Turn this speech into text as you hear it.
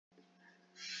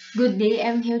Good day,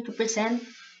 I'm here to present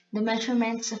the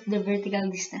measurements of the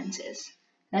vertical distances.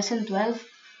 Lesson 12,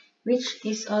 which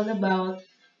is all about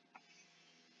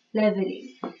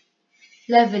leveling.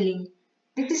 Leveling.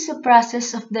 This is a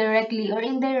process of directly or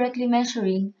indirectly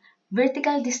measuring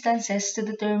vertical distances to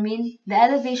determine the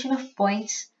elevation of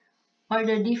points or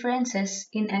the differences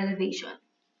in elevation.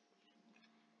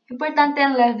 Importante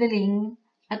ang leveling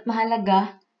at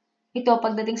mahalaga ito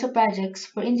pagdating sa projects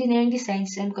for engineering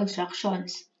designs and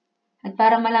constructions. At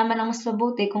para malaman ng mas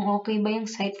mabuti kung okay ba yung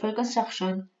site for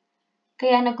construction,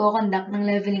 kaya nagko-conduct ng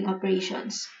leveling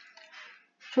operations.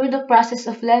 Through the process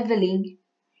of leveling,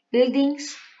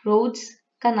 buildings, roads,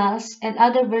 canals, and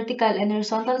other vertical and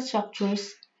horizontal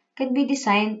structures can be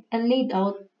designed and laid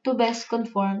out to best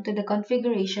conform to the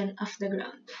configuration of the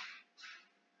ground.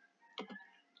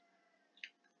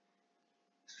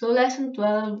 So lesson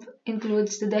 12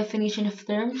 includes the definition of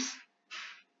terms,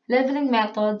 leveling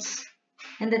methods,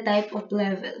 and the type of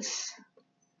levels.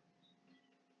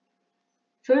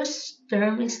 First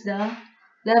term is the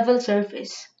level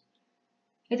surface.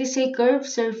 It is a curved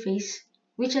surface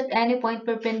which at any point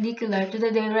perpendicular to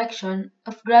the direction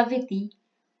of gravity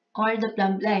or the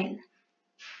plumb line.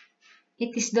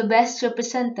 It is the best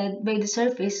represented by the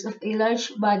surface of a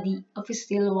large body of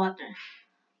still water.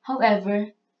 However,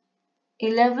 a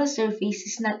level surface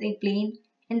is not a plane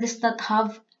and does not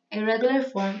have a regular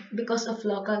form because of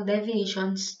local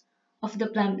deviations of the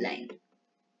plumb line.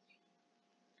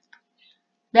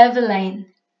 Level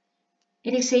line.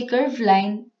 It is a curved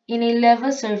line in a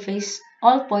level surface,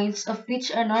 all points of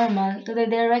which are normal to the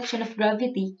direction of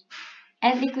gravity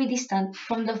and equidistant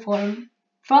from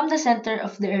the center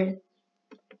of the earth.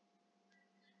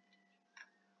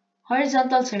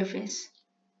 Horizontal surface.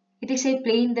 It is a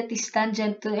plane that is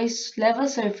tangent to a level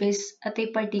surface at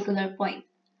a particular point.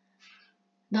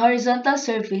 The horizontal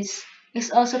surface is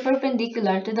also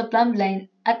perpendicular to the plumb line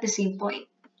at the same point.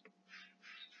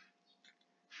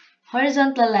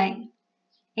 Horizontal line.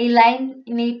 A line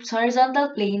in a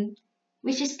horizontal plane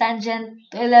which is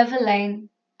tangent to a level line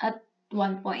at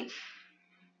one point.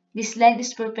 This line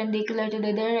is perpendicular to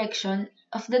the direction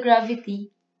of the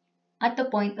gravity at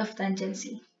the point of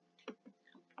tangency.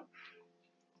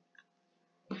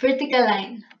 Vertical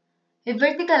line. A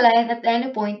vertical line at any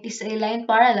point is a line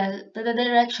parallel to the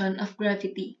direction of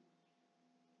gravity.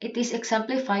 It is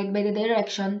exemplified by the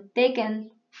direction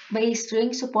taken by a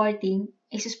string supporting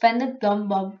a suspended plumb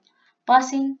bob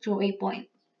passing through a point.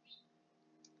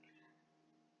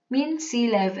 Mean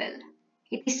sea level.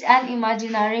 It is an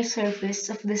imaginary surface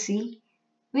of the sea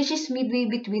which is midway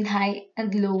between high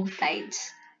and low tides.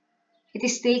 It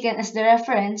is taken as the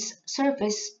reference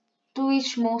surface to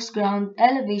which most ground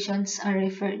elevations are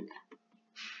referred.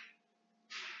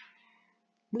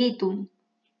 Datum.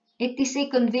 It is a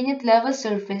convenient level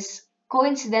surface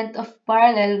coincident of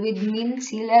parallel with mean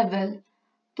sea level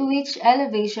to which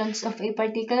elevations of a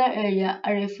particular area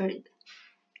are referred.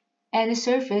 Any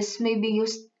surface may be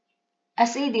used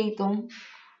as a datum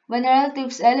when a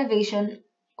relative elevation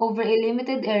over a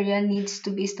limited area needs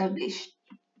to be established.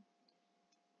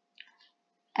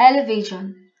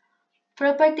 Elevation. For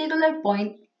a particular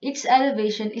point, its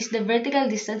elevation is the vertical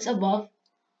distance above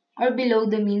or below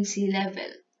the mean sea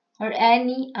level, or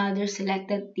any other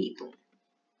selected datum.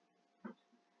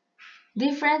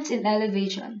 Difference in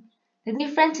elevation. The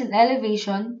difference in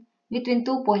elevation between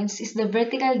 2 points is the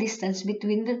vertical distance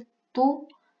between the two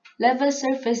level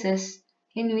surfaces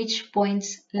in which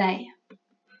points lie.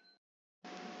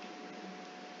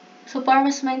 So, para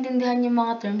mas maintindihan yung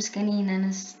mga terms kanina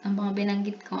na ang mga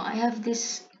binanggit ko, I have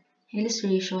this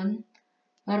illustration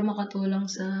para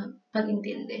makatulong sa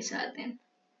pag-intindi sa atin.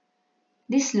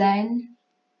 This line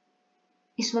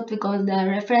is what we call the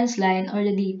reference line or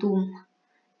the datum.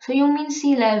 So, yung mean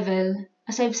sea level,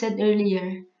 as I've said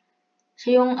earlier,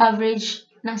 siya yung average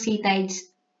ng sea tides,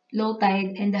 low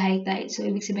tide, and the high tide. So,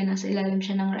 ibig sabihin nasa ilalim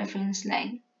siya ng reference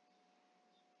line.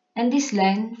 And this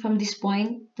line, from this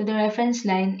point to the reference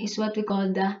line, is what we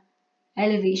call the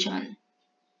elevation.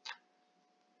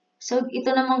 So,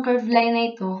 ito namang curved line na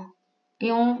ito,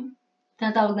 yung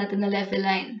tinatawag natin na level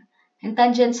line. And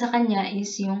tangent sa kanya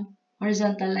is yung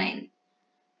horizontal line.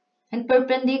 And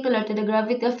perpendicular to the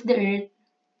gravity of the earth,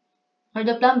 or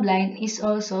the plumb line, is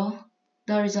also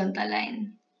the horizontal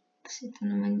line. Tapos ito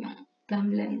naman yung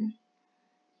plumb line.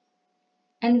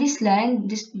 And this line,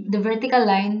 the vertical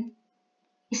line,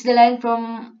 is the line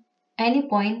from any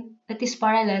point that is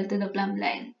parallel to the plumb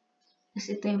line. Tapos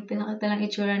ito yung pinakita ng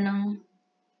itsura ng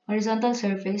horizontal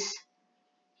surface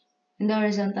and the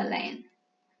horizontal line,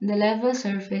 the level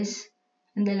surface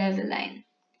and the level line.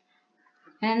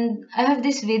 And I have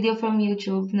this video from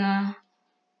YouTube na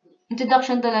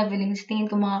introduction to leveling, sa tingin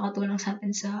ko makakatulong sa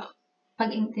atin sa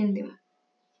pag-intindi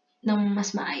ng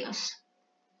mas maayos.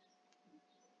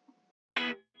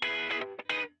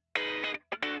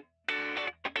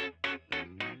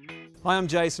 Hi, I'm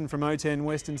Jason from O10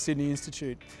 Western Sydney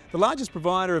Institute, the largest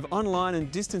provider of online and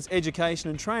distance education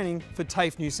and training for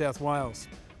TAFE New South Wales.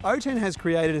 O10 has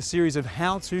created a series of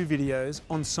how-to videos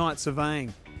on site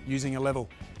surveying using a level.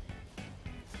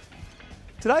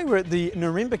 Today we're at the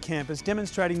Narimba campus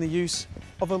demonstrating the use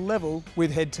of a level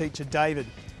with head teacher David.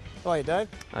 Hi Dave.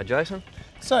 Hi Jason.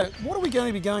 So what are we going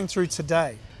to be going through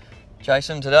today?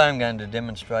 Jason, today I'm going to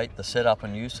demonstrate the setup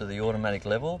and use of the automatic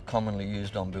level commonly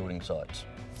used on building sites.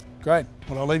 Great.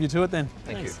 Well, I'll leave you to it then.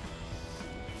 Thank Thanks.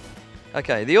 you.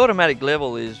 Okay, the automatic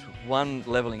level is one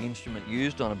levelling instrument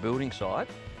used on a building site,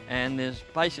 and there's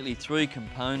basically three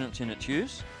components in its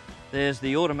use. There's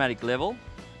the automatic level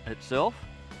itself,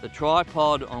 the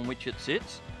tripod on which it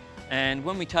sits, and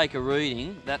when we take a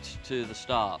reading, that's to the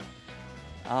staff.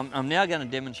 I'm now going to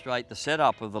demonstrate the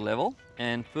setup of the level,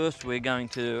 and first we're going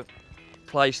to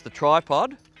place the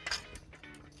tripod.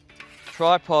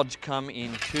 Tripods come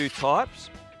in two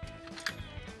types.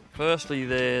 Firstly,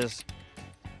 there's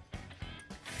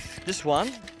this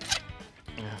one,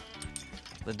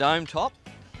 the dome top,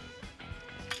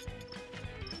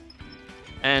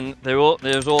 and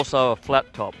there's also a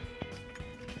flat top.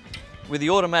 With the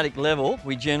automatic level,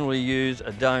 we generally use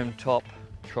a dome top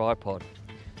tripod.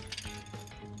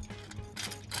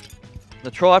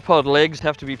 The tripod legs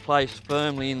have to be placed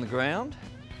firmly in the ground,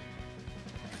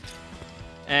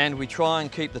 and we try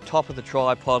and keep the top of the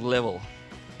tripod level.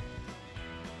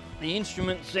 The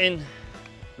instrument's then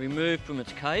removed from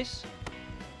its case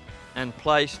and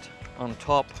placed on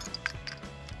top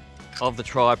of the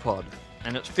tripod,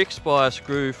 and it's fixed by a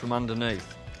screw from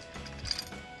underneath.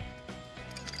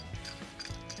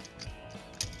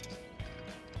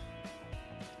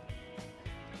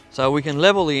 So we can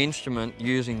level the instrument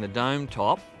using the dome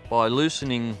top by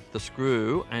loosening the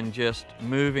screw and just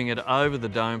moving it over the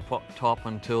dome top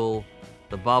until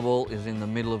the bubble is in the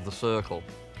middle of the circle.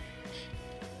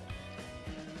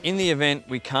 In the event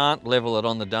we can't level it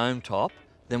on the dome top,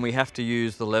 then we have to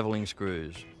use the levelling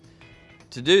screws.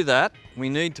 To do that, we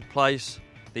need to place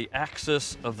the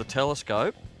axis of the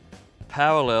telescope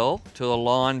parallel to the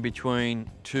line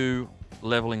between two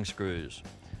levelling screws.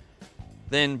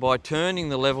 Then by turning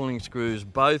the levelling screws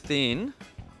both in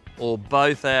or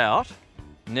both out,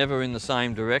 never in the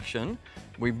same direction,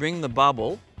 we bring the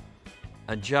bubble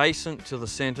adjacent to the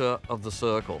centre of the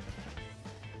circle.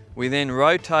 We then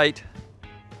rotate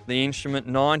the instrument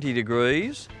 90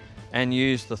 degrees and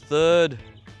use the third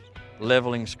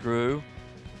levelling screw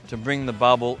to bring the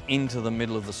bubble into the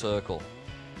middle of the circle.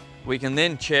 We can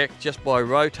then check just by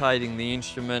rotating the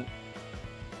instrument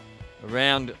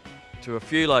around to a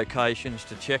few locations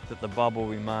to check that the bubble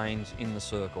remains in the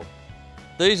circle.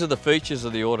 These are the features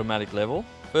of the automatic level.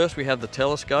 First we have the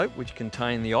telescope, which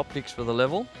contain the optics for the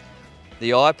level,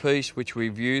 the eyepiece which we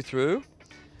view through,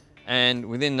 and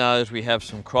within those we have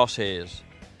some crosshairs.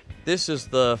 This is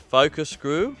the focus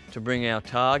screw to bring our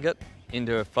target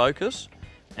into a focus,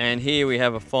 and here we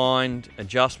have a fine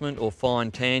adjustment or fine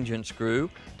tangent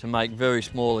screw to make very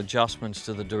small adjustments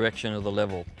to the direction of the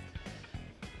level.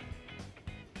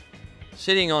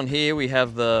 Sitting on here we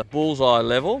have the bullseye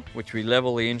level, which we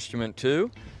level the instrument to,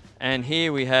 and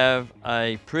here we have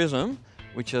a prism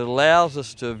which allows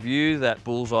us to view that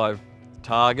bullseye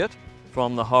target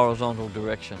from the horizontal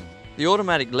direction. The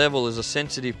automatic level is a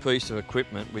sensitive piece of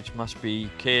equipment which must be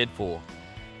cared for.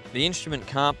 The instrument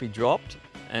can't be dropped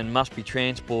and must be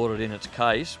transported in its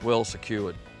case well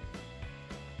secured.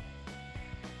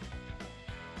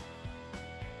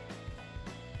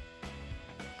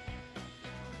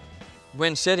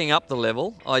 When setting up the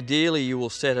level, ideally you will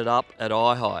set it up at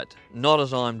eye height, not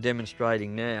as I'm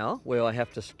demonstrating now, where I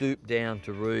have to stoop down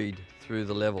to read through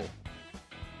the level.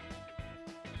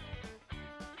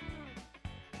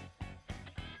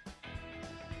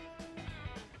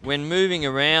 When moving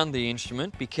around the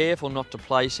instrument, be careful not to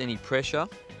place any pressure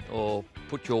or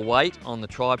put your weight on the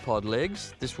tripod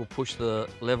legs. This will push the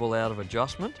level out of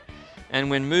adjustment. And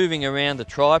when moving around the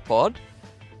tripod,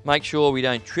 make sure we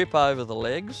don't trip over the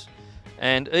legs,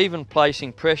 and even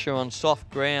placing pressure on soft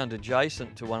ground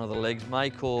adjacent to one of the legs may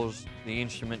cause the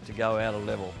instrument to go out of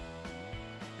level.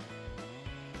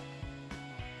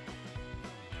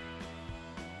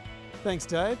 Thanks,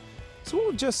 Dave. So what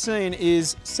we've just seen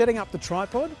is setting up the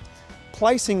tripod,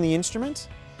 placing the instrument,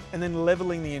 and then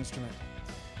levelling the instrument.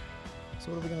 So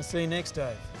what are we going to see next,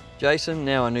 Dave? Jason,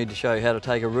 now I need to show you how to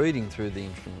take a reading through the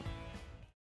instrument.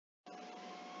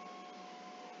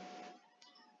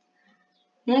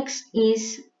 Next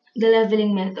is the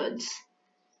leveling methods.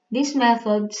 These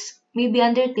methods may be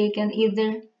undertaken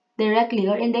either directly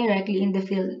or indirectly in the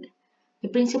field. The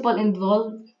principles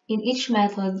involved in each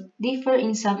method differ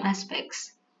in some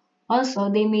aspects.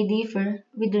 Also, they may differ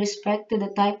with respect to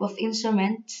the type of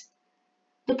instruments,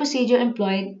 the procedure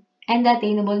employed, and the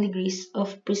attainable degrees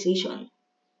of precision.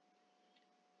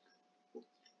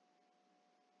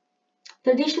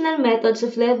 Traditional methods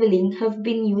of leveling have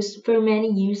been used for many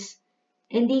years,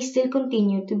 and they still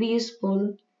continue to be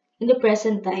useful in the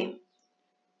present time.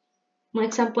 Mga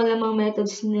example ng mga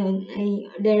methods nun ay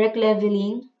direct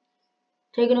leveling,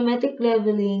 trigonometric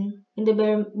leveling, and the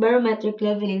barometric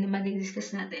leveling na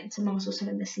madidiscuss natin sa mga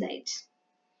susunod na slides.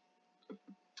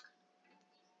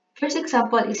 First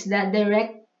example is the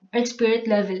direct or spirit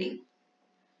leveling.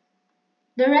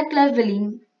 Direct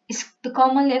leveling is the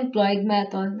commonly employed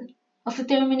method of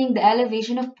determining the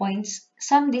elevation of points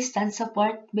some distance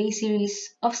apart by a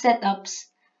series of setups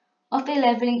of a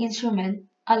leveling instrument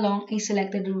along a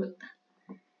selected route.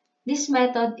 This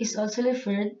method is also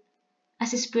referred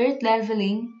as spirit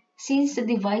leveling since the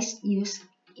device used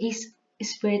is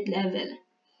spirit level.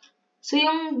 So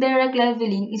yung direct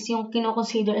leveling is yung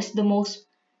kino-consider as the most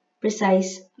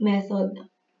precise method.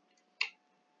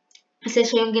 Kasi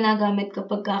siya yung ginagamit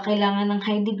kapag kailangan ng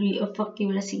high degree of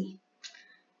accuracy.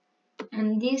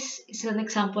 And this is an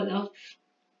example of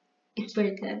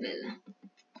spirit level.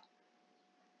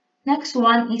 Next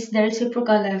one is the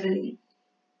reciprocal leveling.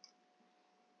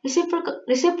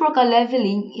 Reciprocal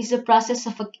leveling is the process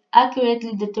of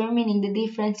accurately determining the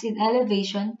difference in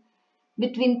elevation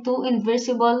between two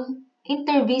intervisible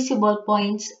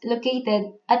points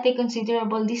located at a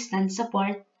considerable distance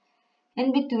apart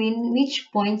and between which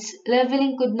points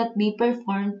leveling could not be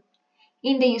performed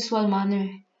in the usual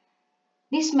manner.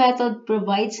 This method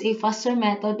provides a faster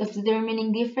method of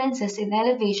determining differences in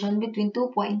elevation between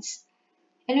two points,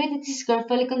 and when it is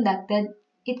carefully conducted,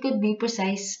 it could be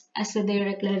precise as the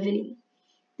direct leveling.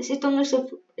 Kasi itong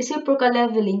reciprocal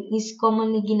leveling is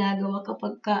commonly ginagawa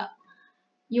kapag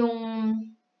yung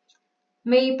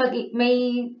may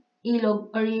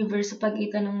ilog or river sa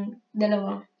pagitan ng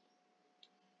dalawa.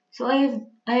 So I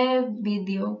have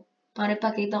video para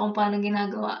ipakita kung paano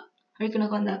ginagawa or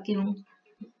kinakonduct yung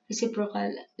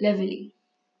reciprocal leveling.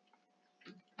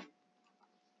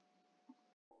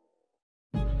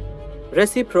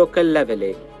 Reciprocal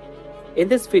leveling. In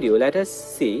this video, let us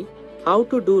see how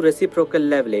to do reciprocal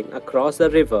leveling across a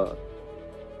river.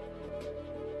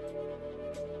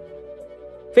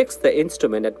 Fix the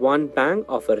instrument at one bank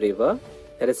of a river,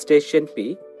 that is station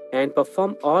P, and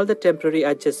perform all the temporary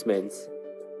adjustments.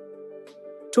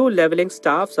 Two leveling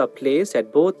staffs are placed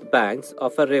at both banks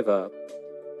of a river.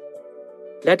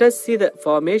 Let us see the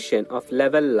formation of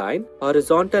level line,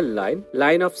 horizontal line,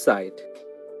 line of sight.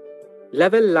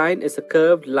 Level line is a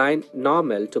curved line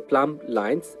normal to plumb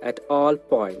lines at all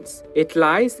points. It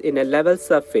lies in a level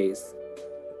surface.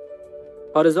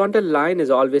 Horizontal line is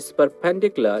always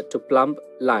perpendicular to plumb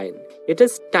line. It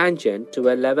is tangent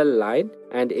to a level line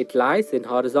and it lies in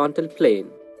horizontal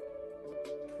plane.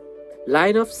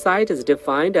 Line of sight is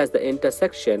defined as the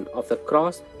intersection of the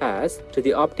cross hairs to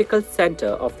the optical center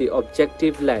of the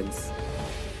objective lens.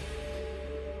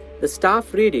 The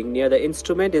staff reading near the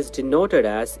instrument is denoted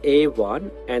as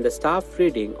A1 and the staff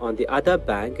reading on the other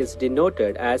bank is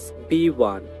denoted as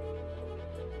B1.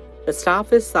 The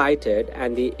staff is sighted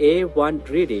and the A1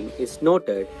 reading is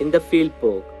noted in the field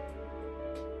book.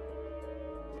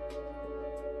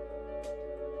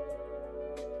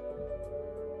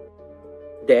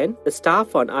 Then, the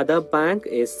staff on other bank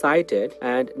is sighted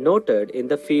and noted in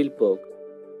the field book.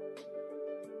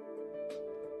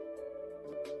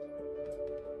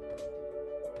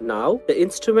 Now, the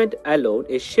instrument alone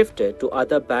is shifted to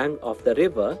other bank of the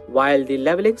river while the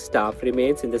leveling staff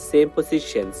remains in the same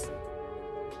positions.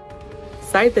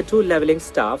 Sight the two leveling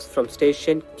staffs from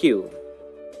station Q.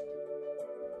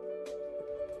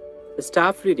 The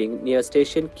staff reading near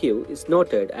station Q is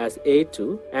noted as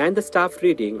A2 and the staff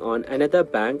reading on another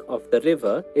bank of the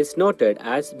river is noted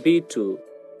as B2.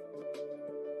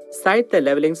 Sight the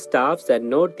leveling staffs and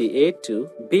note the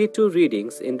A2, B2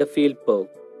 readings in the field book.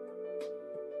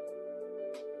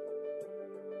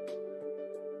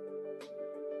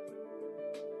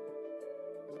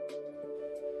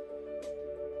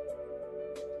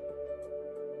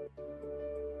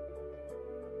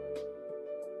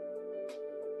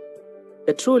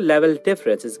 The true level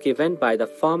difference is given by the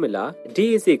formula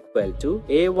D is equal to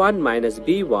A1 minus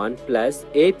B1 plus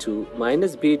A2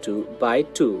 minus B2 by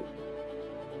 2.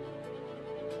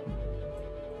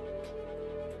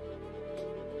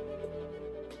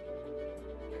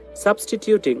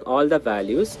 Substituting all the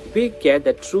values, we get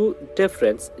the true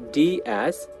difference D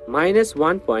as minus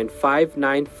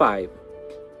 1.595.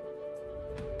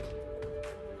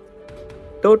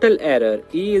 Total error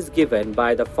E is given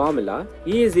by the formula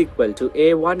E is equal to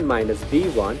A1 minus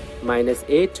B1 minus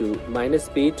A2 minus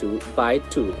B2 by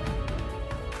 2.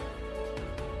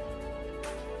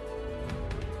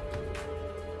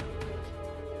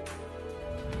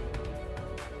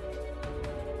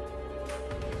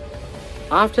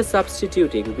 After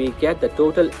substituting, we get the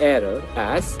total error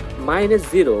as minus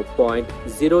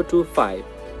 0.025.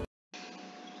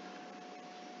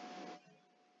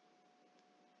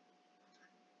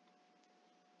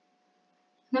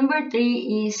 Number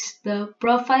 3 is the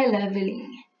profile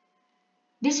leveling.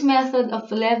 This method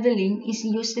of leveling is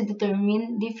used to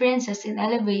determine differences in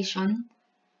elevation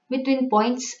between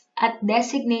points at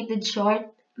designated short,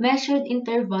 measured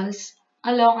intervals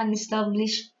along an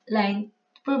established line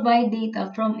to provide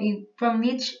data from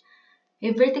which a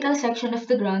vertical section of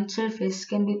the ground surface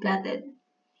can be plotted.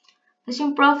 Tapos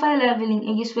yung profile leveling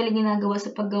ay usually ginagawa sa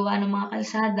paggawa ng mga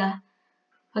kalsada,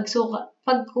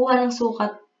 pagkuha ng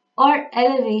sukat or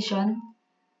elevation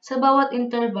sa bawat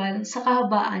interval sa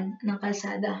kahabaan ng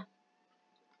kalsada.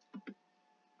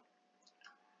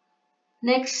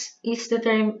 Next is the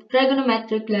term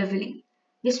trigonometric leveling.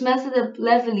 This method of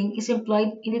leveling is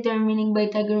employed in determining by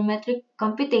trigonometric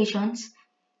computations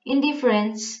in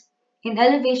difference in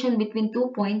elevation between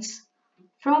 2 points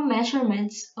from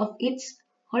measurements of its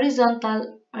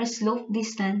horizontal or slope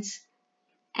distance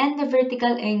and the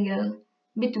vertical angle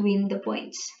between the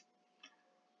points.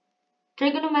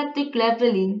 Trigonometric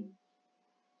leveling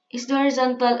is the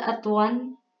horizontal at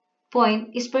one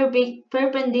point is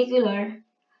perpendicular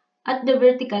at the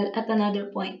vertical at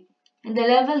another point, and the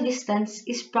level distance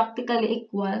is practically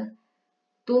equal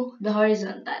to the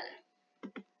horizontal.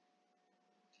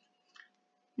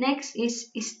 Next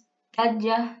is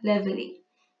stadia leveling.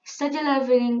 Stadia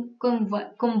leveling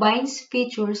combines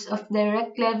features of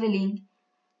direct leveling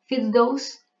with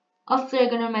those of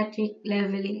trigonometric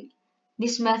leveling.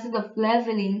 This method of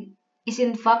leveling is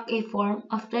in fact a form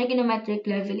of trigonometric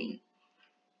leveling.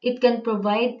 It can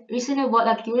provide reasonable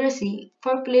accuracy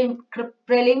for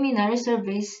preliminary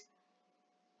surveys,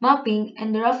 mapping,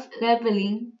 and rough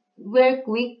leveling where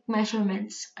quick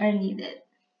measurements are needed.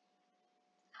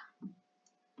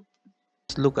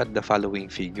 Let's look at the following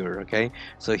figure, okay?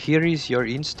 So here is your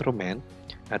instrument,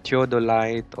 a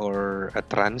theodolite or a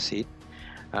transit.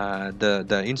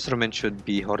 The instrument should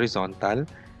be horizontal,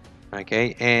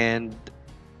 okay? And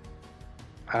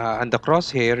on the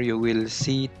crosshair, you will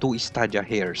see two stadia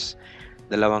hairs.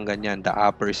 Dalawang ganyan, the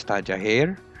upper stadia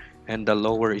hair and the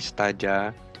lower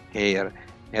stadia hair.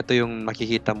 Ito yung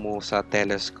makikita mo sa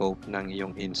telescope ng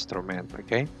iyong instrument,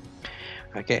 okay?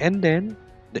 Okay, and then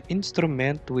the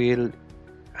instrument will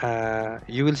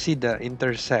you will see the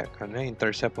intercept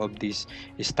of these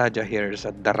stadia hairs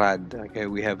at the rod. Okay,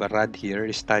 we have a rod here,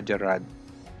 stadia rod.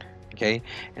 Okay,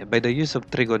 and by the use of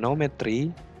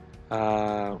trigonometry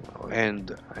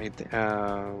and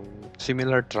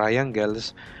similar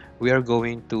triangles, we are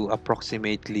going to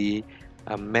approximately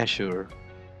measure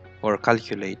or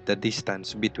calculate the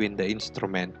distance between the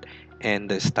instrument and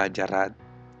the stadia rod.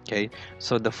 Okay,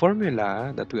 so the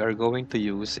formula that we are going to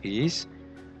use is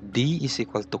D is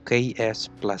equal to Ks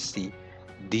plus C.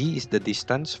 D is the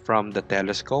distance from the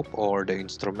telescope or the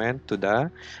instrument to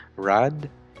the rod.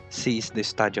 C is the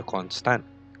stadia constant.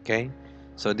 Okay,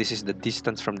 so this is the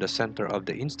distance from the center of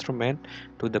the instrument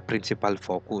to the principal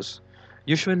focus.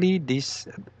 Usually the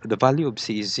value of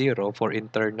C is 0 for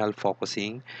internal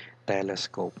focusing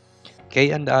telescope.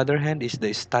 K on the other hand is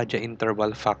the stadia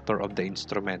interval factor of the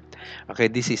instrument. Okay,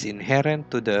 this is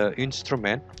inherent to the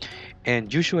instrument,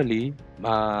 and usually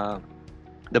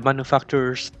the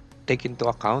manufacturers take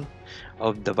into account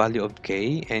of the value of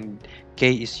K, and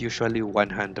K is usually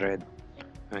 100.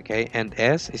 Okay, and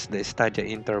S is the stadia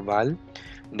interval,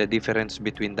 the difference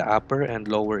between the upper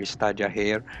and lower stadia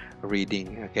hair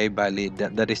reading. Okay, bali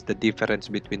that is the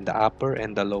difference between the upper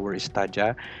and the lower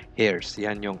stadia hairs.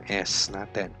 Yan yung S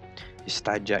natin,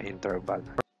 stadia interval.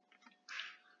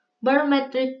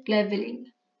 Barometric leveling.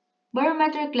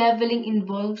 Barometric leveling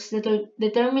involves the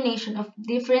determination of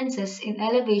differences in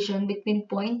elevation between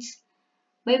points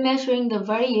by measuring the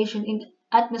variation in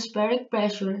atmospheric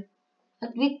pressure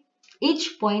at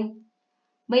each point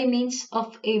by means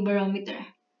of a barometer.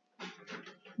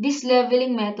 This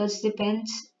leveling method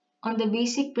depends on the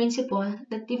basic principle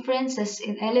that differences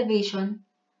in elevation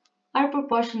are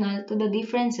proportional to the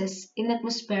differences in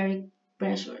atmospheric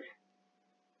pressure.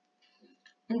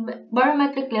 And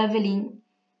barometric leveling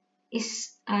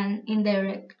is an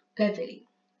indirect leveling.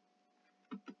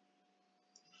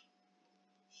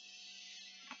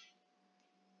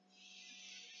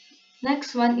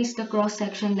 Next one is the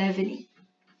cross-section leveling.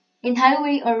 In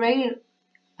highway or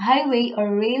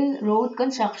railroad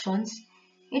constructions,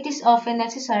 it is often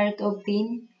necessary to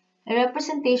obtain a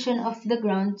representation of the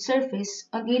ground surface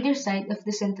on either side of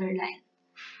the center line.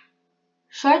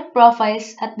 Short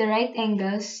profiles at the right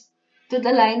angles to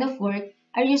the line of work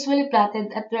are usually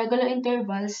plotted at regular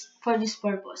intervals for this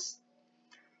purpose.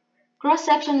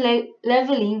 Cross-section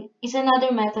leveling is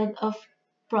another method of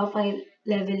profile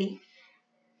leveling.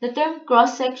 The term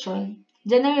cross-section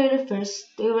generally refers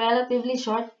to a relatively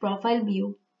short profile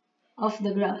view of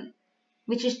the ground,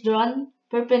 which is drawn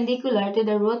perpendicular to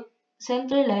the route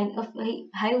center line of a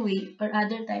highway or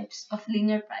other types of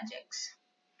linear projects.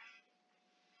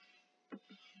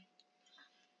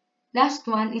 Last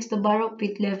one is the borrow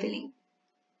pit leveling.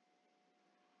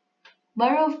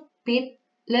 Borrow pit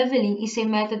leveling is a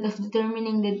method of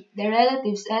determining the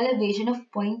relative elevation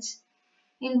of points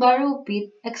in borrow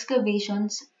pit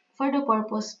excavations for the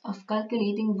purpose of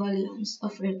calculating volumes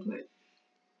of earthwork.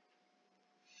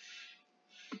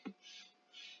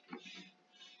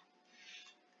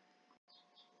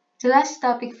 The last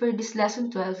topic for this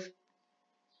lesson 12,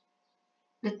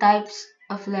 the types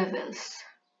of levels.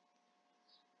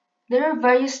 There are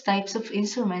various types of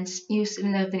instruments used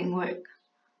in leveling work.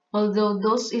 Although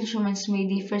those instruments may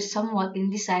differ somewhat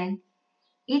in design,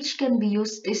 each can be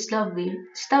used to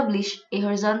establish a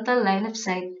horizontal line of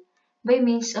sight by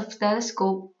means of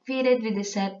telescope fitted with a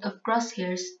set of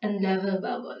crosshairs and level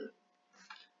bubble.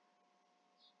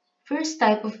 First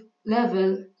type of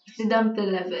level is the dumpy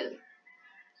level.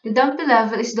 The dumpy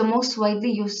level is the most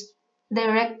widely used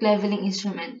direct leveling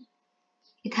instrument.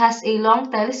 It has a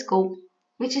long telescope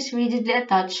which is rigidly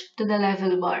attached to the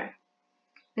level bar.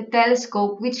 The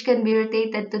telescope, which can be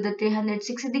rotated to the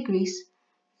 360 degrees,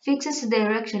 fixes the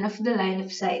direction of the line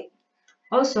of sight.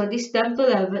 Also, this dumpy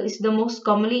level is the most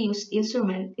commonly used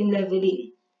instrument in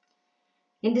leveling.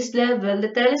 In this level,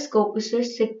 the telescope is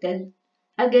restricted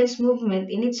against movement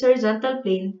in its horizontal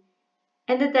plane,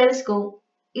 and the telescope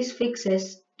is fixed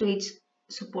to its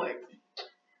support.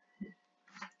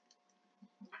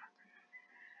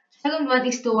 Second one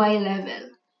is the Y level.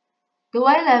 The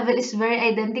Y level is very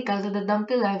identical to the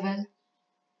dumpy level,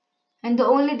 and the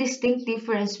only distinct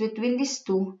difference between these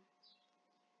two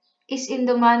is in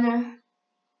the manner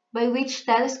by which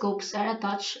telescopes are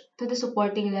attached to the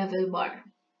supporting level bar.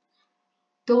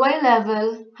 The Y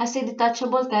level has a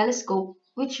detachable telescope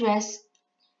which rests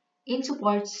in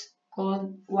supports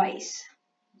called Ys.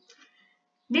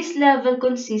 This level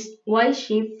consists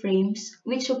Y-shaped frames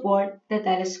which support the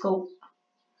telescope.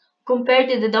 Compared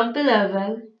to the dumpy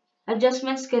level,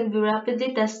 adjustments can be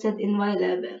rapidly tested in Y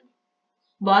level,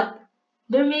 but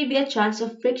there may be a chance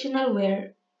of frictional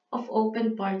wear of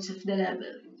open parts of the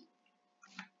level.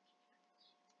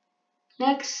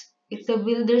 Next is the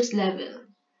builder's level.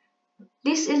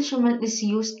 This instrument is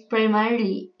used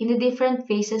primarily in the different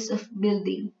phases of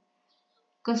building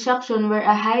construction where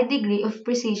a high degree of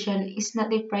precision is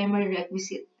not a primary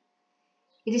requisite.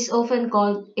 It is often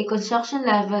called a construction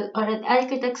level or an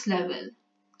architect's level.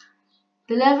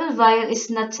 The level vial is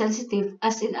not sensitive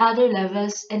as in other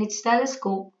levels and its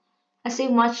telescope has a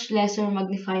much lesser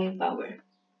magnifying power.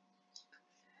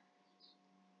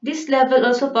 This level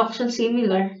also functions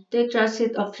similar to a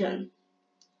transit option,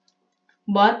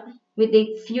 but with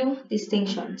a few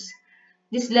distinctions.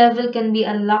 This level can be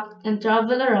unlocked and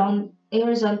travel around a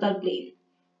horizontal plane,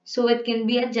 so it can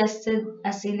be adjusted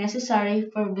as necessary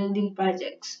for building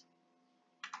projects.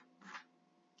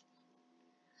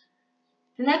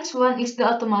 The next one is the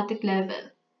automatic level.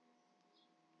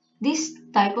 This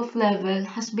type of level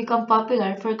has become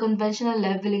popular for conventional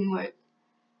leveling work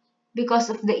because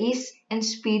of the ease and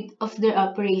speed of their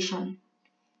operation.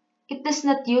 It does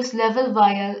not use level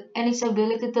vial and its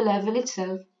ability to level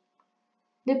itself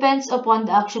depends upon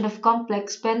the action of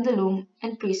complex pendulum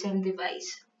and prism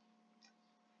device.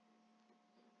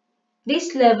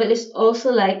 This level is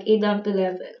also like a dumpy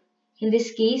level. In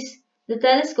this case, the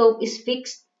telescope is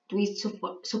fixed to its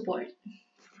support.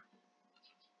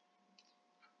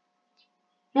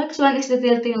 Next one is the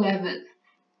tilting level.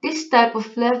 This type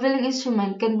of leveling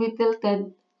instrument can be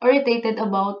tilted or rotated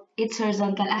about its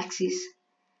horizontal axis.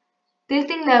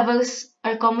 Tilting levels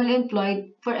are commonly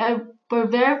employed for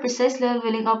very precise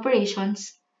leveling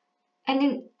operations and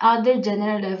in other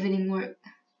general leveling work.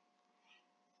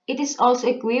 It is also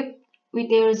equipped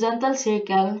with a horizontal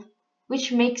circle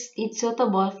which makes it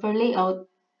suitable for layout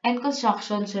and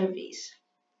construction surveys.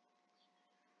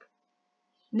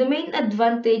 The main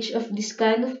advantage of this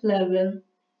kind of level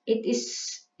it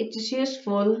is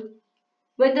useful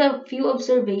when the few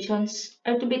observations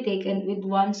are to be taken with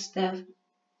one step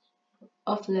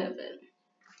of level.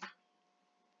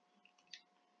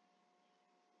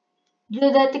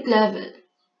 Geodetic level.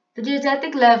 The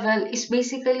geodetic level is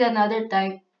basically another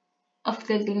type of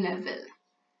tilting level.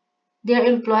 They are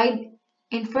employed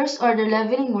in first-order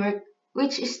leveling work,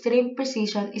 which extreme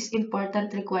precision is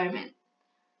important requirement.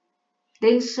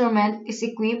 The instrument is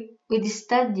equipped with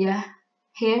stadia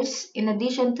hairs in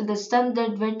addition to the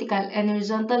standard vertical and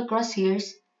horizontal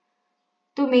crosshairs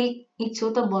to make it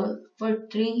suitable for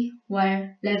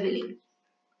three-wire leveling.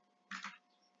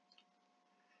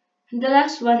 And the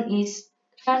last one is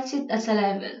transit as a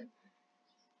level.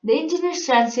 The engineer's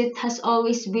transit has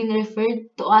always been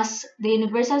referred to as the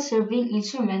universal surveying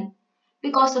instrument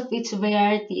because of its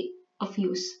variety of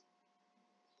use.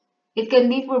 It can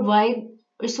be provide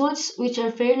results which are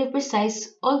fairly precise,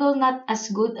 although not as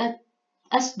good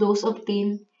as those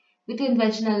obtained with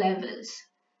conventional levels.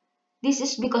 This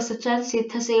is because the transit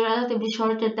has a relatively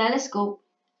shorter telescope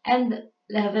and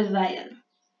level vial.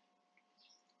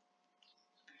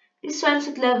 This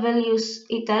transit level uses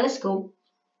a telescope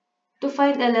to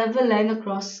find a level line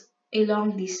across a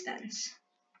long distance.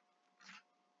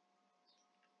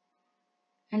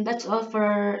 And that's all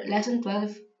for lesson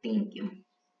 12. Thank you.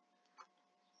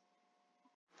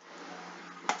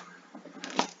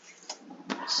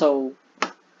 So,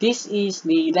 this is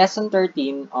the lesson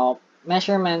 13 of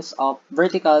measurements of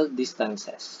vertical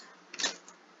distances.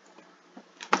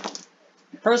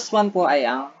 First one po ay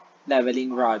ang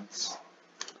leveling rods.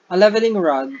 A leveling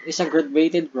rod is a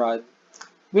graduated rod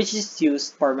which is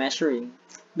used for measuring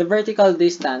the vertical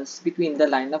distance between the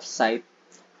line of sight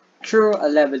through a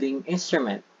leveling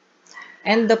instrument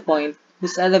and the point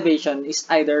whose elevation is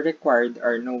either required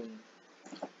or known.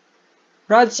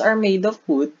 Rods are made of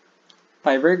wood,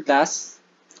 fiberglass,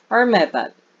 or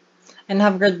metal, and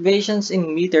have graduations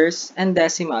in meters and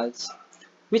decimals,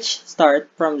 which start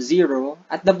from 0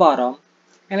 at the bottom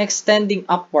and extending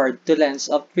upward to lengths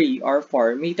of 3 or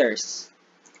 4 meters.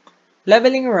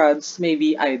 Leveling rods may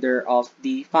be either of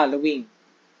the following.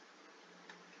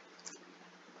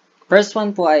 First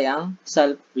one po ay ang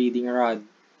self-reading rod.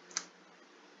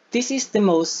 This is the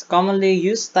most commonly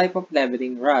used type of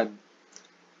leveling rod.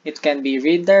 It can be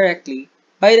read directly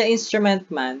by the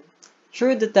instrument man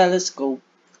through the telescope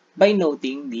by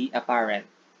noting the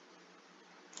apparent.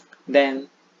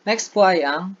 Then, next po ay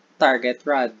ang target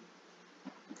rod.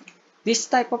 This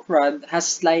type of rod has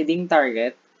sliding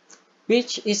target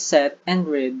which is set and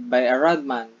read by a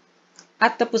rodman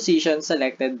at the position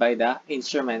selected by the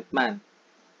instrument man.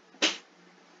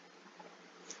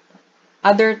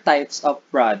 Other types of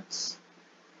rods.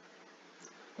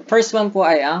 First one po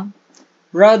ay ang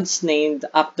rods named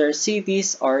after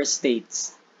cities or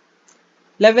states.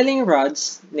 Leveling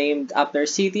rods named after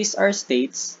cities or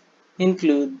states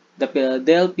include the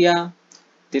Philadelphia,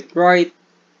 Detroit,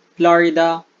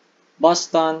 Florida,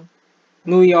 Boston,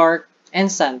 New York, and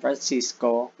San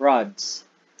Francisco rods.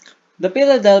 The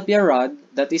Philadelphia rod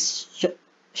that is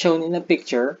shown in the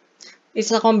picture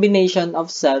is a combination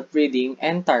of self-reading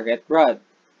and target rod,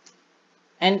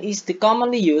 and is the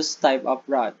commonly used type of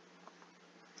rod.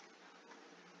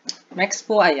 Next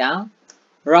po ay ang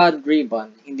rod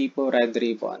ribbon, hindi po red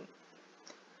ribbon.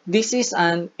 This is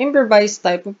an improvised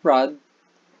type of rod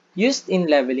used in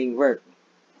leveling work.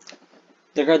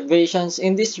 The graduations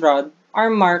in this rod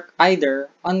are marked either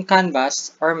on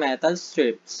canvas or metal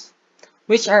strips,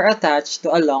 which are attached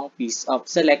to a long piece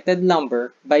of selected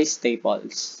lumber by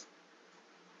staples.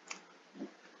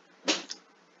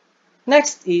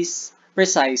 Next is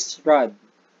precise rod.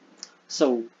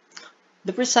 So,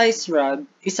 the precise rod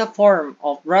is a form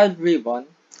of rod ribbon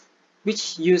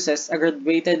which uses a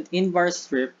graduated inbar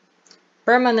strip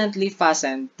permanently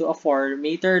fastened to a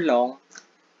 4-meter long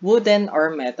wooden or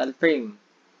metal frame.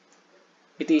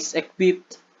 It is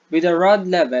equipped with a rod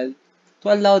level to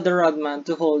allow the rodman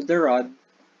to hold the rod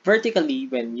vertically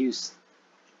when used.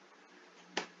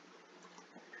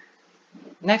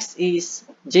 Next is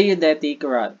geodetic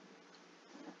rod.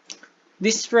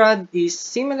 This rod is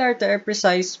similar to a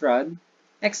precise rod,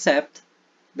 except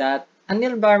that a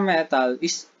nilbar metal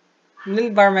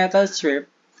strip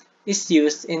is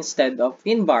used instead of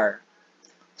inbar.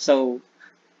 So,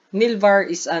 nilbar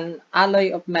is an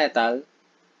alloy of metal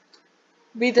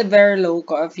with a very low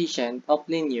coefficient of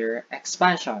linear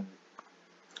expansion.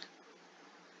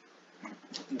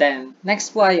 Then,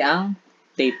 next po ay ang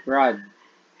tape rod.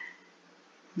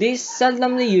 This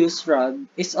seldomly used rod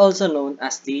is also known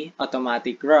as the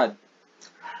automatic rod.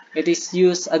 It is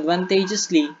used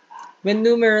advantageously when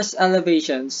numerous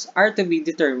elevations are to be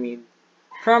determined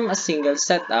from a single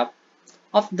setup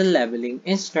of the leveling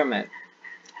instrument.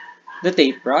 The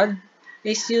tape rod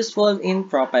is useful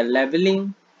in profile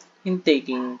leveling, in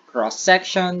taking cross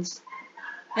sections,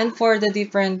 and for the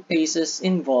different phases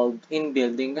involved in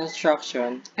building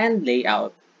construction and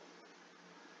layout.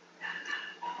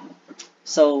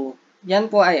 So, yan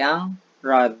po ay ang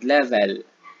rod level.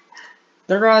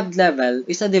 The rod level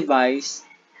is a device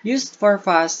used for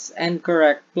fast and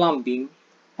correct plumbing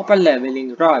of a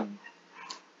leveling rod.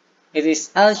 It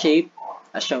is L-shaped,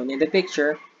 as shown in the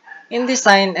picture, in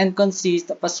design and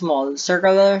consists of a small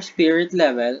circular spirit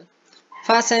level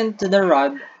fastened to the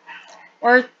rod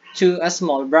or to a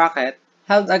small bracket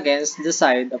held against the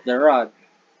side of the rod.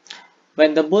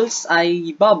 When the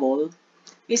bullseye bubble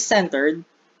is centered,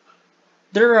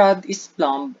 the rod is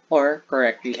plumbed or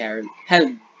correctly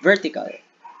held vertical.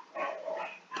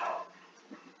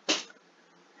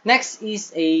 Next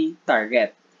is a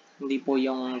target. Hindi po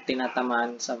yung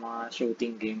tinatamaan sa mga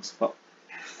shooting games po.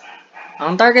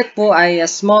 Ang target po ay a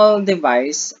small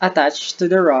device attached to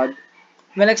the rod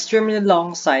when extremely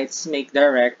long sights make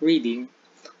direct reading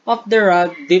of the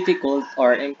rod difficult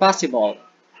or impossible.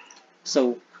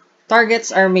 So,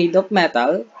 targets are made of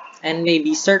metal and may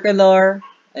be circular,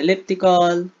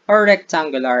 elliptical, or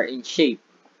rectangular in shape.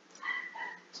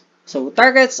 So,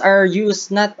 targets are used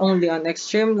not only on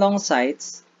extreme long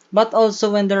sights, but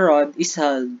also when the rod is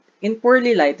held in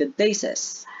poorly lighted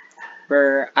places,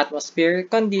 where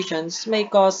atmospheric conditions may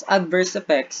cause adverse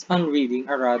effects on reading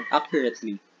a rod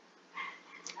accurately.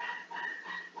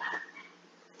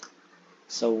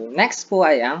 So, next po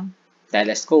ay ang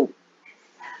telescope.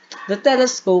 The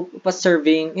telescope of a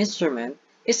surveying instrument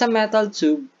is a metal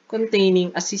tube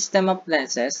containing a system of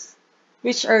lenses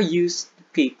which are used to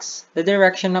fix the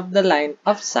direction of the line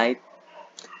of sight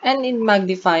and in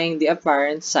magnifying the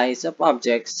apparent size of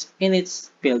objects in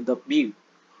its field of view.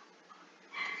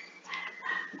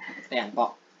 Ayan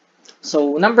po.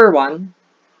 So, number 1,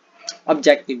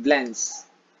 objective lens.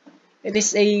 It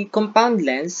is a compound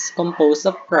lens composed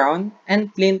of crown and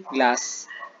flint glass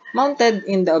mounted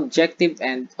in the objective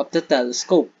end of the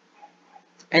telescope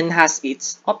and has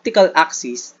its optical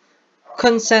axis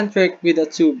concentric with the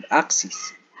tube axis.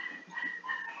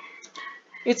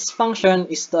 Its function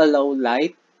is to allow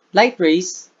light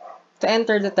rays to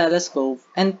enter the telescope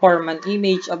and form an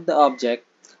image of the object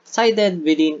sighted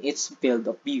within its field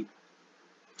of view.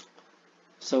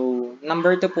 So,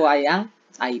 number 2 po ay ang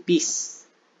eyepiece.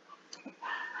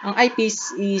 Ang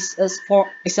eyepiece is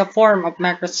a form of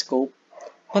microscope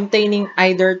containing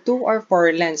either 2 or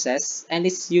 4 lenses and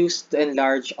is used to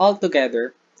enlarge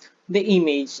altogether the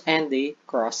image and the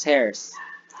crosshairs.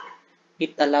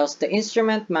 It allows the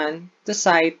instrument man to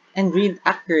sight and read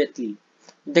accurately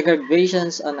the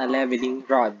graduations on a leveling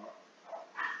rod.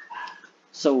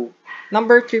 So,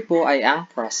 number 3 po ay ang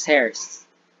crosshairs.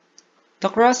 The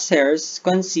crosshairs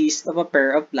consist of a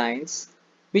pair of lines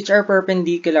which are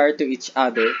perpendicular to each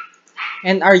other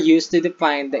and are used to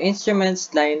define the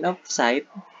instrument's line of sight.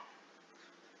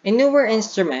 In newer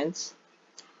instruments,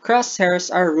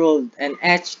 crosshairs are ruled and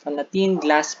etched on a thin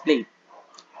glass plate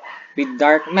with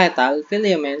dark metal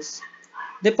filaments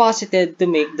deposited to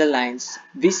make the lines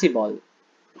visible.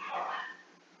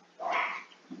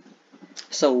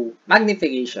 So,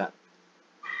 magnification.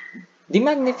 The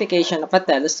magnification of a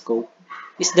telescope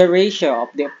is the ratio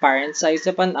of the apparent size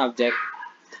of an object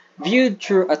viewed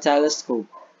through a telescope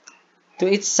to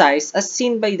its size as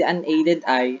seen by the unaided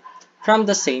eye from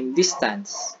the same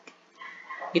distance.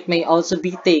 It may also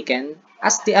be taken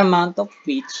as the amount of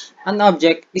which an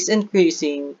object is increased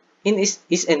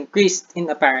in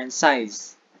apparent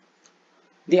size.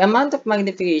 The amount of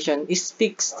magnification is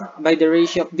fixed by the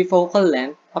ratio of the focal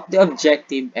length of the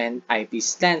objective and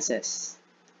eyepiece lenses.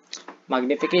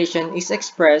 Magnification is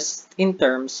expressed in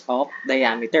terms of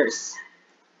diameters.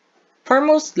 For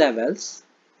most levels,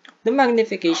 the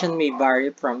magnification may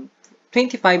vary from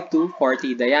 25 to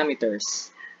 40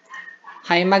 diameters.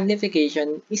 High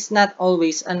magnification is not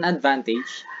always an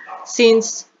advantage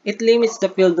since it limits the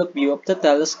field of view of the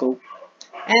telescope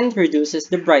and reduces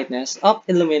the brightness of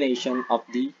illumination of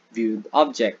the viewed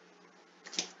object.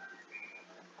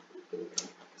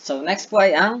 So next po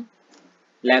ay ang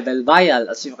level vial,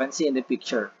 as you can see in the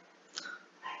picture.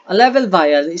 A level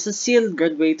vial is a sealed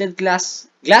graduated glass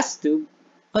tube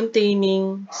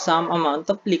containing some amount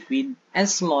of liquid and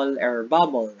small air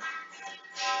bubble.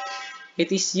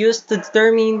 It is used to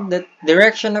determine the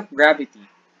direction of gravity.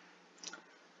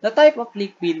 The type of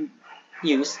liquid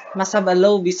used must have a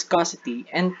low viscosity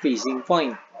and freezing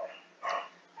point.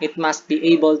 It must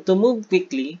be able to move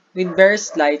quickly with very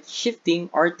slight shifting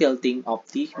or tilting of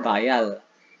the vial,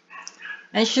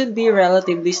 and should be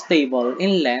relatively stable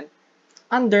in length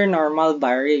under normal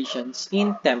variations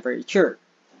in temperature.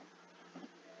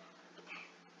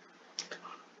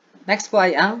 Next po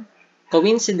ay ang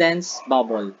coincidence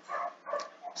bubble.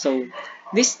 So,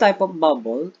 this type of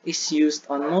bubble is used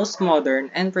on most modern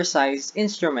and precise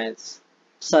instruments,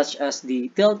 such as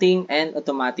the tilting and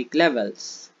automatic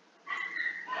levels.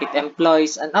 It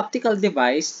employs an optical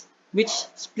device which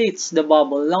splits the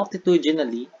bubble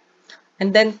longitudinally and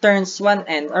then turns one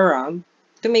end around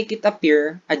to make it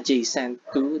appear adjacent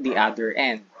to the other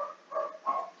end.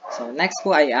 So, next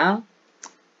po ay ang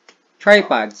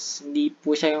tripods. Hindi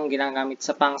po siya yung ginagamit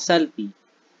sa pang-selfie.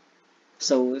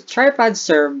 So, tripods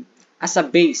serve as a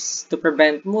base to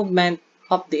prevent movement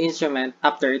of the instrument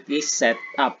after it is set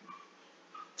up.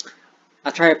 A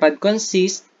tripod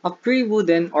consists of 3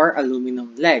 wooden or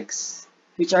aluminum legs,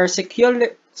 which are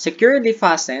securely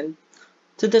fastened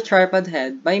to the tripod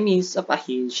head by means of a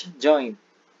hinge joint.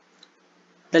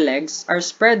 The legs are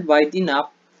spread wide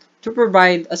enough to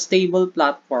provide a stable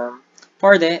platform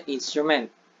for the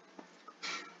instrument.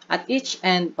 At each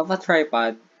end of a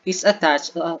tripod is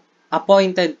attached a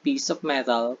pointed piece of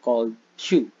metal called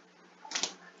shoe.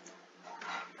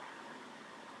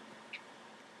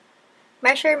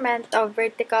 Measurement of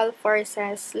vertical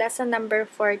forces, lesson number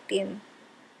 14.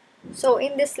 So,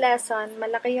 in this lesson,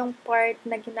 malaki yung part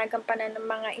na ginagampanan ng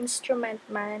mga instrument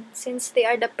man since they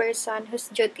are the person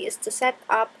whose duty is to set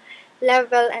up,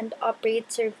 level, and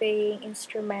operate surveying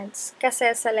instruments.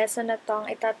 Kasi sa lesson na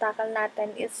tong itatakal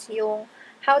natin is yung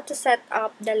how to set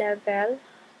up the level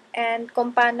and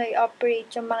kung paano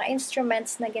i-operate yung mga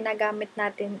instruments na ginagamit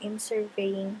natin in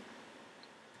surveying.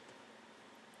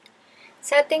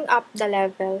 Setting up the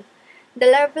level.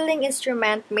 The leveling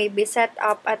instrument may be set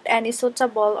up at any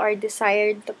suitable or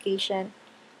desired location.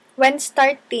 When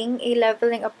starting a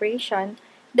leveling operation,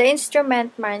 the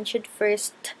instrument man should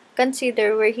first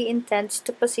consider where he intends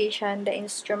to position the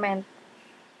instrument.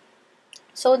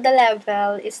 So the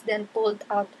level is then pulled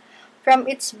out from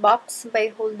its box by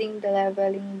holding the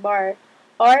leveling bar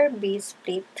or base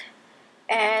plate,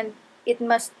 and it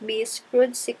must be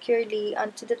screwed securely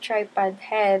onto the tripod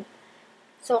head.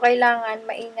 So, kailangan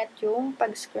maingat yung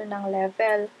pag-screw ng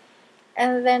level.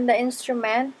 And then, the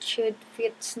instrument should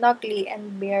fit snugly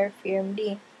and bear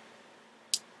firmly.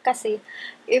 Kasi,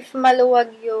 if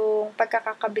maluwag yung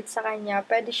pagkakakabit sa kanya,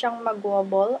 pwede siyang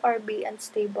mag-wobble or be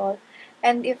unstable.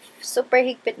 And if super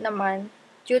higpit naman,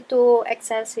 due to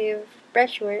excessive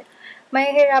pressure,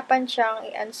 mahihirapan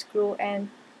siyang i-unscrew and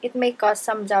it may cause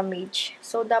some damage.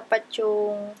 So, dapat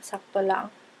yung sakto lang.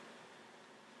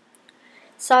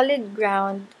 Solid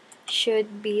ground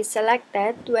should be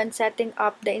selected when setting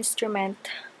up the instrument.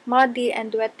 Muddy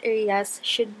and wet areas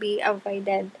should be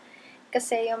avoided.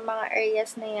 Kasi yung mga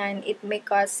areas na yan, it may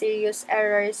cause serious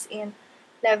errors in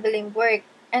leveling work.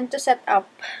 And to set up,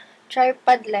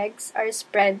 tripod legs are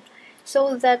spread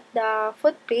so that the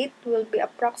footplate will be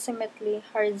approximately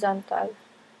horizontal.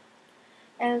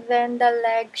 And then the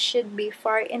legs should be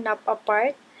far enough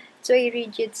apart to a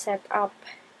rigid setup.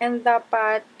 And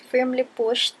dapat firmly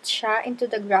pushed siya into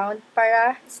the ground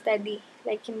para steady,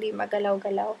 like hindi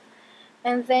magalaw-galaw.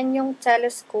 And then yung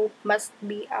telescope must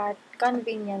be at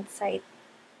convenient site.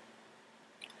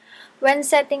 When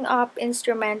setting up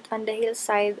instrument on the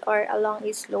hillside or along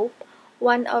a slope,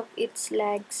 one of its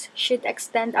legs should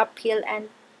extend uphill and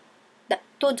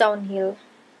to downhill.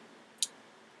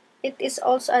 It is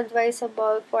also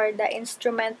advisable for the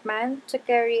instrument man to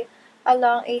carry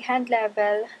along a hand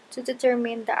level to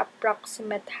determine the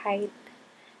approximate height.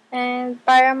 And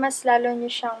para mas lalo nyo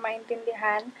siyang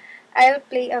maintindihan, I'll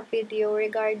play a video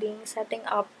regarding setting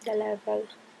up the level.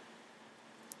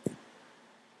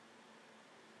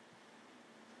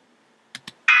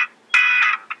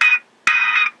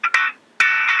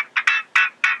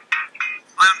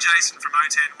 I'm Jason from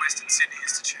OTAN Western Sydney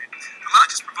Institute, the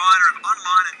largest provider of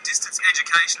online and distance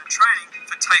education and training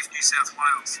for TAFE New South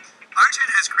Wales. OTAN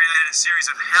has created a series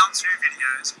of how-to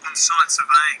videos on site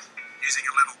surveying using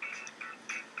a level.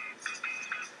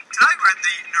 Today we're at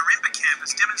the Narimba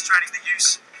campus demonstrating the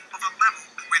use of a level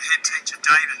with head teacher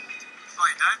David.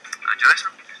 Hi Dave. Hi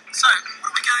Jason. So,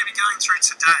 what are we going to be going through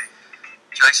today?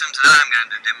 Jason, today I'm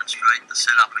going to demonstrate the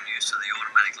setup and use of the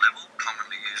automatic level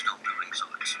commonly used on building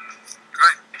sites.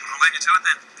 Great, I'll leave you to it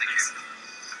then. Thank you.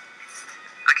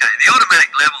 Okay, the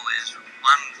automatic level is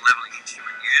one leveling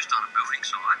instrument used on a building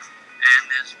site, and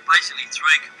there's basically 3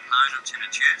 components in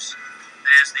its use.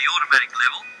 There's the automatic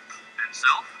level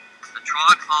itself, the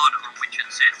tripod on which it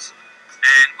sits,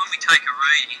 and when we take a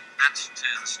reading, that's to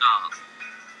the start.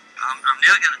 I'm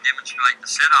now going to demonstrate the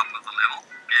setup of the level,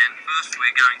 and first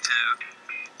we're going to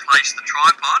place the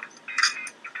tripod.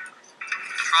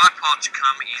 Tripods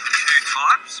come in 2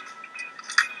 types.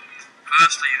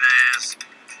 Firstly, there's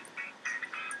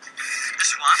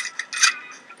this one,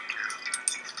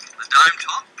 the dome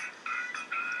top,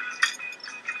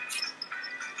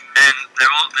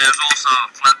 There's also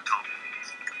a flat top.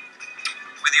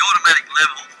 With the automatic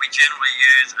level, we generally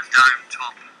use a dome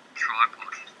top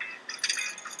tripod.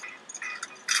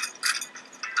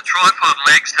 The tripod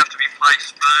legs have to be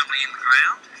placed firmly in the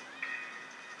ground,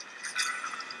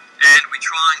 and we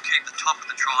try and keep the top of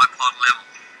the tripod level.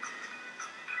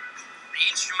 The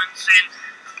instrument's then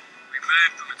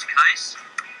removed from its case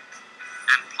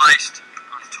and placed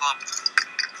on top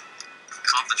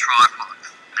of the tripod,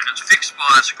 and it's fixed by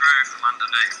a screw from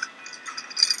underneath.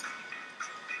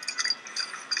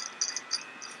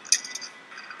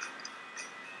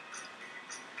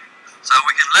 So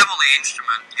we can level the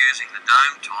instrument using the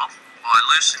dome top by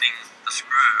loosening the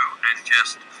screw and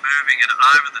just moving it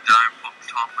over the dome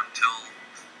top until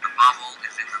the bubble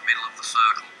is in the middle of the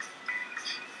circle.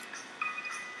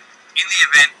 In the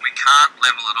event we can't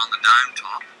level it on the dome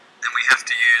top, then we have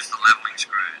to use the leveling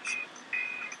screws.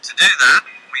 To do that,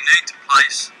 we need to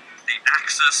place the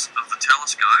axis of the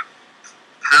telescope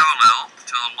parallel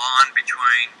to a line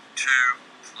between two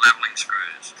leveling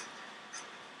screws.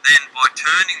 Then by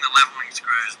turning the leveling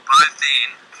screws both in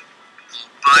or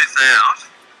both out,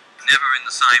 never in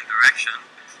the same direction,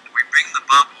 we bring the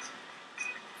bubble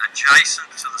adjacent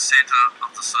to the centre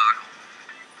of the circle.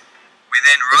 We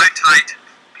then rotate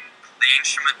the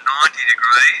instrument 90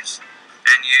 degrees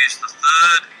and use the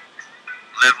third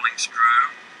leveling screw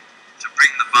to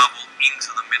bring the bubble into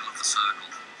the middle of the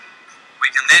circle. We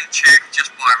can then check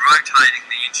just by rotating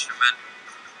the instrument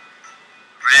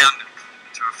around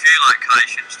to a few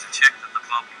locations to check that the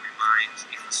bubble remains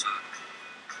in the circle.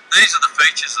 These are the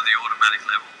features of the automatic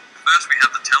level. First we have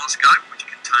the telescope, which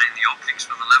contain the optics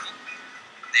for the level,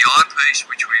 the eyepiece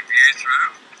which we view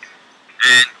through,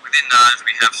 and within those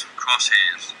we have some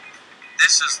crosshairs.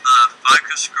 This is the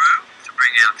focus screw to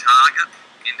bring our target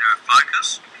into a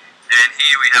focus, and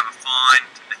here we have a fine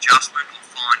adjustment or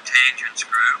fine tangent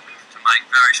screw to make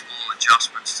very small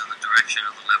adjustments to the direction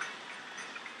of the level.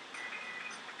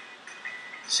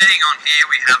 Sitting on here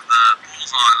we have the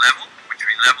bullseye level, which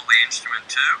we level the instrument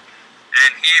to,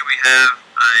 and here we have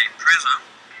a prism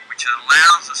which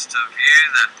allows us to view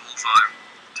that bullseye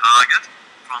target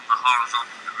from the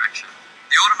horizontal direction.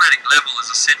 The automatic level is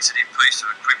a sensitive piece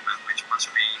of equipment which must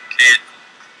be cared for.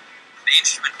 The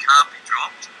instrument can't be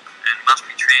dropped and must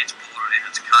be transported in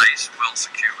its case well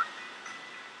secured.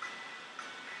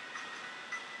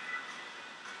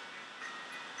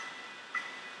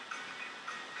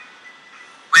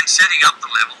 When setting up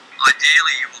the level,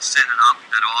 ideally you will set it up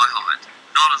at eye height,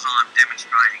 not as I'm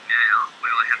demonstrating now,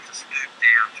 where I have to scoop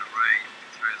down to read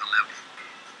through the level.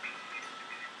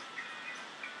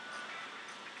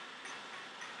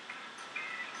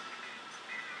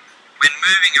 When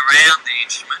moving around the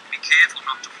instrument, be careful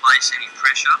not to place any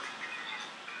pressure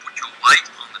or put your weight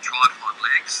on the tripod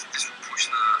legs. This will push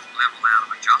the level out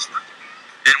of adjustment.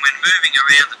 And when moving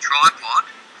around the tripod,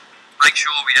 make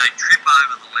sure we don't trip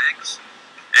over the legs,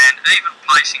 and even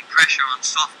placing pressure on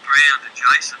soft ground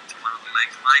adjacent to one of the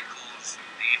legs may cause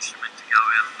the instrument to go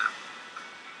out of level.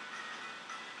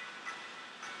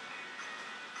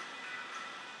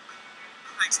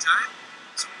 Thanks, Dave.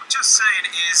 So what we're just saying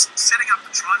is setting up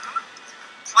the tripod,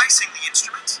 placing the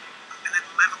instrument, and then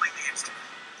levelling the instrument.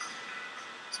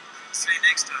 So see you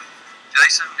next time.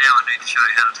 Jason, now I need to show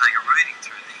you how to take a reading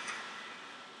through the instrument.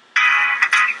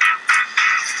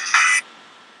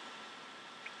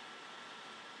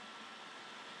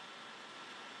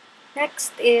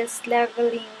 Next is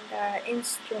leveling the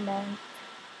instrument.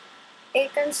 A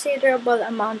considerable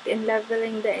amount in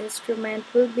leveling the instrument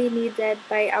will be needed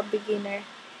by a beginner.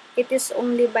 It is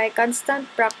only by constant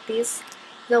practice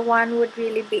the one would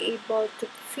really be able to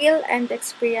feel and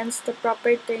experience the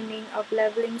proper turning of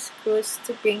leveling screws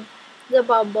to bring the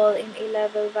bubble in a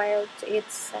level vial to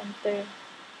its center.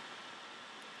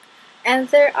 And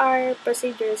there are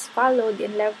procedures followed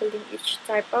in leveling each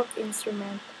type of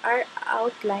instrument are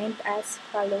outlined as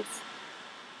follows.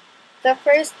 The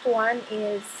first one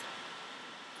is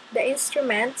the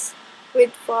instruments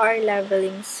with 4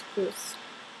 leveling screws.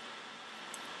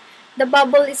 The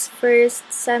bubble is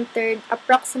first centered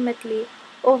approximately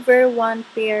over one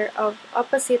pair of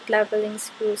opposite leveling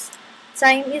screws.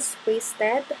 Time is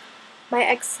wasted by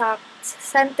exact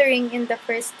centering in the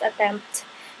first attempt,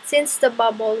 since the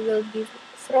bubble will be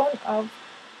thrown off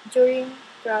during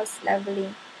cross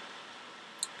leveling.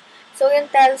 So yung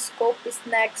telescope is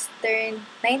next turned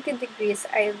 90 degrees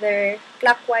either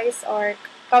clockwise or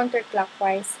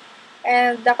counterclockwise,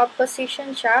 and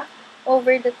nakaposition siya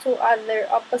over the 2 other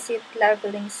opposite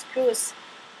leveling screws.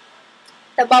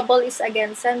 The bubble is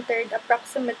again centered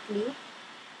approximately,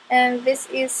 and this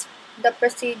is the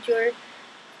procedure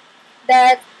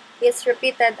that is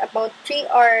repeated about 3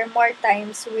 or more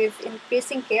times with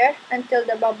increasing care until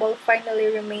the bubble finally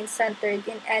remains centered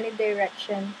in any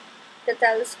direction the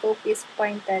telescope is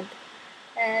pointed.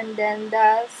 And then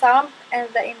the thumb and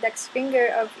the index finger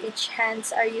of each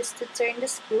hands are used to turn the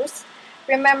screws.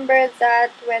 Remember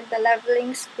that when the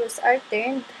leveling screws are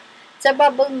turned, the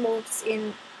bubble moves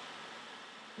in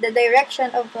the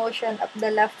direction of motion of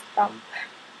the left thumb.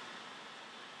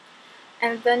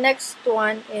 And the next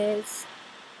one is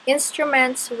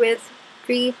instruments with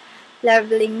three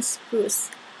leveling screws.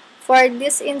 For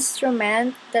this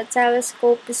instrument, the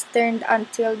telescope is turned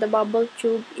until the bubble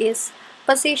tube is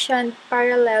positioned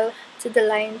parallel to the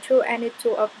line through any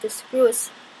two of the screws.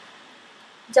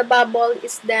 The bubble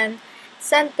is then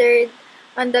centered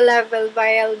on the level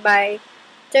vial by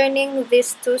turning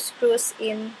these two screws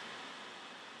in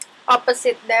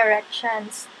opposite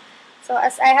directions. So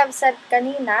as I have said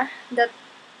kanina, the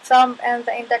thumb and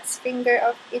the index finger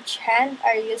of each hand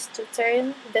are used to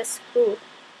turn the screw.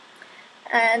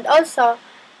 And also,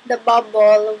 the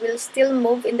bubble will still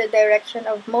move in the direction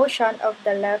of motion of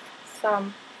the left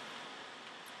thumb.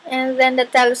 And then the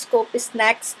telescope is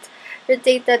next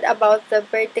rotated about the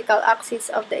vertical axis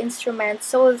of the instrument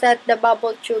so that the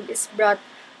bubble tube is brought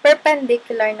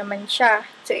perpendicular naman siya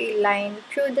to a line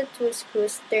through the two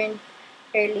screws turned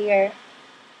earlier.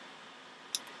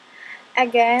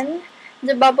 Again,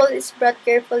 the bubble is brought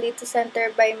carefully to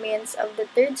center by means of the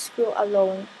third screw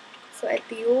alone. So,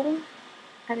 ito yung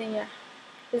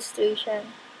illustration.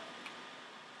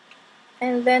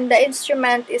 And then the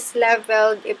instrument is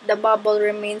leveled if the bubble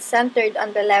remains centered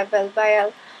on the level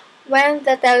vial when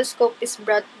the telescope is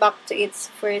brought back to its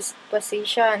first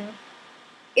position.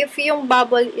 If yung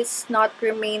bubble is not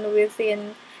remain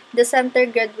within the center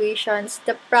graduations,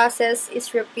 the process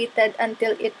is repeated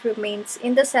until it remains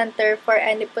in the center for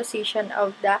any position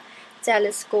of the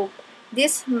telescope.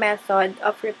 This method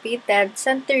of repeated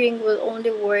centering will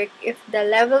only work if the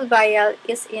level vial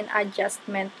is in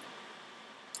adjustment.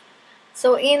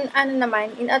 So in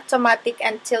automatic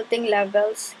and tilting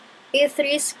levels, a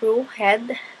 3-screw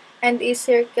head and a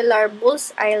circular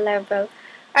bullseye level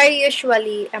are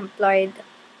usually employed.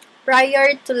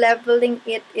 Prior to leveling,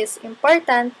 it is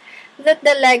important that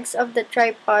the legs of the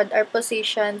tripod are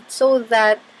positioned so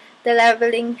that the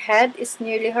leveling head is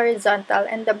nearly horizontal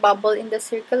and the bubble in the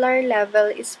circular level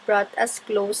is brought as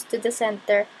close to the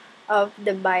center of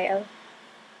the vial.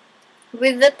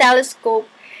 With the telescope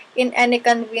in any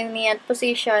convenient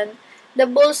position, the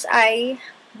bullseye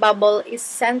bubble is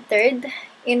centered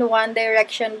in one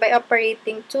direction by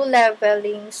operating two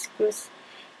leveling screws.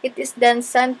 It is then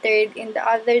centered in the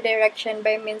other direction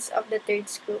by means of the third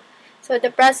screw. So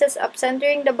the process of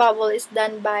centering the bubble is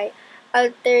done by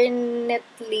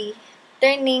alternately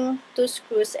turning two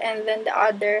screws and then the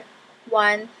other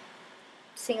one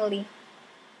singly.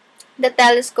 The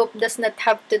telescope does not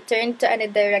have to turn to any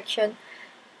direction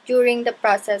during the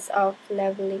process of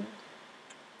leveling.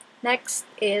 Next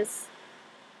is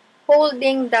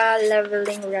holding the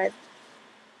leveling rod.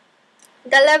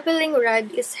 The leveling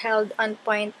rod is held on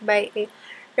point by a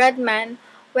rodman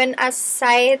when a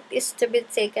sight is to be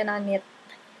taken on it.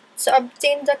 To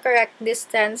obtain the correct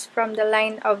distance from the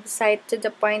line of sight to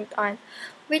the point on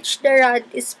which the rod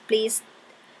is placed,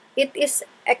 it is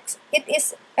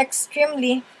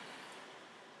extremely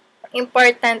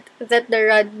important that the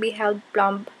rod be held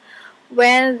plumb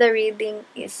when the reading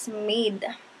is made.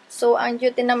 So, ang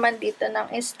duty naman dito ng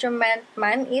instrument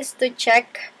man is to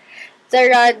check the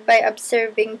rod by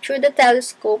observing through the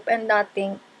telescope and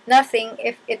nothing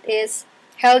if it is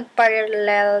held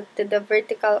parallel to the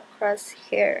vertical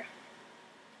crosshair.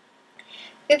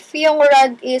 If yung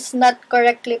rod is not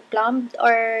correctly plumbed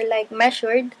or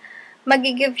measured,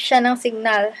 magigive siya ng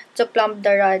signal to plumb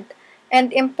the rod.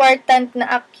 And important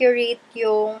na accurate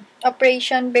yung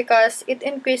operation because it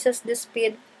increases the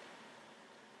speed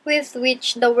with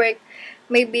which the work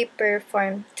may be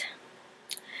performed.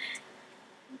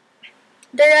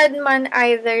 The rodman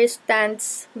either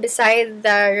stands beside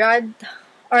the rod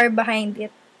or behind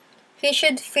it. He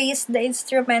should face the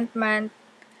instrument man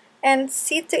and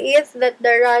see to it that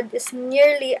the rod is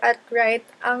nearly at right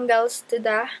angles to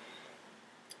the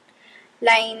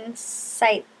line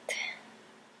sight.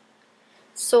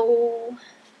 So,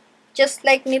 just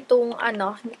like nitong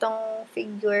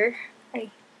figure,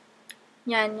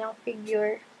 yung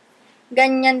figure,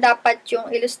 ganyan dapat yung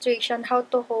illustration how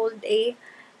to hold a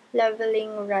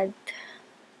leveling rod.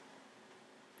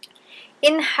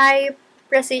 In high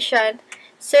precision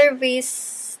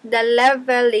surveys, the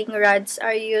leveling rods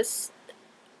are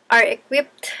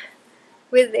equipped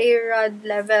with a rod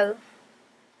level.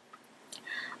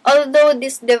 Although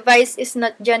this device is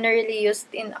not generally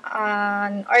used in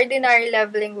an ordinary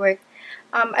leveling work,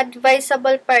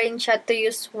 advisable pa rin siya to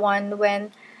use one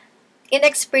when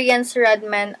inexperienced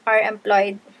rodmen are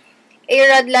employed. A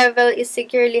rod level is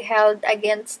securely held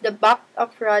against the back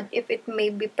of rod if it may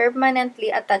be permanently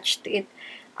attached to it.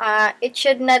 It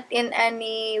should not in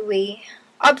any way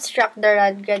obstruct the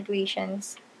rod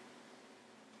graduations.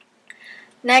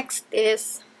 Next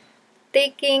is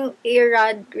taking a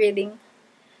rod reading.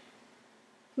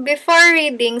 Before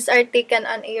readings are taken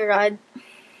on a rod,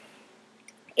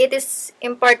 it is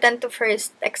important to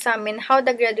first examine how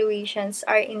the graduations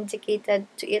are indicated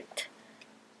to it.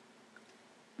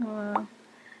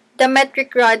 The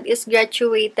metric rod is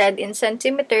graduated in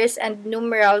centimeters and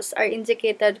numerals are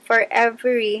indicated for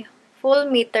every full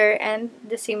meter and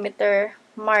decimeter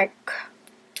mark.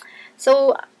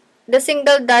 So, the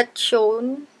single dot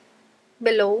shown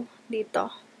below dito.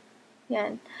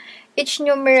 Yan. Each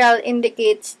numeral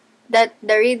indicates that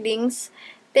the readings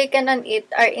taken on it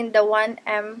are in the 1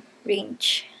 m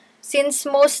range. Since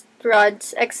most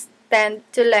rods extend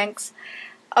to lengths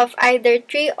of either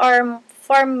 3 or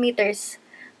 4 meters,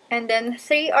 and then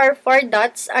 3 or 4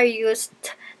 dots are used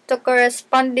to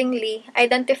correspondingly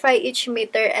identify each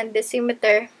meter and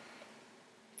decimeter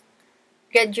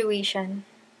graduation.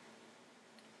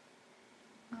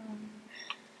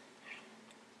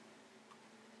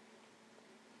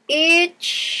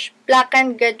 Each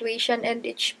blackened graduation and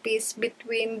each piece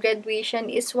between graduation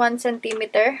is 1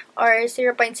 centimeter or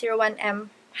 0.01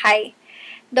 m high.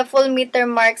 The full meter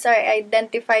marks are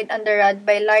identified on the rod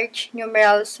by large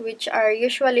numerals which are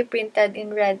usually printed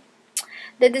in red.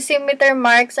 The decimeter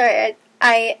marks are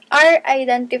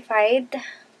identified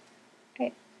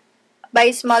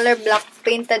by smaller black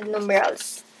painted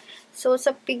numerals. So,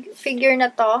 sa figure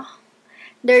na to,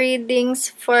 the readings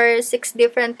for 6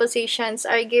 different positions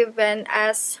are given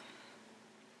as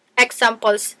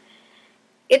examples.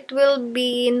 It will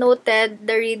be noted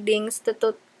the readings to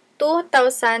 2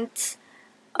 thousandths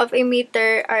of a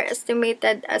meter are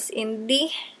estimated as in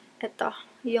D, ito,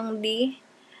 yung D,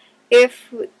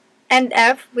 F, and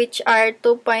F, which are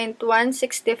 2.165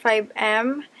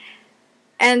 m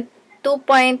and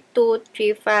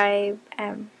 2.235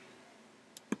 m.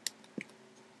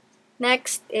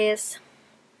 Next is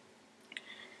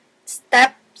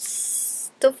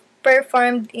steps to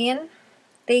performed in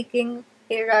taking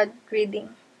a rod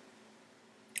reading.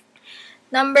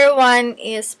 Number 1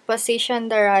 is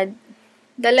position the rod.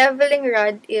 The leveling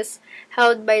rod is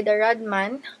held by the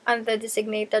rodman on the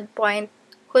designated point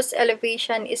whose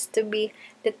elevation is to be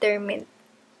determined.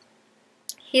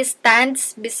 He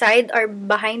stands beside or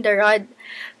behind the rod,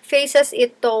 faces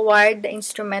it toward the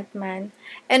instrument man,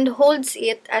 and holds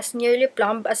it as nearly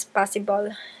plumb as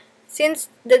possible. Since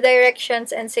the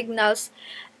directions and signals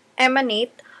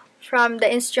emanate from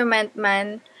the instrument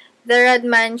man, the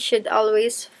rodman should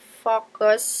always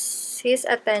focus his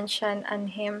attention on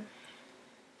him.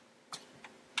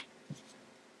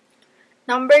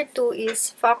 Number 2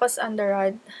 is focus on the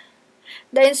rod.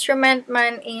 The instrument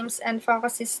man aims and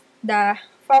focuses the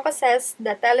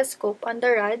telescope on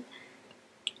the rod,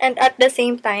 and at the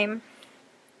same time,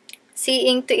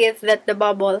 seeing to it that the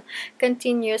bubble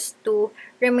continues to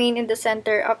remain in the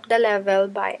center of the level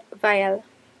vial.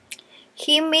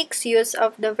 He makes use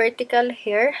of the vertical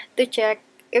hair to check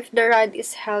if the rod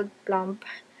is held plumb.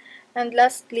 And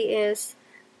lastly is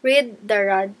read the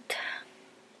rod.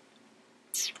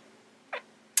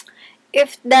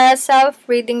 If the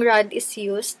self-reading rod is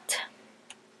used,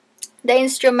 the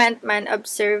instrument man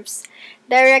observes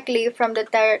directly from the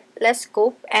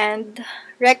telescope and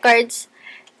records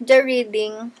the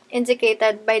reading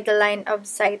indicated by the line of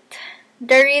sight.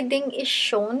 The reading is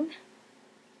shown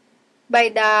by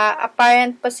the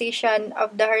apparent position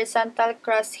of the horizontal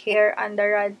crosshair on the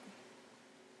rod.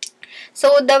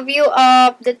 So the view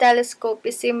of the telescope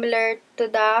is similar to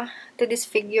this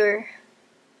figure.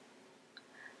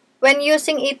 When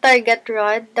using a target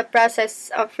rod, the process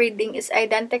of reading is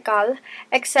identical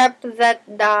except that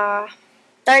the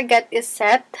target is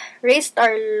set, raised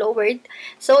or lowered,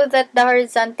 so that the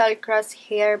horizontal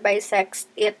crosshair bisects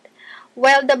it,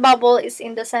 while the bubble is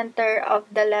in the center of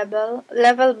the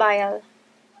level vial.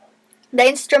 The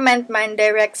instrument man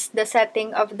directs the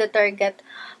setting of the target,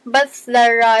 but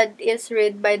the rod is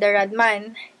read by the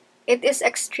rodman. It is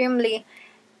extremely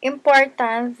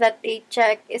important that a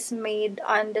check is made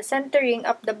on the centering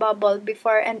of the bubble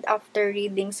before and after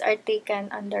readings are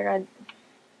taken on the rod.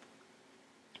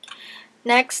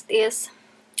 Next is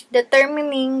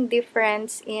determining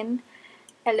difference in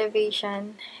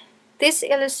elevation. This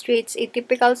illustrates a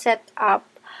typical setup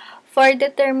for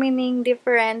determining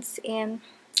difference in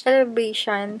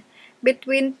elevation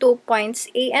between 2 points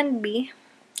A and B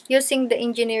using the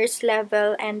engineer's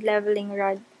level and leveling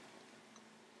rod.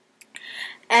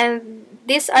 And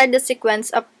these are the sequence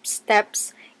of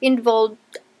steps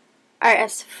involved are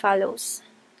as follows.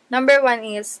 Number 1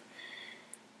 is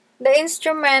the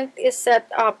instrument is set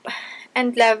up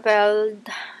and leveled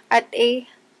at a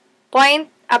point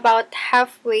about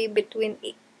halfway between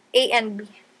A and B.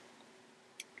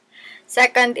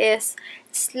 Second is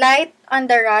slide on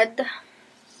the rod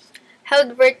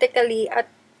held vertically at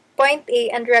point A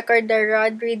and record the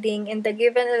rod reading in the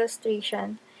given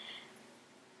illustration.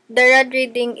 The rod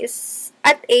reading is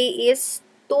at A is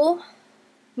 2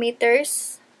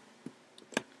 meters.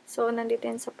 So, nandito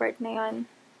yun sa part na yun.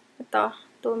 Ito,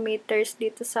 2 meters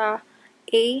dito sa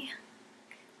A.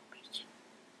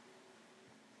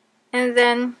 And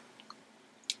then,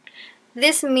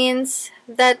 this means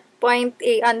that point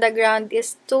A on the ground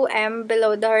is 2 m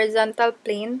below the horizontal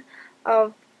plane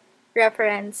of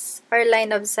reference or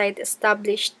line of sight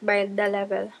established by the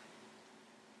level.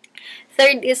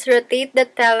 Third is rotate the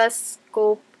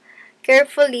telescope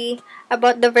carefully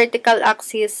about the vertical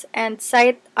axis and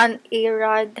sight on a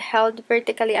rod held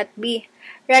vertically at B.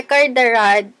 Record the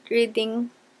rod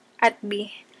reading at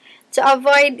B. To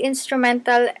avoid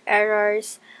instrumental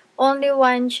errors, only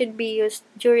one should be used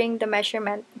during the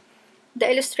measurement.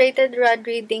 The illustrated rod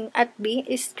reading at B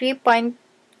is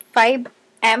 3.5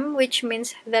 m, which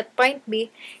means that point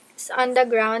B is on the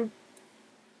ground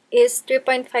is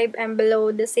 3.5 m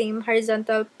below the same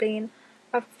horizontal plane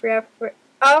of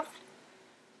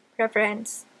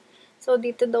reference. So,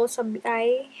 dito daw sa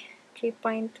BI,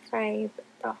 3.5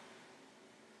 ito.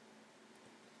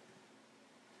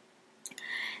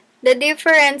 The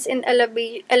difference in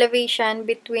elevation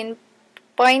between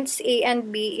points A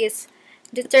and B is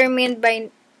determined by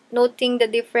noting the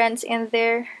difference in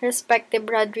their respective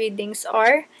rod readings,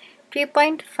 or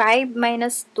 3.5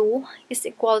 minus 2 is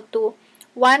equal to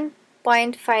 1.5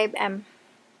 m.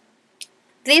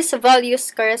 These values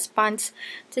corresponds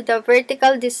to the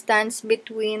vertical distance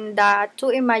between the two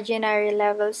imaginary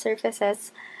level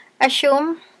surfaces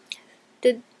assumed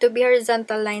to be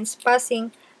horizontal lines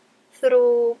passing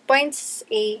through points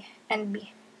A and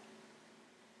B.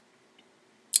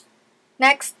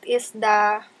 Next is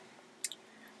the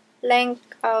length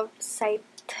of sight.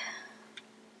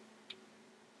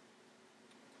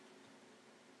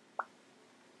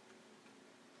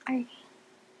 Ay,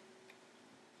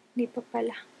 di pa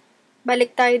pala.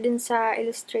 Balik tayo dun sa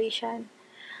illustration.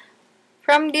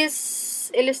 From this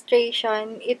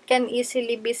illustration, it can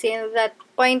easily be seen that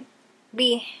point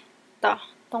B,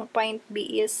 tong point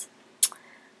B is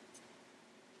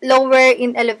lower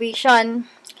in elevation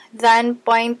than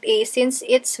point A since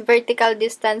its vertical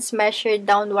distance measured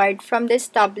downward from the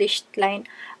established line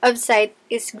of sight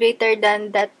is greater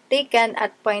than that taken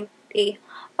at point A.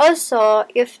 Also,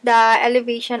 if the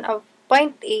elevation of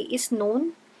point A is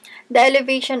known, the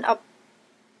elevation of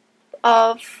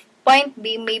point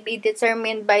B may be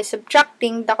determined by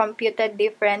subtracting the computed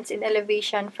difference in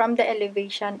elevation from the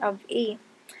elevation of A.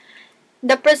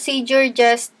 The procedure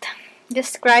just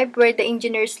described where the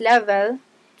engineer's level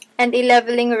and a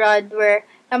leveling rod were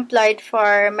employed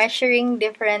for measuring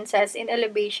differences in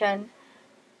elevation,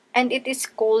 and it is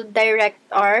called direct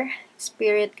or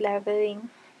spirit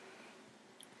leveling.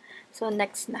 So,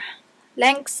 next na.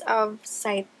 Lengths of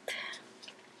sight.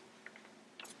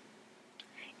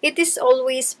 It is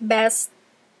always best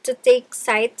to take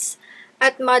sights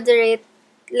at moderate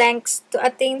lengths to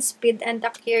attain speed and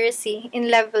accuracy in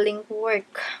leveling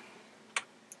work.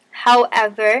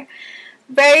 However,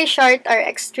 very short or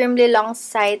extremely long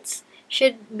sights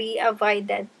should be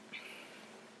avoided.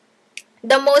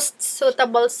 The most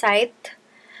suitable sight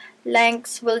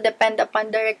lengths will depend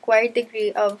upon the required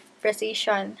degree of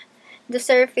precision, the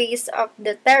surface of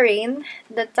the terrain,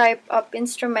 the type of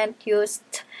instrument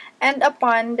used, and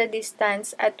upon the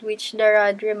distance at which the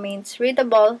rod remains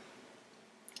readable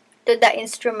to the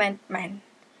instrument man.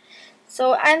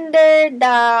 So, under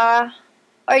the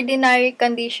ordinary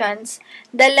conditions,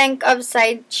 the length of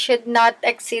sight should not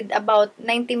exceed about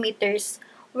 90 meters,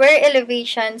 where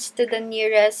elevations to the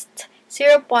nearest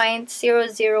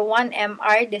 0.001 m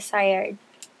are desired.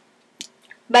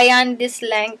 Beyond this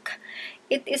length,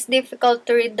 it is difficult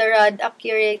to read the rod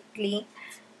accurately,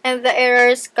 and the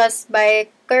errors caused by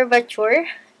curvature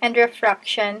and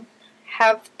refraction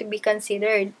have to be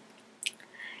considered.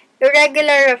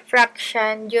 Irregular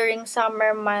refraction during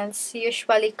summer months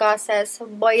usually causes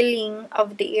boiling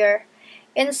of the air.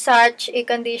 In such a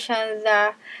condition,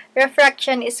 the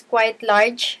refraction is quite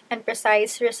large and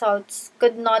precise results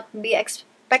could not be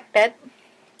expected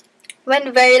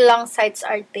when very long sights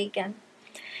are taken.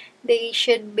 They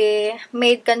should be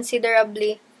made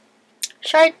considerably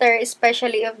shorter,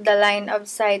 especially if the line of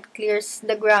sight clears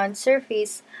the ground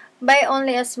surface by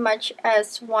only as much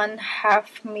as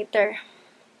 1/2 meter.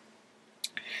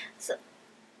 So,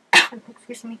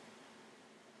 excuse me.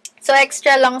 So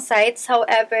extra long sights,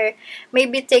 however, may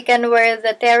be taken where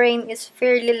the terrain is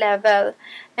fairly level,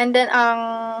 and then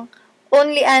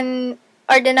only an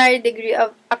ordinary degree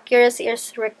of accuracy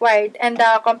is required, and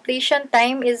the completion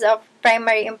time is of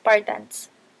primary importance.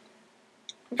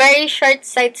 Very short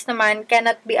sights naman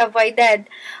cannot be avoided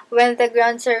when the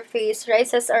ground surface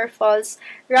rises or falls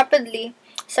rapidly,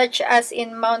 such as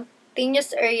in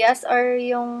mountainous areas or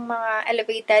yung mga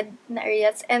elevated na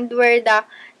areas, and where the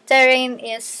terrain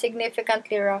is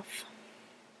significantly rough.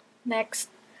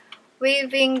 Next,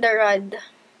 waving the rod.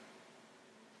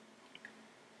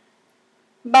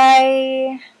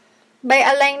 By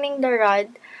aligning the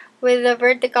rod with the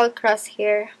vertical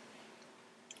crosshair,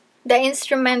 the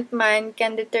instrument man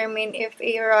can determine if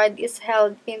a rod is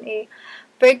held in a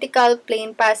vertical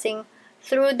plane passing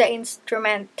through the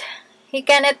instrument. He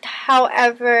cannot,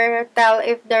 however, tell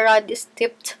if the rod is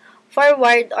tipped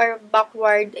forward or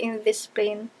backward in this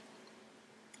plane.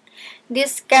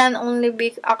 This can only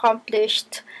be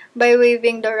accomplished by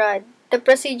waving the rod. The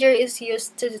procedure is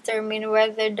used to determine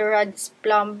whether the rod is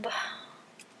plumb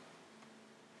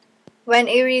when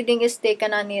a reading is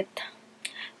taken on it.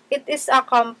 It is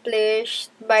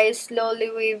accomplished by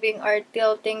slowly waving or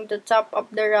tilting the top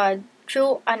of the rod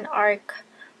through an arc,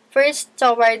 first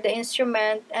toward the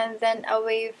instrument and then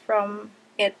away from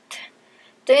it.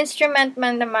 To instrument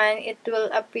man naman, it will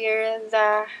appear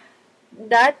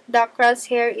that the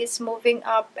crosshair is moving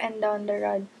up and down the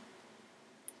rod.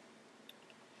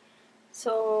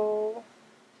 So,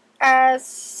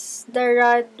 as the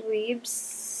rod wave,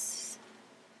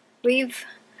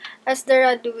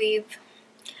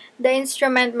 the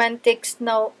instrument man takes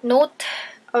note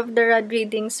of the rod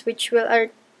readings, which will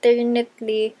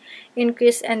alternately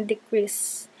increase and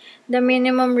decrease. The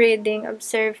minimum reading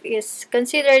observed is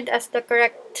considered as the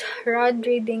correct rod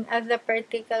reading at the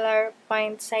particular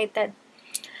point cited.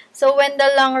 So when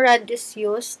the long rod is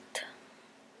used,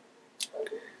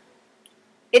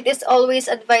 it is always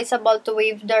advisable to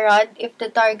wave the rod. If the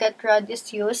target rod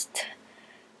is used,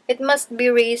 it must be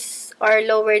raised or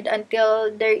lowered until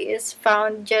there is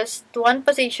found just one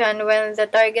position when the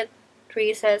target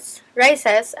rises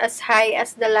as high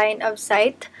as the line of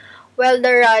sight while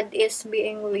the rod is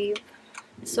being waved.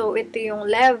 So, ito yung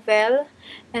level,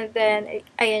 and then,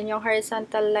 ayan yung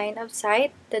horizontal line of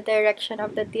sight, the direction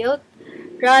of the tilt,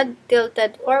 rod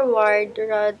tilted forward,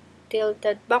 rod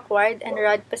tilted backward, and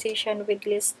rod position with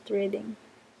least reading.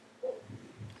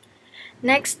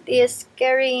 Next is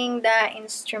carrying the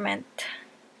instrument.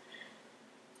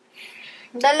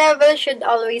 The level should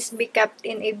always be kept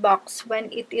in a box when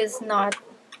it is not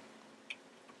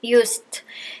used.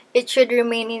 It should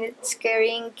remain in its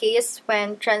carrying case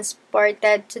when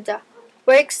transported to the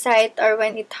work site or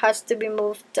when it has to be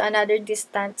moved to another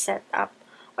distant setup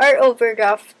or over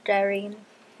rough terrain.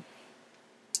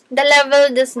 The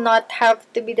level does not have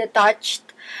to be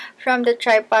detached from the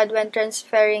tripod when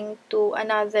transferring to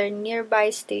another nearby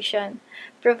station,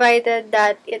 provided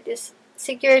that it is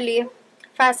securely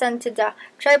fastened to the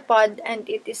tripod and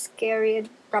it is carried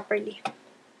properly.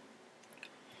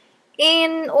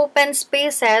 In open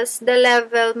spaces, the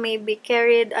level may be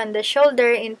carried on the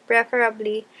shoulder in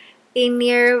preferably a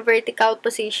near vertical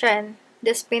position.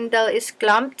 The spindle is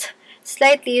clamped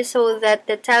slightly so that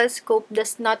the telescope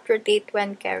does not rotate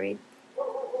when carried.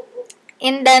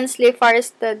 In densely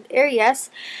forested areas,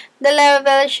 the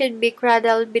level should be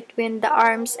cradled between the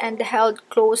arms and held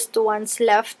close to one's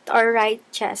left or right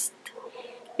chest.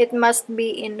 It must be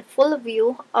in full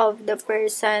view of the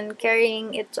person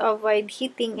carrying it to avoid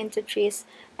hitting into trees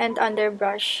and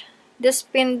underbrush. The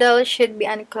spindle should be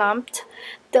unclamped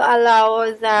to allow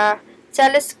the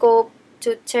telescope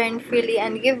to turn freely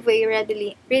and give way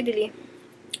readily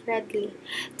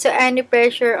to any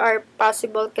pressure or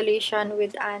possible collision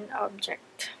with an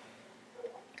object.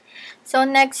 So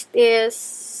next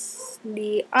is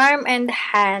the arm and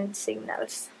hand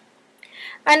signals.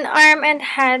 An arm and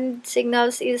hand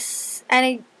signals is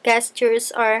any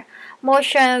gestures or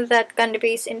motion that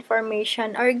conveys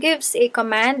information or gives a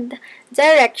command,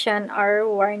 direction, or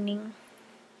warning.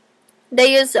 The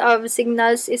use of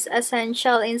signals is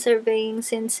essential in surveying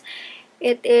since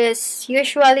it is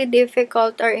usually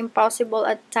difficult or impossible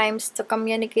at times to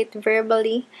communicate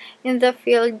verbally in the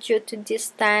field due to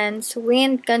distance,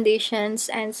 wind conditions,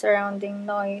 and surrounding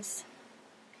noise.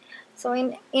 So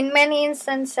in many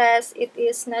instances, it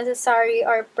is necessary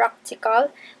or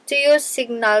practical to use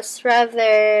signals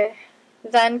rather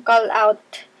then call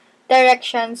out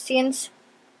directions since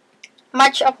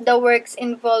much of the works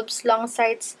involves long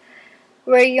sights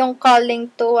where yung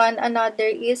calling to one another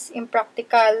is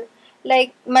impractical.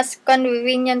 Like, mas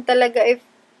convenient talaga if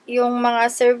yung mga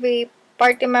survey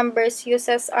party members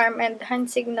uses arm and hand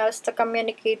signals to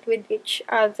communicate with each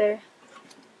other.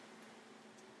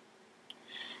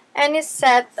 Any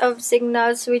set of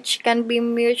signals which can be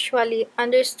mutually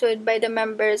understood by the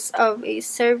members of a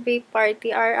survey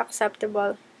party are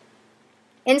acceptable.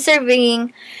 In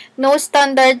surveying, no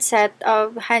standard set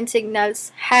of hand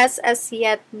signals has as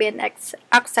yet been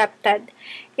accepted.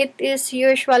 It is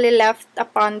usually left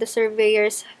upon the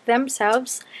surveyors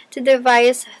themselves to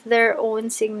devise their own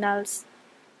signals.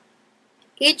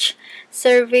 Each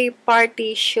survey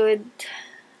party should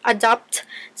adopt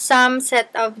some set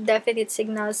of definite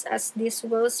signals as this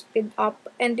will speed up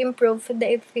and improve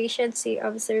the efficiency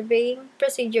of surveying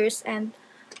procedures and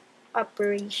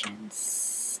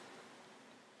operations.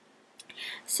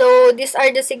 So, these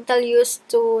are the signals used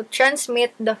to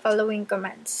transmit the following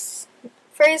commands.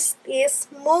 First is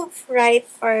move right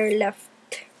or left.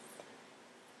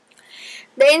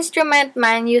 The instrument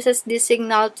man uses this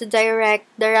signal to direct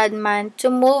the rodman to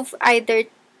move either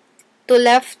to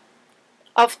left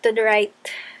or to the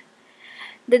right.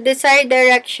 The desired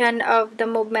direction of the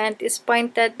movement is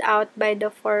pointed out by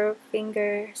the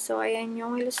forefinger. So, ayan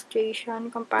yung illustration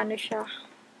kung paano siya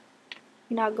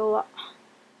ginagawa.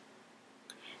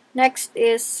 Next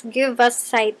is give us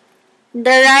sight.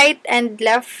 The right and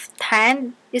left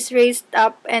hand is raised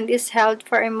up and is held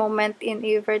for a moment in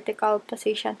a vertical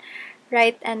position.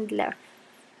 Right and left.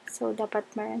 So, dapat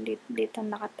meron dito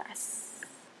nakataas.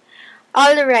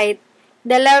 Alright.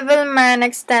 The level man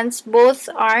extends both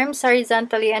arms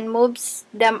horizontally and moves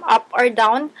them up or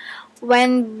down.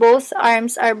 When both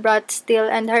arms are brought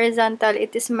still and horizontal,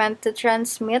 it is meant to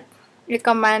transmit a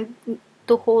command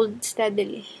to hold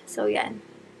steadily. So, yan.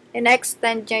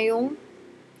 In-extend niya yung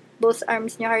both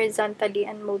arms niya horizontally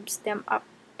and moves them up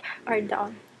or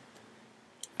down.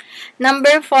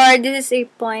 Number 4, this is a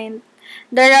point.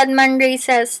 The rodman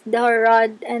raises the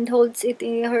rod and holds it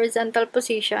in a horizontal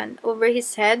position over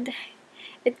his head.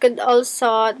 It could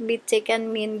also be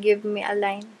taken mean give me a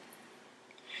line.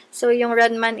 So, yung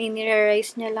rodman,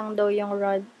 iniraise niya lang daw yung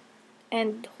rod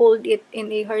and hold it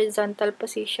in a horizontal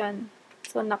position.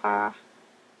 So,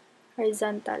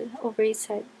 naka-horizontal over his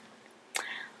head.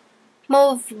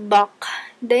 Move back.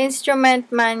 The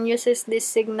instrument man uses this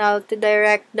signal to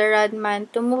direct the rodman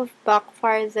to move back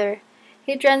farther.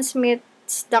 He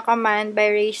transmits the command by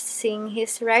raising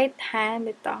his right hand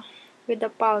with the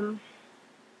palm.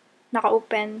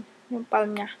 Naka-open yung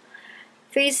palm niya.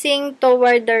 Facing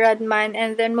toward the rodman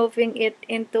and then moving it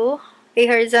into a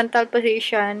horizontal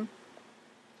position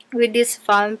with his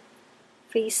palm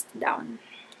face down.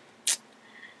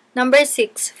 Number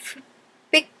 6.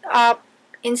 Pick up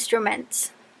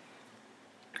instruments.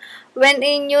 When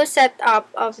a new setup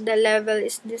of the level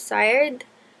is desired,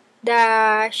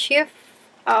 the chief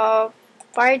of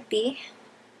party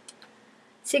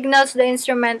signals the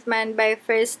instrument man by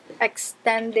first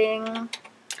extending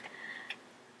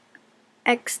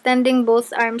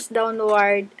both arms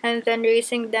downward and then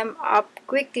raising them up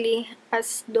quickly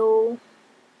as though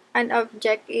an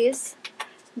object is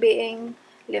being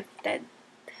lifted.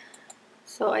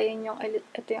 So, ayun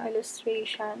ito yung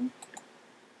illustration.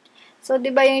 So,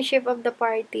 di ba yung chief of the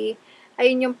party,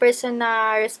 ayun yung person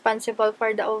na responsible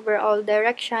for the overall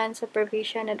direction,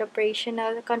 supervision, and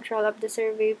operational control of the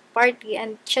survey party.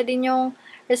 And siya din yung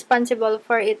responsible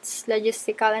for its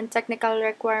logistical and technical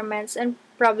requirements and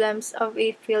problems of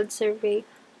a field survey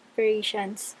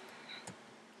operations.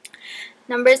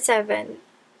 Number 7.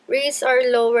 Raise or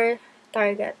lower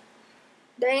target.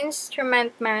 The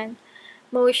instrument man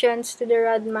motions to the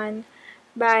rodman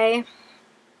by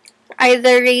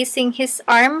either raising his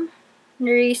arm,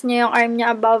 raise niya yung arm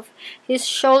niya above his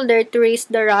shoulder to raise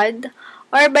the rod,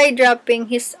 or by dropping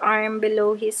his arm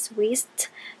below his waist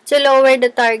to lower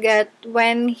the target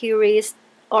when he raised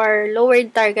or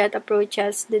lowered target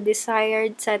approaches the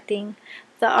desired setting.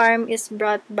 The arm is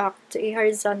brought back to a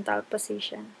horizontal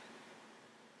position.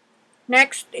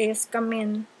 Next is come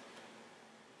in.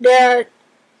 The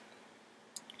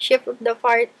chief of the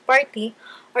party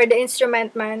or the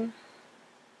instrument man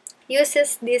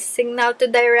uses this signal to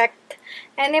direct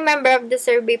any member of the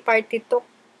survey party to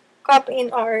come in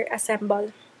or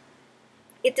assemble.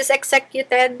 It is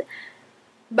executed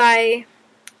by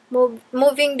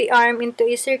moving the arm into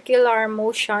a circular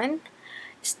motion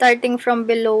starting from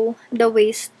below the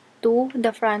waist to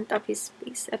the front of his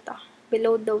face. Ito,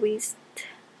 below the waist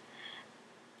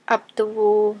up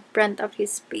to front of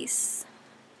his face.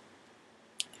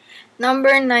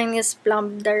 Number 9 is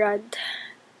plumb the rod.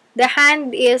 The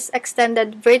hand is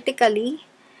extended vertically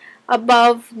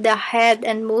above the head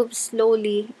and moves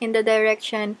slowly in the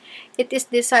direction it is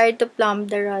desired to plumb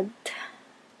the rod.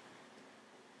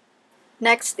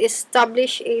 Next is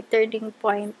establish a turning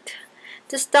point.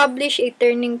 To establish a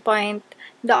turning point,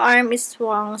 the arm is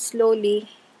swung slowly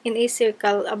in a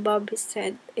circle above his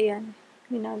head. Ayan,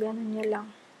 ginaganon niya lang.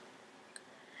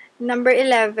 Number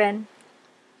 11.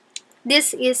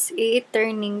 This is a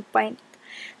turning point.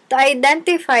 To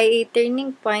identify a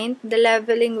turning point, the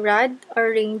leveling rod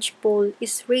or range pole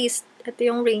is raised. Ito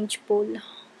yung range pole.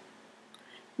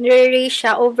 Nire-raise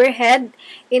siya overhead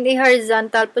in a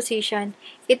horizontal position.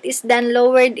 It is then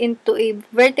lowered into a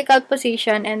vertical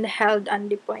position and held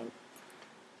on the point.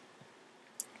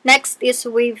 Next is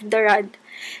wave the rod.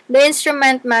 The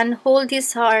instrument man holds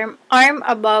his arm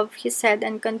above his head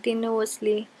and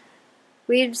continuously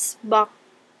waves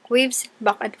it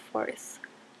back and forth.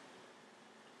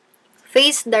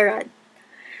 Face the rod.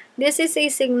 This is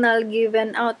a signal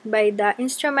given out by the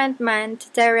instrument man to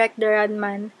direct the rod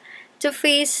man to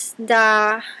face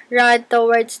the rod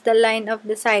towards the line of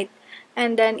the sight.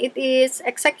 And then it is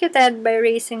executed by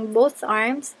raising both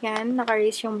arms. Yan,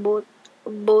 naka-raise yung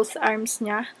both arms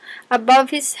niya above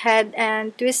his head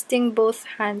and twisting both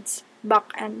hands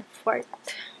back and forth.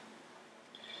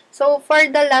 So for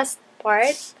the last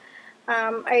part,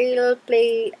 I'll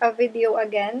play a video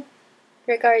again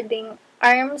regarding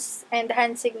arms and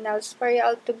hand signals for you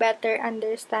all to better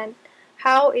understand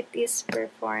how it is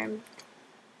performed.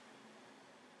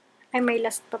 Ay, may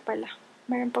last pa pala.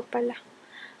 Meron pa pala.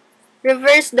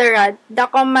 Reverse the rod. The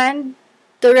command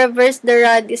to reverse the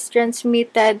rod is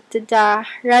transmitted to the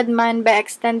rodman by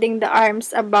extending the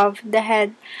arms above the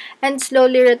head and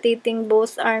slowly rotating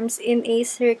both arms in a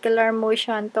circular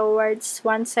motion towards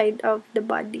one side of the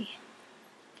body.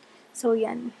 So,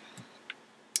 yan.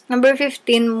 Number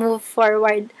 15, move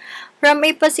forward. From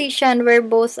a position where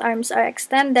both arms are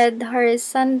extended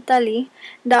horizontally,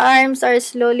 the arms are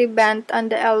slowly bent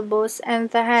on the elbows and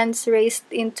the hands raised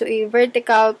into a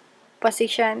vertical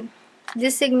position.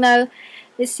 This signal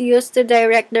is used to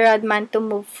direct the rodman to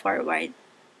move forward.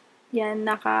 Yan,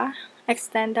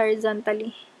 naka-extend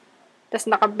horizontally. Tapos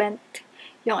naka-bent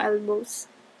yung elbows.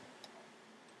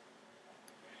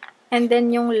 And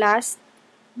then yung last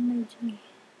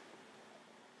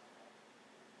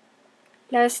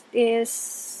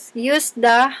is use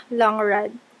the long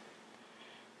rod.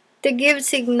 To give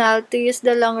signal to use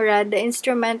the long rod, the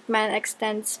instrument man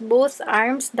extends both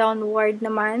arms downward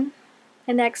naman.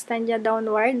 And extend niya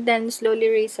downward, then slowly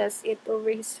raises it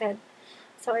over his head.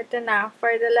 So, ito na.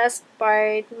 For the last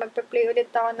part, magpa-play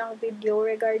ulit ako ng video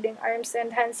regarding arms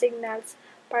and hand signals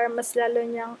para mas lalo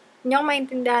niyong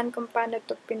maintindihan kung paano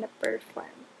ito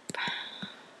pina-perform.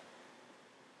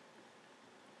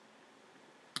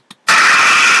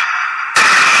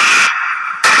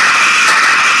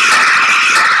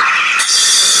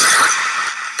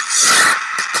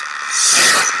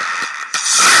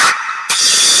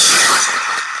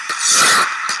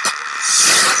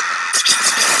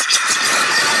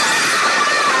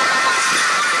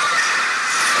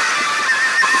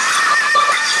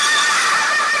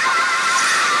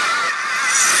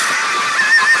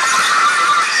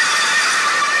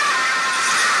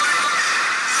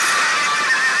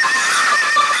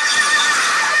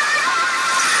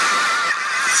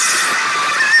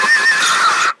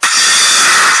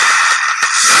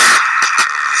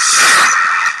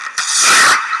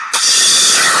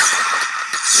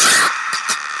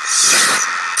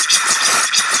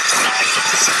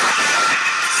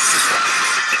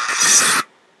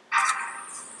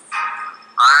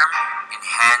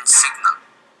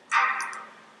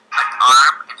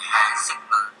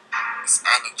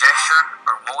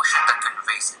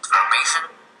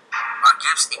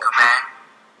 gives a command,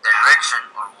 direction,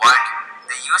 or warning.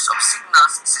 The use of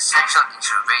signals is essential in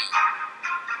surveying,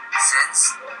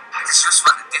 since it is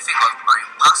usually difficult or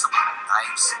impossible at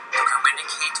times to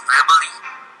communicate verbally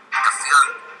in the field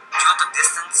due to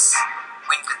distance,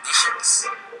 wind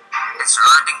conditions, and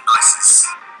surrounding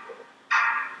noises.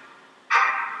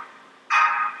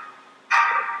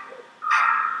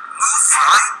 Move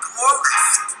right or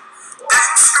left. The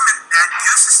instrument then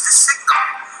uses the signal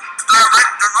to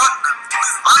direct the roadman to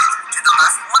move either to the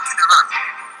left or to the right.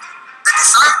 The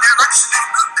desired direction of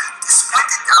movement is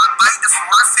pointed out by the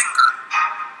forefinger.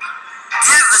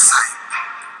 Give the sign.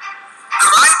 The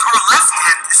right or left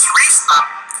hand is raised up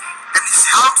and is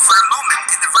held for a moment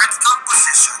in the vertical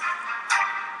position.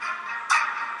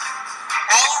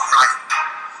 Alright.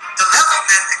 The level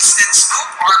man extends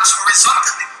both arms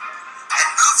horizontally and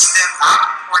moves them up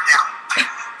or down. When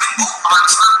both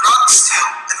arms are brought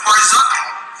horizontal,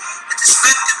 it is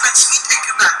meant to transmit a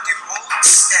command to hold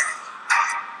steady.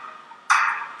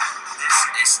 This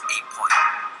is a point.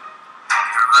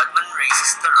 The rodman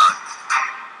raises the rod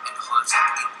and holds it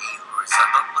in a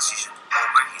horizontal position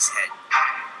over his head.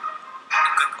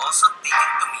 It could also take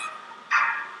it to mean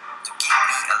to keep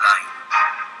me alive.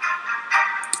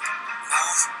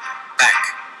 Move back.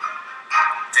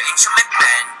 The instrument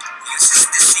band uses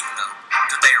the signal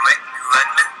to direct the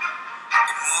rodman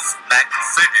to move back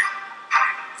further.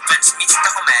 He transmits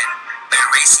the command by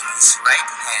raising his right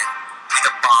hand with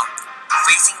the palm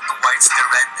facing towards the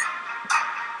rodman,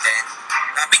 then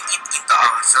moving it into a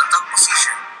horizontal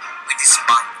position with his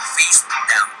palm face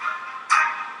down.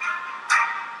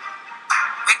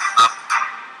 Pick up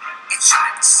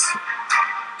instruments.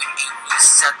 When a new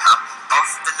setup of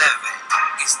the level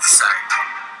is desired,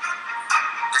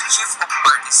 the chief of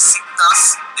party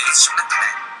signals the instrument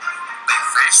man by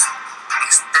first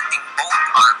extending both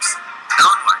arms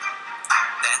downward,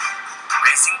 then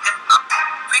raising them up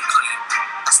quickly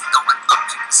as though an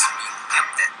object is being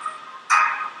lifted.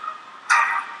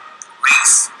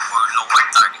 Raise or lower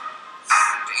target.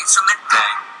 The instrument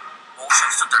man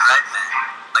motions to the rodman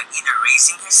by either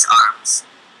raising his arms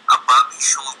above his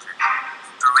shoulder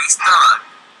to raise the rod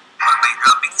or by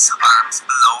dropping his arms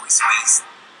below his waist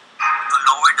to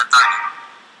lower the target.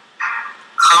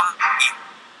 Come in.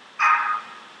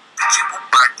 The chief of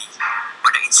party or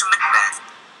the instrument man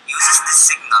uses the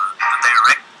signal to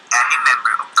direct any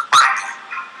member of the party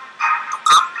to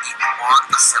come in or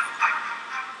assemble.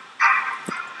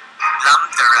 Plumb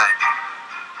the rod.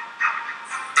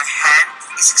 The hand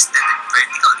is extended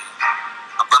vertically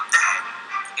above the head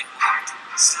and moved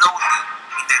slowly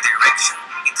in the direction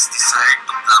it is desired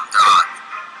to plumb the rod.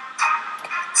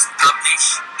 Establish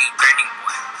a turning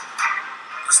point.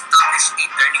 To establish a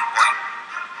turning point,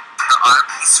 the arm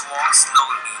is swung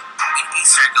slowly in a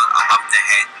circle above the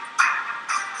head.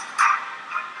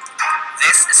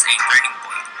 This is a turning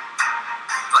point.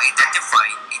 To identify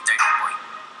a turning point,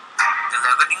 the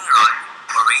leveling rod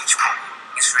or range pole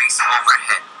is raised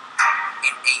overhead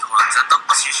in a horizontal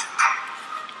position.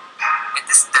 It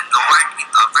is then lowered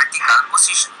into a vertical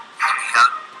position and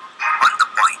held on the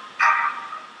point.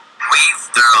 Wave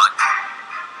the rod.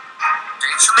 The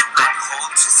instrument man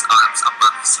holds his arms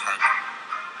above his head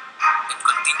and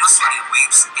continuously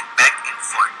waves it back and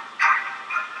forth.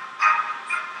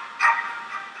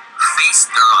 Face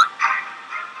the rod.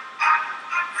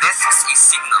 This is a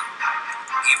signal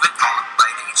given out by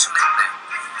the instrument man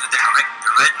to direct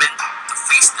the rodman to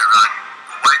face the rod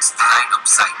towards the line of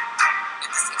sight.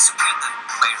 It is executed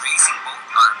by raising both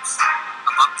arms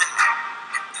above the head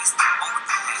and twisting both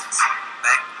hands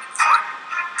back and forth.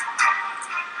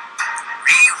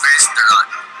 Reverse the rod.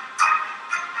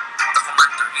 The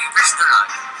command to reverse the rod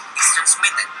is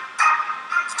transmitted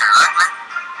to the rodman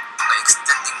by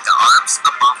extending the arms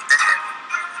above the head,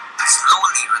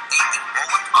 slowly rotating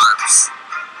both arms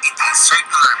in a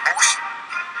circular motion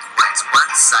towards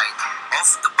one side of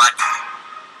the body.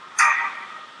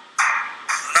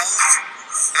 Move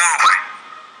forward.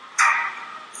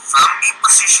 From a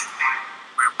position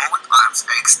where both arms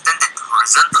are extended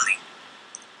horizontally,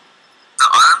 the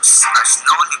arms are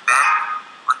slowly bent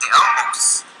on the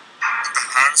elbows and the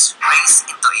hands raised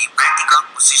into a vertical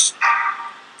position.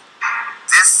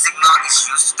 This signal is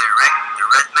used to direct the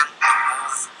rodman to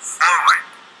move forward.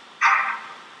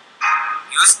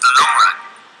 Use the long rod.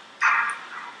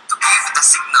 To give the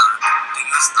signal to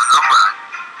use the long rod,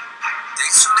 the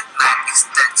instrument man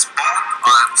extends both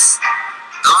arms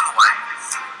downward,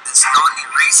 then slowly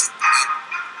raises it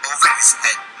over his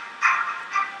head.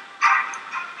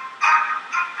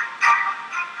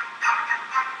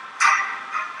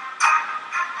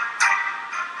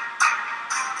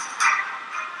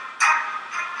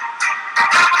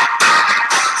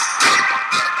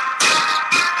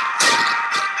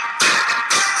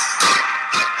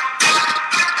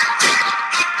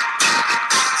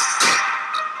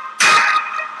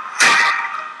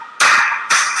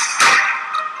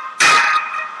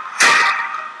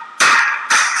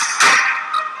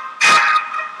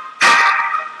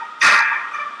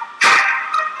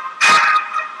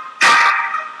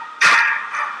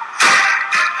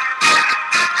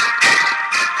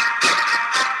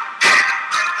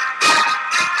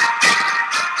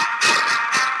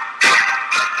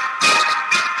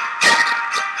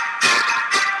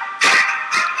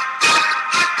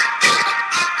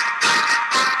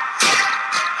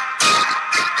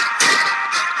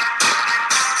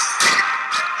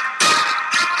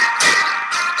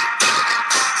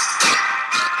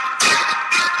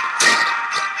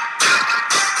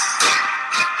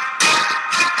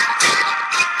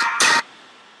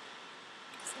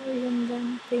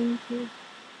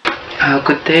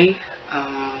 day.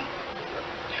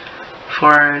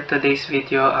 For today's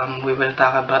video, we will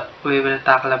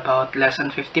tackle about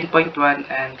lesson 15.1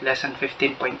 and lesson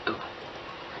 15.2.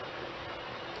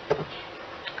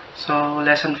 So,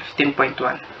 lesson 15.1,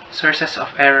 sources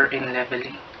of error in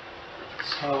leveling.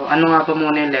 So, ano nga ba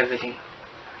muna yung leveling?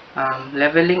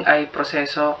 Leveling ay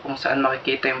proseso kung saan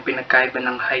makikita yung pinagkaiba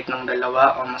ng height ng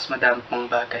dalawa o mas madami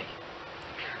pang bagay.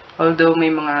 Although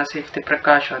may mga safety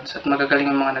precautions at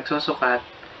magagaling ang mga nagsusukat,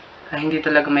 ay hindi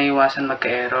talaga maiwasan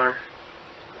magka-error.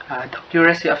 The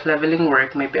accuracy of leveling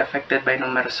work may be affected by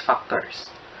numerous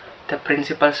factors. The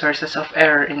principal sources of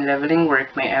error in leveling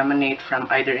work may emanate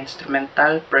from either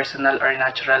instrumental, personal, or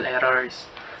natural errors.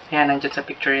 Ayan, nandiyan sa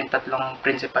picture yung tatlong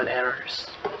principal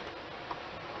errors.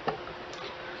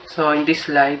 So, in this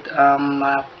slide,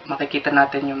 makikita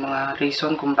natin yung mga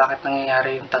reason kung bakit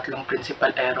nangyayari yung tatlong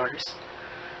principal errors.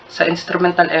 Sa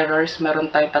instrumental errors,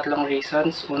 meron tayong tatlong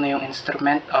reasons. Una yung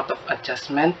instrument out of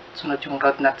adjustment, sunod yung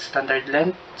rod not standard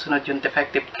length, sunod yung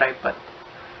defective tripod.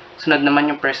 Sunod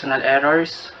naman yung personal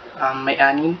errors, may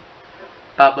 6,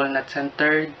 bubble not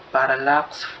centered,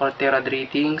 parallax, faulty rod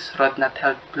readings, rod not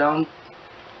held plumb,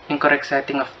 incorrect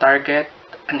setting of target,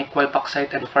 unequal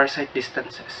bauxite and foresight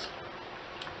distances.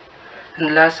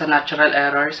 And last, sa natural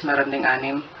errors, meron ding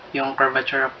 6, yung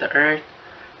curvature of the earth,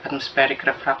 atmospheric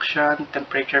refraction,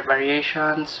 temperature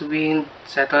variations, wind,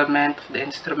 settlement of the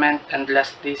instrument, and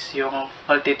last is yung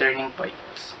faulty turning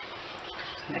points.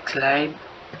 Next slide.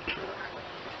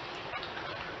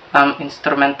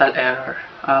 Instrumental error.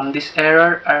 These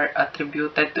errors are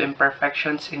attributed to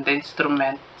imperfections in the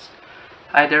instruments,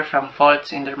 either from faults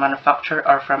in their manufacture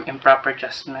or from improper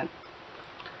adjustment.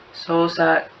 So,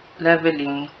 sa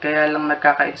leveling, kaya lang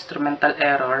nagkaka-instrumental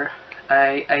error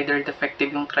ay either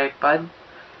defective yung tripod,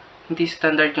 hindi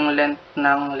standard yung length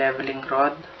ng leveling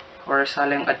rod, or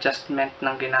salang adjustment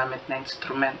ng ginamit na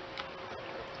instrument.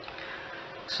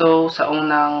 So, sa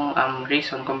unang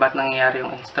reason kung bakit nangyayari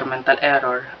yung instrumental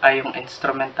error ay yung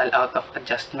instrumental out of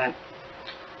adjustment.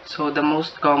 So, the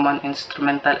most common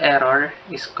instrumental error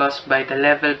is caused by the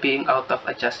level being out of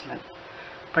adjustment.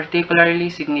 Particularly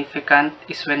significant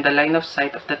is when the line of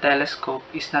sight of the telescope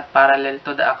is not parallel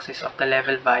to the axis of the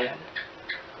level vial.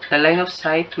 The line of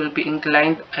sight will be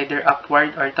inclined either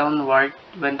upward or downward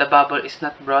when the bubble is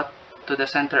not brought to the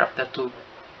center of the tube.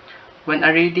 When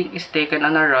a reading is taken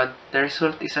on a rod, the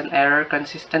result is an error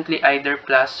consistently either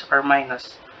plus or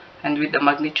minus, and with a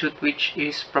magnitude which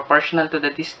is proportional to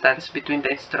the distance between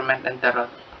the instrument and the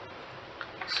rod.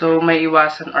 So, may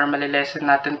iwasan or malilesen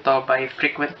natin to by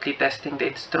frequently testing the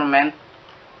instrument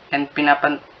and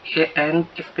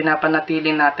if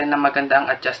pinapanatili natin na maganda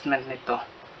ang adjustment nito.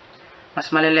 Mas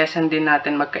malilesen din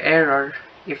natin magka-error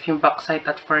if yung bauxite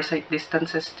at foresight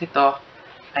distances nito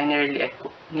ay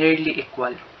nearly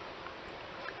equal.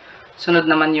 Sunod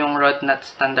naman yung rod not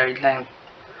standard length.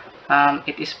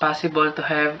 It is possible to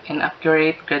have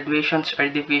inaccurate graduations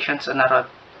or deviations on a rod.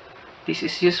 This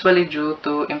is usually due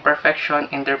to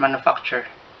imperfection in their manufacture.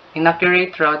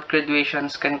 Inaccurate rod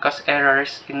graduations can cause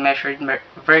errors in measured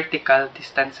vertical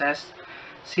distances,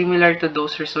 similar to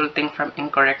those resulting from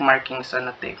incorrect markings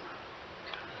on a tape.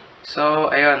 So,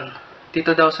 ayun.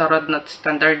 Dito daw sa rod not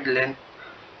standard length,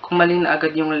 kung mali na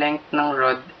agad yung length ng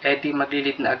rod, edi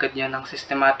maglilid na agad yun ng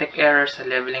systematic error sa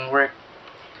leveling work.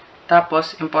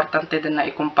 Tapos, importante din na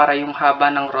ikumpara yung haba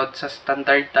ng rod sa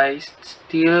standardized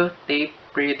steel tape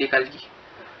periodically.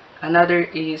 Another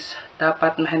is,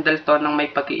 dapat ma-handle to ng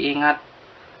may pag-iingat,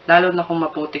 lalo na kung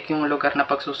maputik yung lugar na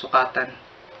pagsusukatan.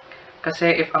 Kasi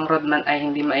if ang rod man ay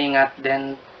hindi maingat,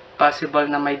 then possible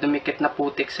na may dumikit na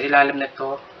putik sa ilalim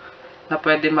nito na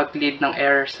pwede mag-lead ng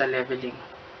error sa leveling.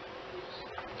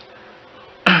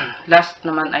 Last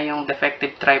naman ay yung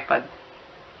defective tripod.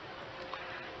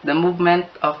 The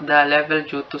movement of the level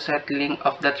due to settling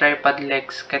of the tripod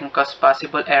legs can cause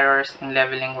possible errors in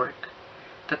leveling work.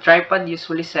 The tripod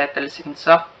usually settles in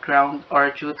soft ground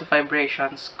or due to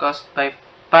vibrations caused by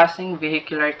passing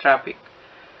vehicular traffic.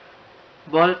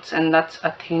 Bolts and nuts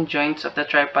at hinge joints of the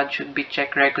tripod should be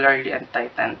checked regularly and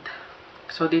tightened.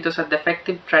 So, dito sa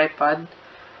defective tripod,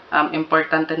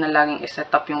 importante na laging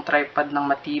iset up yung tripod ng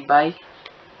matibay.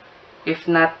 If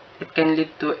not, it can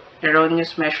lead to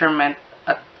erroneous measurement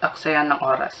at aksayan ng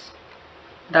oras.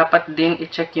 Dapat din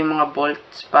i-check yung mga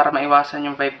bolts para maiwasan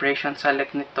yung vibration sa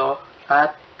leg nito.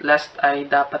 At last ay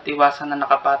dapat iwasan na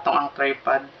nakapatong ang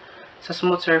tripod sa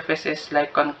smooth surfaces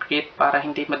like concrete para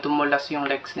hindi madumulas yung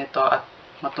legs nito at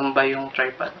matumba yung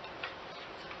tripod.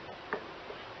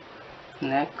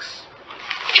 Next.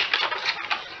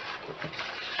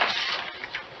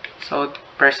 So,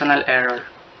 personal error.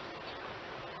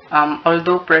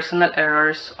 Although personal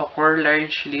errors occur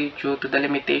largely due to the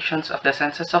limitations of the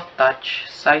senses of touch,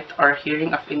 sight, or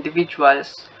hearing of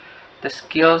individuals, the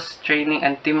skills, training,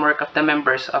 and teamwork of the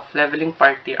members of leveling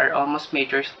party are almost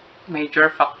major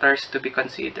factors to be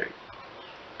considered.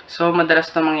 So,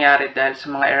 madalas na mangyari dahil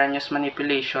sa mga erroneous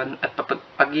manipulation at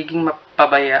pagiging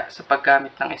mapabaya sa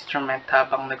paggamit ng instrument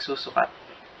habang nagsusukat.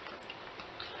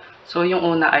 So, yung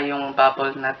una ay yung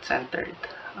bubble not centered.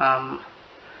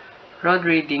 Rod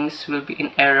readings will be in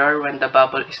error when the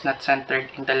bubble is not centered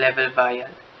in the level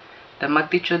vial. The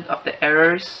magnitude of the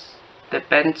errors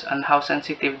depends on how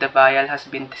sensitive the vial has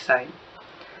been designed.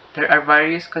 There are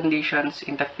various conditions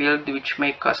in the field which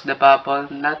may cause the bubble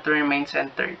not to remain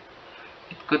centered.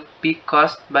 It could be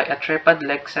caused by a tripod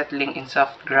leg settling in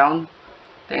soft ground,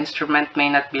 the instrument may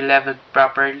not be leveled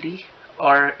properly,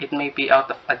 or it may be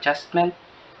out of adjustment.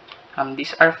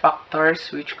 These are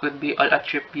factors which could be all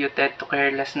attributed to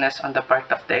carelessness on the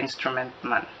part of the instrument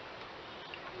man.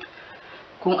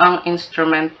 Kung ang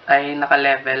instrument ay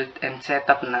naka-leveled and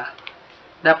set up na,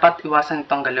 dapat iwasan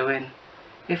itong galawin.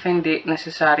 If hindi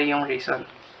necessary yung reason,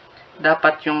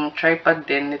 dapat yung tripod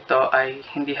din nito ay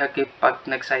hindi hagip pag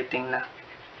nag-sighting na.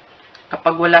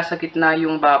 Kapag wala sa gitna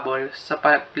yung bubble, sa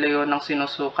paglayo ng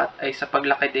sinusukat ay sa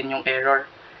paglaki din yung error,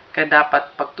 kaya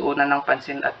dapat pagtuunan ng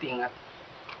pansin at ingat.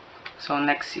 So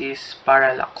next is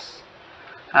parallax.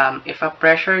 If a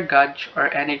pressure gauge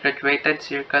or any graduated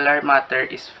circular matter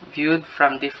is viewed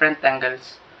from different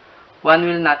angles, one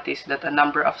will notice that a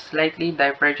number of slightly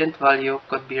divergent values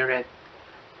could be read.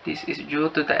 This is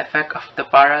due to the effect of the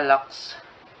parallax.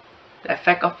 The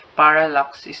effect of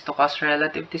parallax is to cause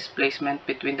relative displacement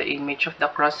between the image of the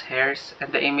crosshairs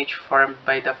and the image formed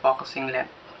by the focusing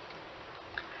length.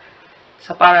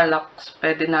 Sa parallax,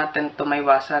 pwede natin ito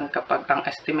maiwasan kapag ang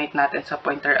estimate natin sa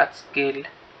pointer at scale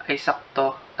ay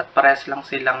sakto at pares lang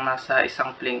silang nasa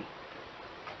isang plane.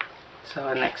 So,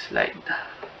 next slide.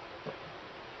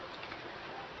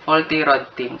 Faulty rod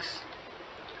things.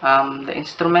 The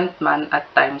instrument man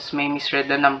at times may misread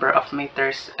the number of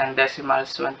meters and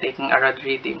decimals when taking a rod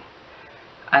reading.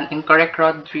 An incorrect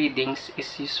rod readings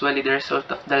is usually the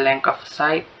result of the length of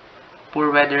sight, poor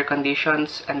weather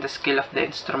conditions, and the skill of the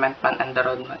instrument man and the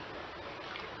rodman.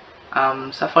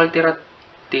 Sa faulty rod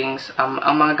things, ang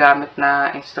mga gamit na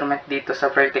instrument dito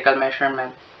sa vertical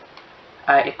measurement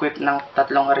ay equipped ng 3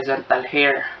 horizontal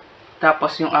hair.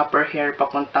 Tapos yung upper hair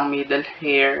papuntang middle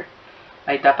hair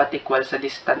ay dapat equal sa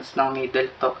distance ng middle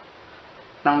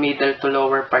to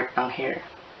lower part ng hair.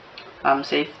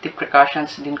 Safety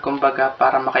precautions din kumbaga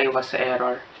para makaiwas sa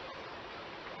error.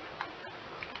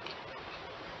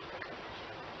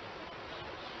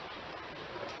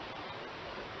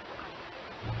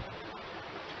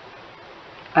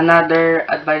 Another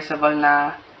advice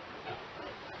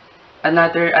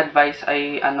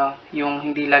ay yung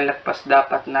hindi lalagpas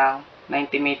dapat ng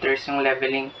 90 meters yung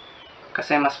leveling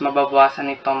kasi mas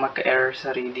mababawasan ito magka-error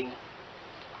sa reading.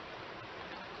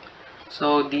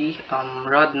 So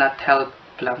rod not held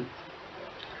plumb.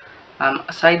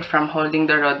 Aside from holding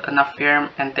the rod on a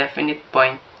firm and definite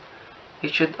point,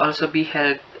 it should also be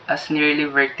held as nearly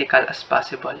vertical as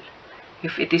possible.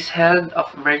 If it is held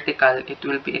off vertical, it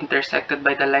will be intersected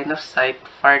by the line of sight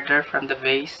farther from the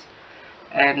base,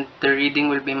 and the reading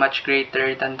will be much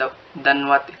greater than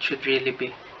what it should really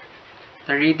be.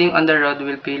 The reading on the rod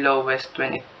will be lowest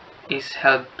when it is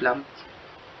held plumb.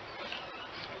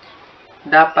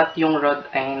 Dapat yung rod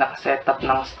ay nakasetup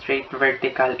ng straight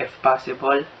vertical if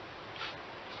possible,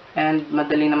 and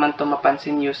madali naman ito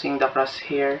mapansin using the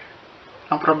crosshair.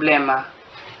 Ang problema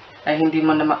ay hindi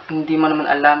mo naman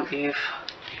alam if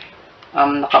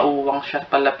nakauwang siya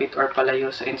palapit or palayo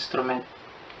sa instrument.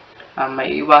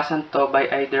 May iwasan to by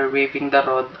either waving the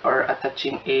rod or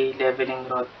attaching a leveling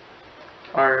rod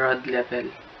or rod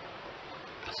level.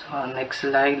 So next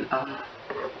slide.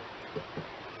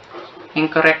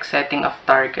 Incorrect setting of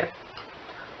target.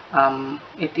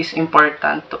 It is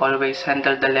important to always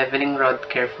handle the leveling rod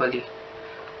carefully.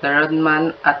 The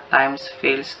rodman at times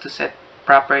fails to set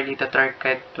properly the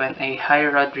target when a high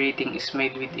rod reading is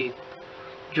made with it.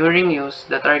 During use,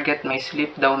 the target may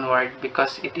slip downward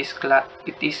because it is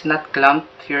not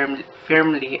clamped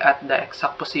firmly at the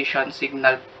exact position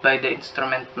signaled by the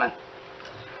instrument man.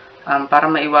 Para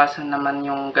maiwasan naman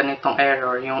yung ganitong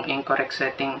error, yung incorrect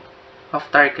setting of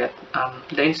target,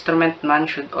 the instrument man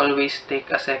should always take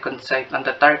a second sight on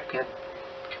the target.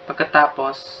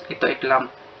 Pagkatapos ito i-clamp.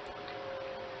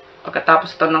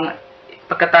 Pagkatapos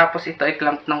ito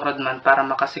i-clamp ng rodman para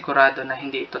makasigurado na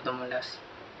hindi ito dumulas.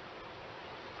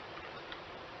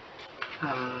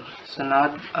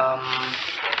 Sunod,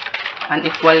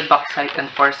 unequal backsight and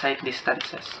foresight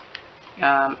distances.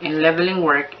 In leveling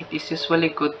work, it is usually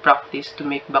good practice to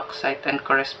make bauxite and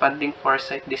corresponding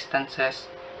foresight distances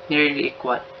nearly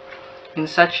equal. In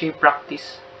such a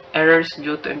practice, errors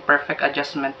due to imperfect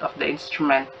adjustment of the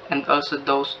instrument and also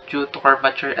those due to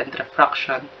curvature and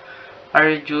refraction are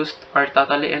reduced or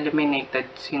totally eliminated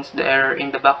since the error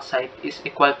in the bauxite is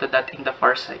equal to that in the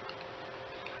foresight.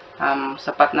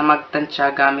 Sapat na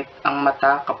magtansya gamit ang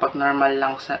mata kapag normal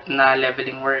lang na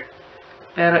leveling work.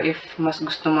 Pero if mas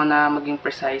gusto mo na maging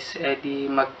precise, edi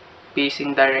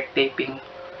mag-pacing direct taping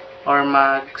or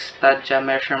mag-stadya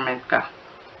measurement ka.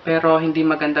 Pero hindi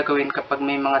maganda gawin kapag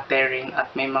may mga terrain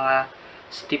at may mga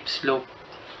steep slope.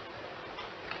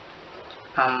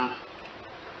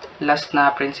 Last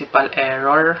na principal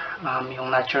error, yung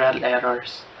natural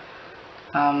errors.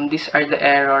 These are the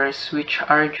errors which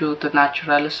are due to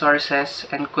natural sources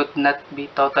and could not be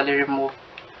totally removed,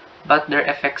 but their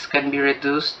effects can be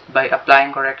reduced by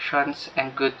applying corrections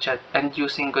and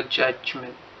using good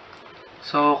judgment.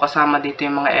 So, kasama dito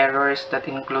yung mga errors that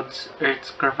includes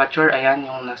Earth's curvature, ayan,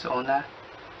 yung nasa una.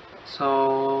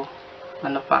 So,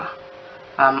 ano pa?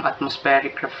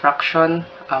 Atmospheric refraction,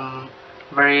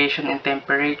 variation in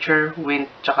temperature,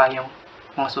 wind, tsaka yung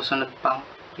mga susunod pang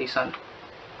reason.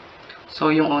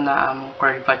 So, yung una,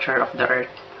 curvature of the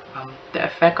Earth. The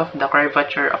effect of the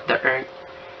curvature of the Earth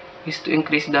is to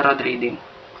increase the rod reading.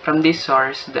 From this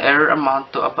source, the error amount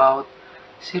to about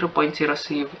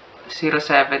 0.07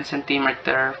 cm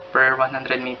per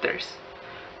 100 meters.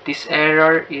 This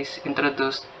error is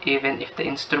introduced even if the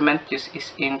instrument use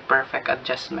is in perfect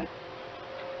adjustment.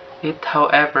 It,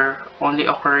 however, only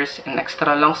occurs in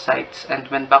extra long sights and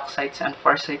when bauxites and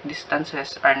foresight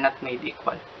distances are not made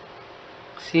equal.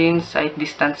 Since sight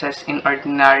distances in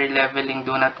ordinary leveling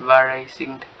do not vary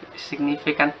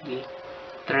significantly,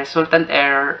 the resultant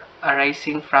error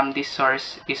arising from this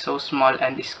source is so small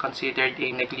and is considered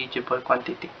a negligible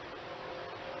quantity.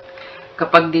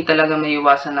 Kapag di talaga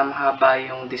maiwasan na mahaba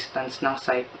yung distance ng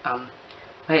sight,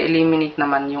 may eliminate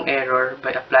naman yung error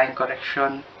by applying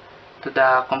correction to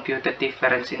the computed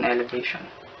difference in elevation.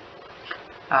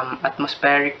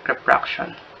 Atmospheric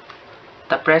refraction.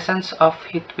 The presence of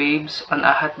heat waves on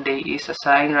a hot day is a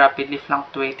sign rapidly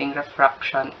fluctuating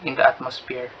refraction in the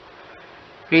atmosphere.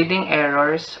 Reading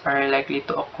errors are likely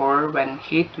to occur when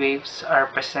heat waves are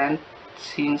present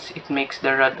since it makes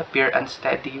the rod appear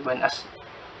unsteady when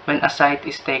a sight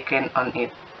is taken on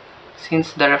it.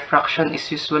 Since the refraction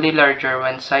is usually larger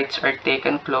when sights are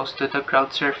taken close to the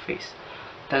ground surface,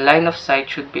 the line of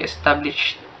sight should be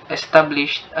established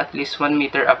at least 1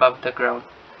 meter above the ground.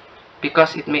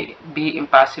 Because it may be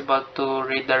impossible to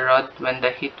read the rod when the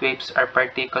heat waves are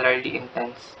particularly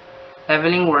intense.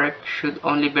 Leveling work should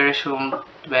only be resumed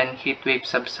when heat waves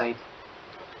subside.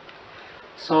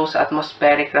 So, sa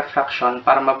atmospheric refraction,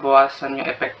 para mabawasan yung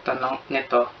epekto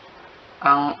nito,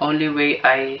 ang only way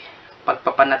ay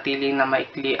pagpapanatili na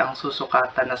maikli ang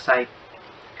susukatan na sight.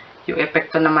 Yung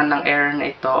epekto naman ng error na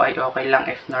ito ay okay lang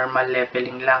if normal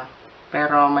leveling lang.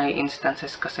 Pero may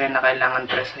instances kasi na kailangan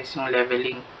precise yung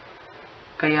leveling.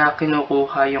 Kaya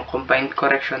kinukuha yung combined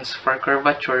corrections for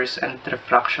curvatures and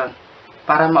refraction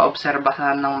para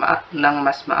maobserbahan ng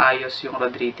mas maayos yung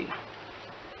rod reading.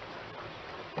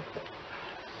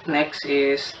 Next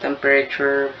is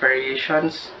temperature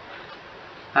variations.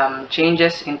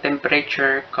 Changes in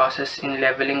temperature causes in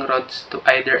leveling rods to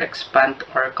either expand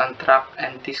or contract,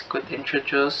 and this could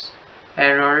introduce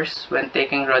errors when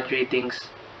taking rod readings.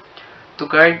 To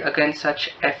guard against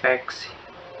such effects,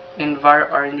 Invar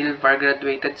or Nilvar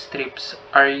graduated strips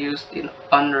are used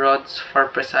on rods for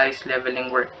precise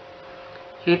leveling work.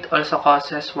 Heat also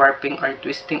causes warping or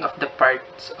twisting of the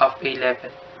parts of a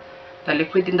level. The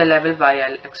liquid in the level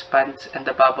vial expands and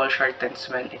the bubble shortens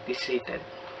when it is heated.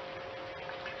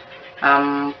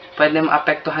 Pwede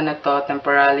maapektuhan na to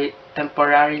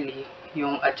temporarily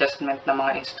yung adjustment ng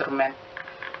mga instrument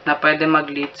na pwede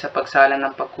mag-lead sa pagsala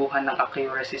ng pagkuha ng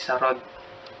accuracy sa rod.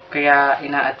 Kaya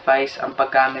ina-advise ang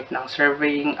paggamit ng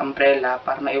surveying umbrella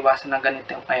para maiwasan ng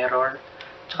ganitong error,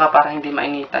 tsaka para hindi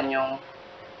mainitan yung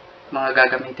mga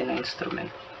gagamitin ng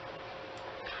instrument.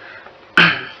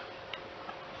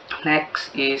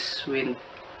 Next is wind.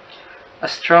 A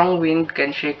strong wind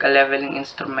can shake a leveling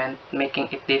instrument, making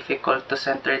it difficult to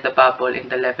center the bubble in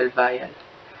the level vial.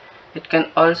 It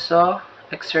can also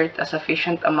exert a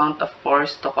sufficient amount of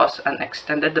force to cause an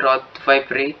extended rod to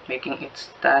vibrate, making it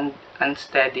stand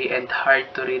unsteady and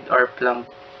hard to read or plumb.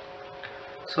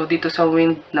 So dito sa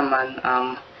wind naman,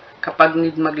 kapag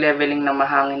need mag-leveling ng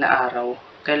mahangin na araw,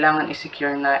 kailangan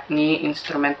i-secure na ni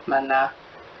instrument man na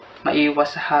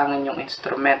maiwas sa hangin yung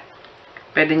instrument.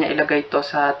 Pwede niya ilagay ito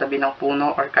sa tabi ng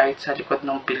puno or kahit sa likod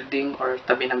ng building or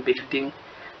tabi ng building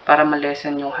para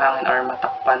ma-lessen yung hangin or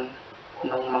matakpan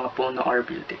ng mga puno or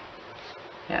building.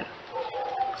 Yan.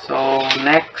 So,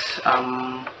 next,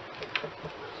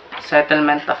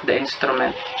 settlement of the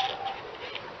instrument.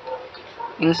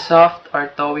 In soft or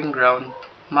towing ground,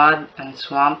 mud, and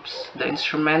swamps, the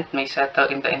instrument may settle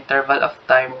in the interval of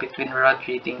time between rod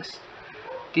readings.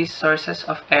 These sources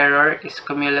of error is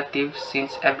cumulative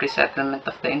since every settlement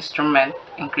of the instrument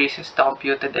increases the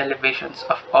computed elevations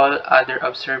of all other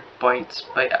observed points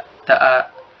by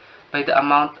the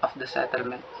amount of the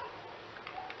settlement.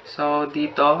 So,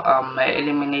 dito, may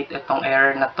eliminate itong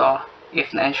error na to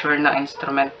if na-ensure ng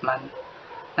instrument man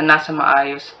na nasa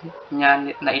maayos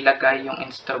niya na ilagay yung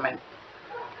instrument.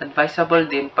 Advisable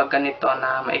din pag ganito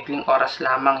na maikling oras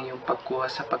lamang yung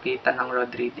pagkuha sa pagitan ng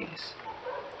rod readings.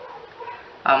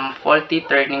 Faulty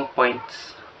turning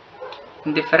points.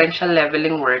 In differential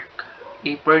leveling work,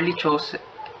 a poorly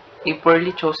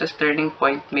chosen turning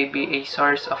point may be a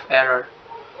source of error.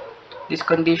 This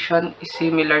condition is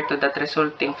similar to that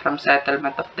resulting from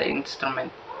settlement of the instrument.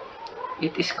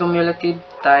 It is cumulative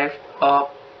type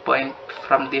of point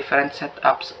from different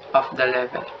setups of the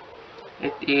level.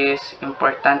 It is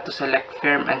important to select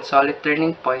firm and solid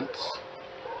turning points.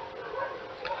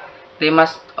 They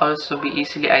must also be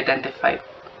easily identified.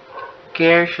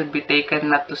 Care should be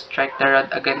taken not to strike the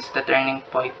rod against the turning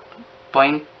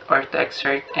point or to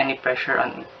exert any pressure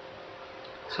on it.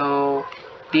 So,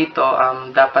 dito,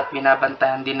 dapat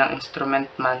binabantayan din ng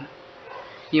instrument man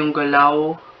yung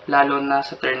galaw lalo na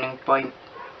sa turning point.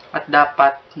 At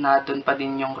dapat na doon pa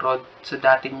din yung rod sa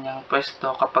dati niyang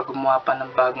pwesto kapag gumawa pa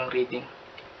ng bagong reading.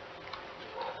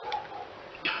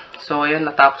 So, ayun,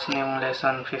 natapos na yung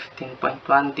lesson 15.1.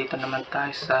 Dito naman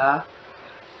tayo sa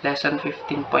lesson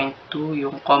 15.2,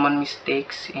 yung common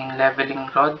mistakes in leveling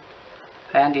rod.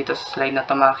 Ayan, dito sa slide na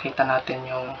ito makikita natin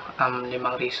yung 5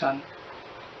 reason.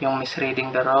 Yung misreading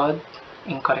the rod,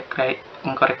 incorrect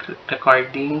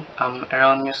recording,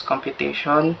 erroneous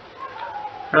computation,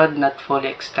 rod not fully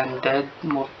extended,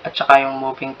 at saka yung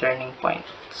moving turning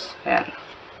points. Ayan.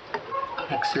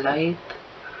 Next slide.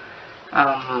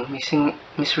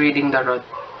 Misreading the rod.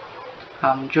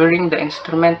 During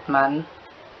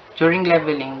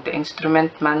leveling, the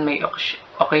instrument man may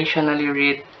occasionally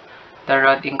read the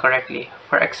rod incorrectly.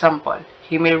 For example,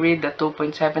 he may read the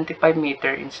 2.75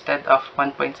 meter instead of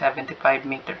 1.75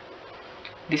 meter.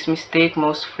 This mistake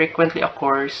most frequently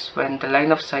occurs when the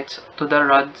line of sight to the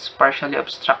rod is partially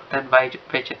obstructed by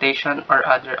vegetation or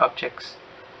other objects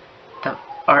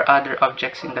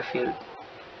in the field.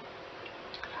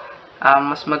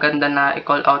 Mas maganda na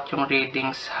i-call out yung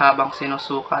readings habang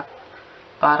sinusukat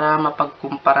para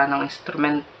mapagkumpara ng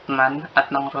instrument man at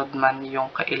ng rod man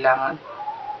yung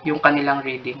kanilang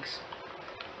readings.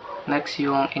 Next,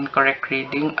 yung incorrect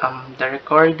reading. The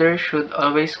recorder should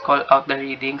always call out the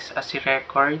readings as he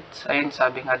records. Ayun,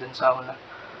 sabi nga dun sa una.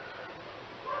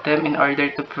 Them in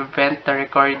order to prevent the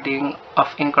recording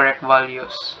of incorrect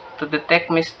values. To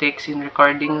detect mistakes in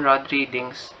recording rod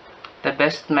readings, the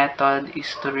best method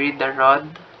is to read the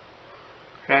rod,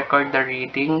 record the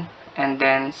reading, and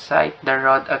then cite the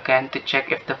rod again to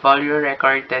check if the value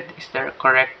recorded is the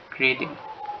correct reading.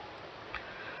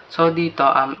 So dito,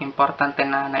 importante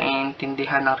na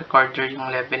naiintindihan ng recorder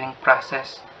yung leveling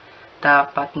process.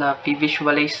 Dapat na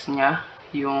visualize niya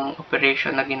yung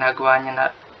operation na ginagawa niya na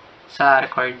sa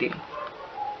recording.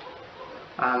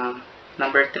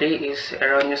 Number 3 is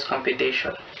erroneous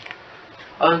computation.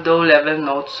 Although level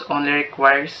notes only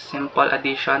requires simple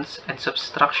additions and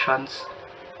subtractions,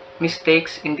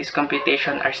 mistakes in this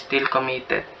computation are still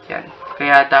committed. Yan.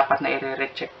 Kaya dapat na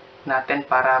i-recheck natin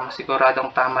para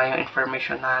masiguradong tama yung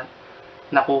information na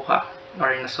nakuha or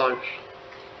na-solve.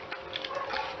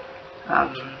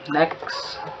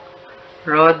 Next,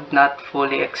 rod not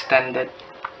fully extended.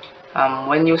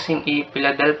 When using a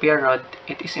Philadelphia rod,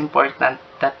 it is important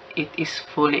that it is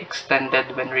fully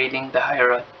extended when reading the high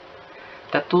rod.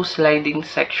 The two sliding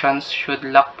sections should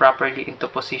lock properly into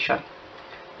position.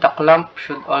 The clamp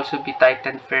should also be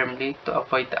tightened firmly to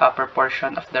avoid the upper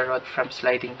portion of the rod from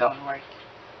sliding downward.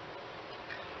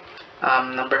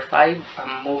 Number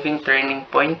 5, moving turning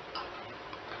point.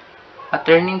 A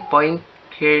turning point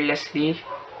carelessly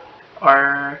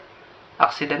or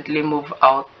accidentally move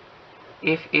out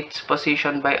if it's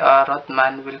positioned by a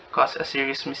rodman will cause a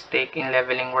serious mistake in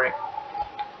leveling work.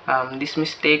 This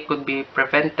mistake could be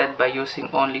prevented by using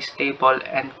only stable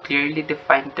and clearly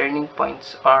defined turning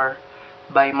points or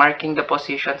by marking the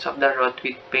positions of the rod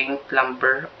with paint,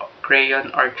 lumber,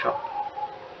 crayon, or chalk.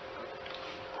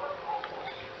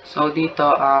 So dito,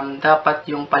 dapat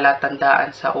yung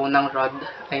palatandaan sa unang rod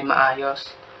ay maayos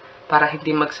para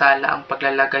hindi magsala ang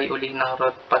paglalagay uli ng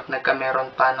rod pag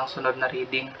nagkameron pa ng sunod na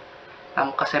reading.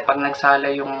 Kasi pag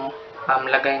nagsala yung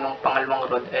lagay ng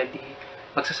pangalawang rod, edi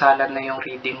magsasala na yung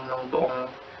reading ng buong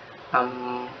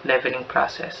leveling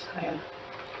process. Ayan.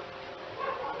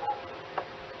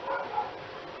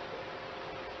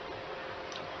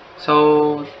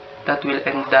 So that will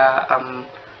end the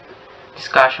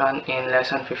discussion in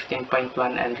lesson 15.1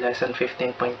 and lesson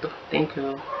 15.2. Thank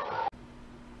you.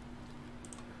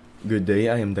 Good day,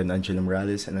 I am Dan Angelo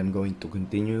Morales and I'm going to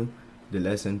continue the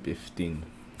lesson 15.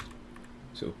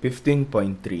 So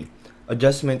 15.3,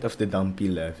 adjustment of the dumpy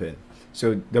level.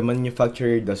 So the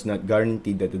manufacturer does not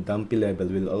guarantee that the dumpy level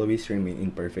will always remain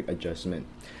in perfect adjustment.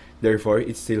 Therefore,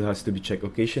 it still has to be checked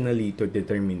occasionally to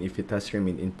determine if it has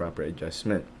remained in proper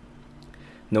adjustment.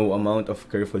 No amount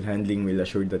of careful handling will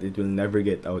assure that it will never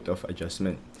get out of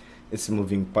adjustment. Its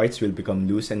moving parts will become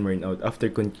loose and worn out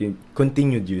after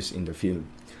continued use in the field.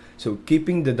 So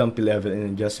keeping the dumpy level in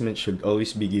adjustment should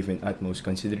always be given utmost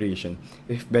consideration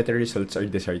if better results are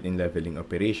desired in leveling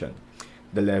operation.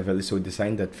 The level is so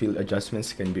designed that field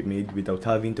adjustments can be made without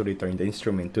having to return the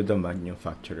instrument to the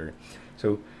manufacturer.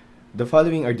 So the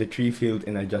following are the three field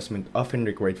and adjustment often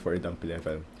required for a dumpy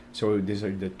level. So these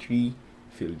are the three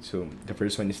fields. So the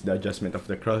first one is the adjustment of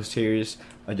the crosshairs,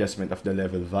 adjustment of the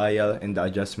level vial, and the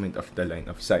adjustment of the line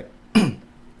of sight.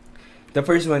 The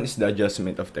first one is the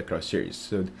adjustment of the crosshairs.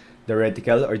 So the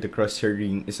reticle or the crosshair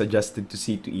ring is adjusted to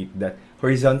see to it that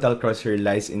horizontal crosshair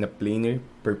lies in a planar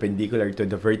perpendicular to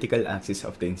the vertical axis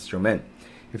of the instrument.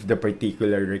 If the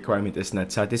particular requirement is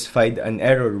not satisfied, an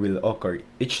error will occur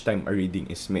each time a reading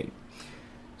is made.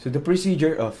 So the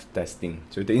procedure of testing.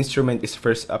 So the instrument is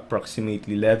first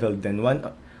approximately leveled, then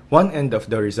one end of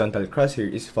the horizontal crosshair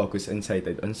is focused and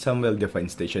sighted on some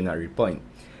well-defined stationary point.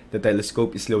 The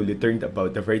telescope is slowly turned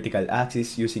about the vertical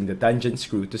axis using the tangent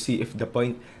screw to see if the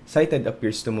point sighted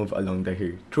appears to move along the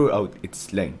hair throughout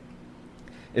its length.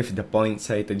 If the point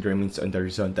sighted remains on the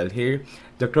horizontal hair,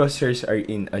 the crosshairs are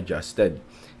adjusted.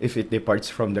 If it departs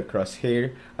from the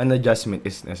crosshair, an adjustment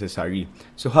is necessary.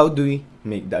 So how do we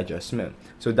make the adjustment?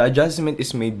 So the adjustment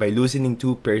is made by loosening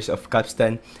two pairs of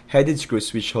capstan headed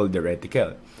screws which hold the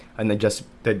reticle. An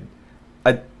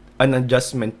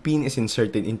adjustment pin is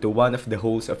inserted into one of the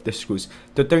holes of the screws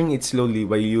to turn it slowly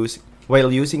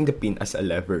while using the pin as a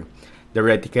lever. The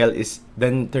reticle is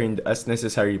then turned as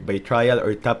necessary by trial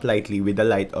or tap lightly with a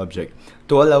light object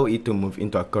to allow it to move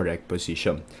into a correct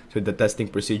position. So the testing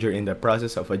procedure and the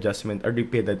process of adjustment are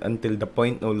repeated until the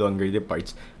point no longer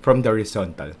departs from the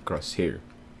horizontal crosshair.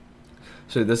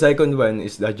 So the second one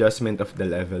is the adjustment of the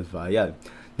level vial.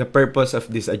 The purpose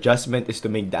of this adjustment is to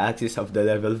make the axis of the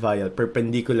level vial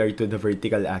perpendicular to the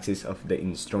vertical axis of the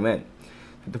instrument.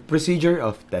 The procedure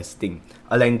of testing.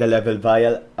 Align the level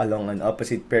vial along an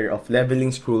opposite pair of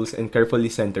leveling screws and carefully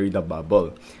center the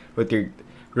bubble.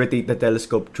 Rotate the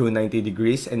telescope through 90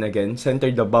 degrees and again center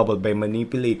the bubble by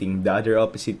manipulating the other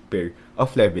opposite pair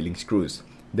of leveling screws.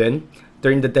 Then,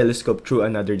 turn the telescope through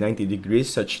another 90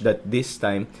 degrees such that this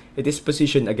time it is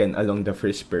positioned again along the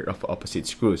first pair of opposite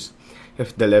screws.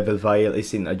 If the level vial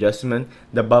is in adjustment,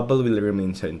 the bubble will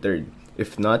remain centered.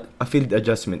 If not, a field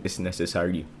adjustment is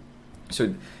necessary.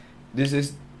 So this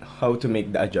is how to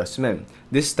make the adjustment.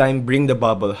 This time, bring the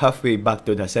bubble halfway back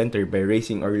to the center by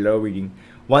raising or lowering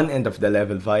one end of the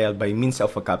level vial by means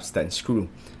of a capstan screw.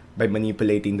 By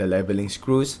manipulating the leveling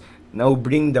screws, now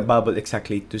bring the bubble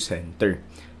exactly to center.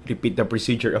 Repeat the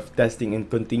procedure of testing and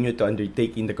continue to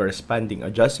undertaking the corresponding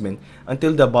adjustment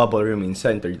until the bubble remains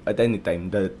centered at any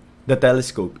time that the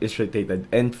telescope is rotated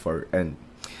end for end.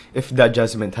 If the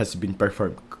adjustment has been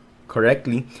performed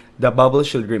correctly, the bubble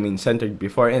should remain centered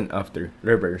before and after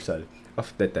reversal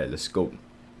of the telescope.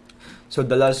 So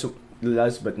the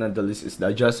last but not the least is the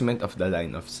adjustment of the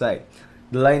line of sight.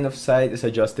 The line of sight is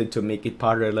adjusted to make it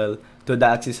parallel to the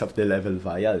axis of the level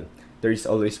vial. There is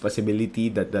always possibility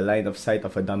that the line of sight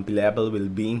of a dumpy level will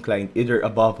be inclined either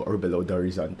above or below the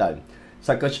horizontal.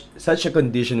 Such a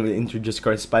condition will introduce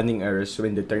corresponding errors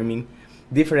when determining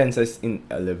differences in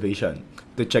elevation.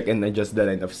 To check and adjust the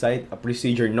line of sight, a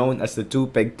procedure known as the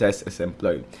two-peg test is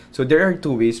employed. So there are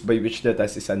two ways by which the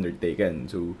test is undertaken.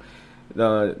 So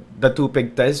the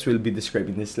two-peg test will be described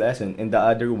in this lesson, and the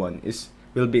other one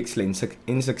will be explained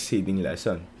in succeeding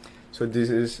lesson. So this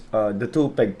is the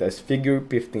two-peg test, figure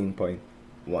 15.1.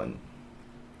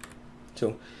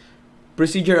 So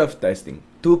procedure of testing.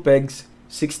 Two pegs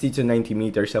 60 to 90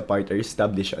 meters apart are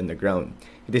established on the ground.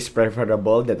 It is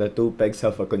preferable that the two pegs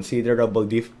have a considerable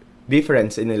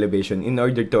difference in elevation in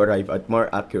order to arrive at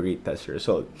more accurate test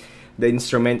result. The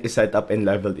instrument is set up and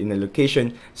leveled in a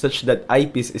location such that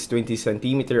eyepiece is 20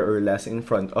 cm or less in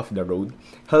front of the rod,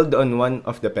 held on one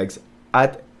of the pegs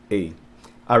at A.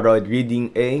 A rod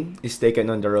reading A is taken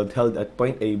on the rod held at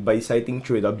point A by sighting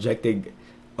through the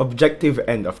objective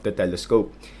end of the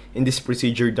telescope. In this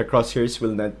procedure, the crosshairs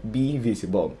will not be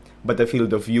visible, but the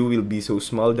field of view will be so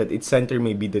small that its center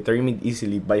may be determined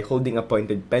easily by holding a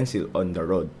pointed pencil on the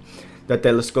rod. The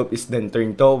telescope is then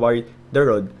turned toward the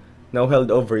rod, now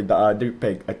held over the other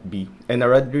peg at B, and a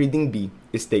rod reading B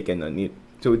is taken on it.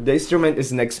 So the instrument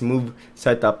is next moved,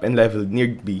 set up, and leveled near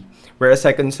B, where a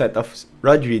second set of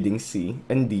rod readings C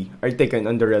and D are taken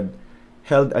on the rod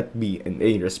held at B and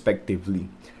A respectively.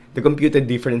 The computed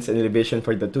difference in elevation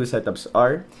for the two setups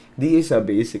are dE sub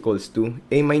A is equals to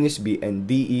A minus B and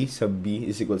dE sub B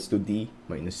is equals to D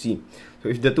minus C. So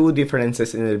if the two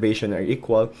differences in elevation are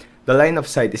equal, the line of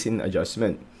sight is in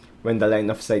adjustment. When the line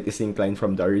of sight is inclined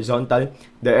from the horizontal,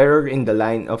 the error in the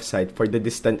line of sight for the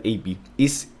distant AB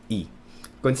is E.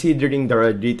 Considering the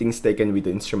rod readings taken with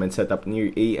the instrument setup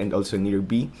near A and also near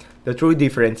B, the true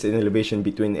difference in elevation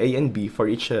between A and B for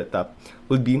each setup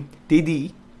would be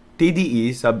TDE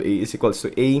sub A is equals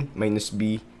to A minus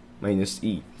B minus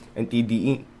E, and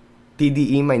TDE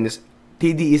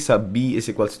sub B is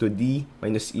equals to D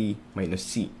minus E minus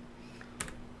C.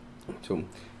 So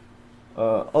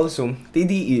also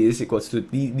TDE is equals to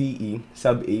TDE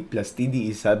sub A plus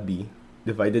TDE sub B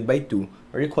divided by 2,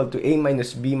 or equal to A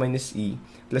minus B minus E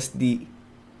plus D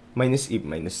minus E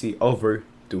minus C over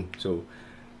 2. So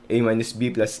A minus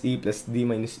B plus E plus D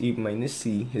minus E minus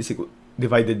C is equal,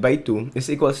 divided by 2 is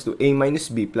equals to A minus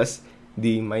B plus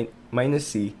D minus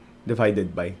C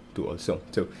divided by 2 also.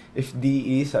 So if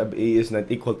DE sub A is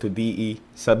not equal to DE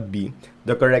sub B,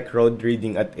 the correct rod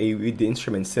reading at A with the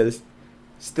instrument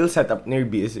still set up near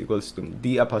B is equals to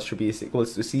D apostrophe is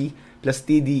equals to C plus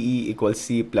TDE equals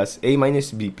C plus A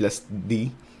minus B plus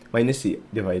D minus C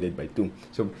divided by 2.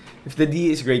 So if the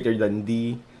D is greater than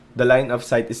D, the line of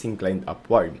sight is inclined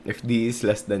upward. If D is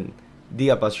less than D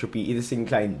apostrophe, it is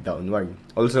inclined downward.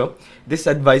 Also, it is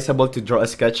advisable to draw a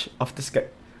sketch of the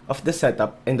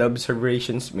setup and the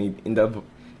observations made in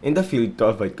the field to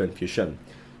avoid confusion.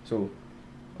 So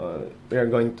we are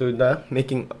going to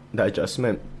making the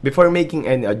adjustment. Before making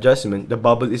any adjustment, the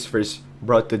bubble is first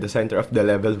brought to the center of the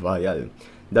level vial.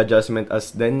 The adjustment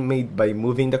is then made by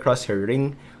moving the crosshair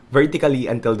ring vertically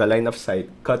until the line of sight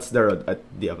cuts the rod at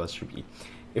the apostrophe.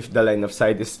 If the line of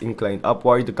sight is inclined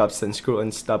upward, the capstan screw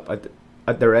and stop at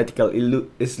the reticle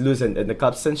is loosened and the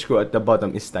capstan screw at the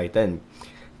bottom is tightened.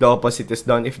 The opposite is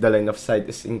done if the line of sight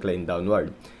is inclined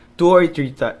downward. Two or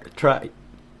three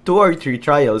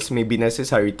trials may be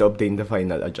necessary to obtain the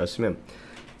final adjustment.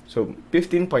 So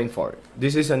 15.4.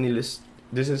 This is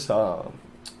a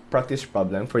practice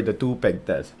problem for the two peg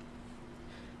test.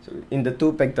 So in the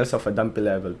two peg test of a dumpy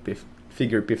level,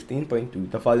 figure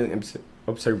 15.2, the following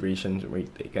observations were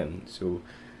taken. So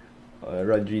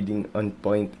rod reading on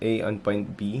point A, on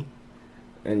point B,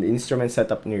 and the instrument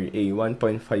setup near A,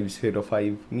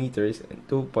 1.505 meters and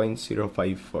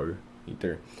 2.054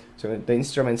 meter. So the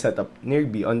instrument setup near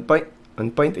B, on point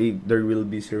A there will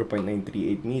be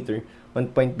 0.938 meter, on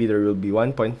point B there will be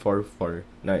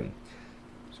 1.449.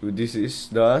 So this is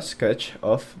the sketch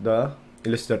of the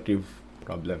illustrative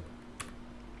problem.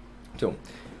 So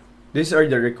these are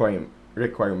the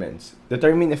requirements.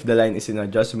 Determine if the line is in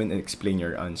adjustment and explain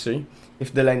your answer.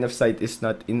 If the line of sight is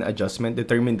not in adjustment,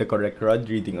 determine the correct rod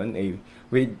reading on A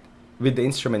with the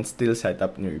instrument still set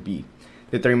up near B.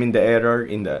 Determine the error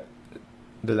in the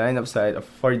line of sight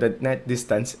for the net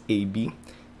distance AB.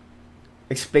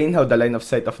 Explain how the line of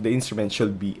sight of the instrument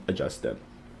should be adjusted.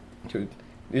 So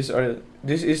this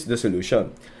is the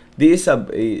solution. D sub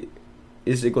A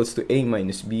is equals to A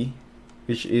minus B,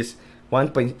 which is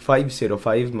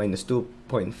 1.505 minus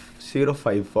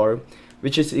 2.054,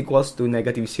 which is equals to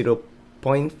negative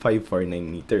 0.549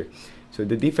 meter. So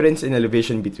the difference in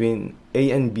elevation between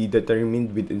A and B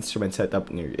determined with instrument setup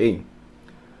near A.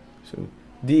 So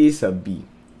D sub B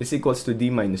is equals to D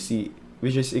minus C,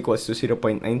 which is equals to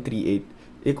 0.938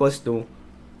 equals to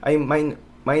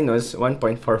minus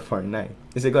 1.449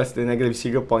 is equals to negative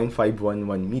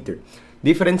 0.511 meter.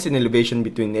 Difference in elevation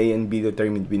between A and B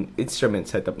determined with instrument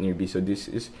setup near B. So this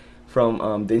is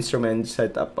from the instrument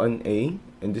setup on A,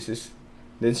 and this is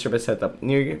the instrument setup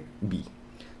near B.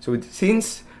 So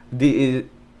since D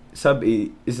sub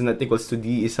A is not equals to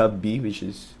D sub B, which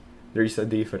is there is a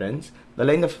difference, the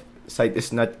line of sight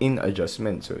is not in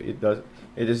adjustment, so it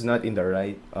is not in the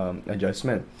right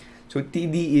adjustment. So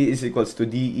TDE is equals to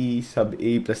DE sub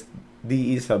A plus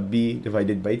DE sub B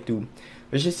divided by 2,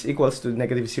 which is equals to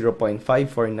negative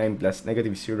 0.549 plus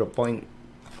negative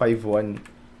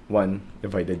 0.511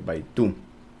 divided by 2,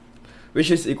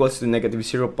 which is equals to negative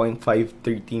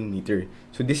 0.513 meter.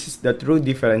 So this is the true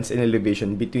difference in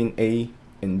elevation between A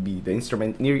and B, the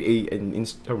instrument near A and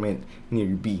instrument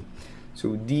near B.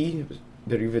 So D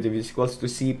derivative is equals to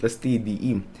C plus T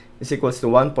dE is equals to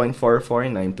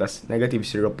 1.449 plus negative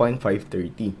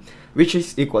 0.530, which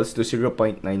is equals to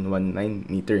 0.919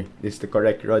 meter. This is the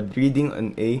correct rod reading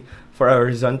on A for a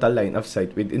horizontal line of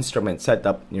sight with instrument set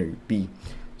up near B.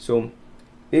 So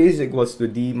A is equals to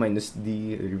D minus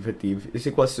D derivative is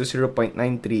equals to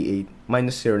 0.938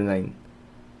 minus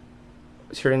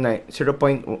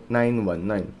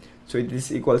 0.919. So it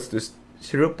is equals to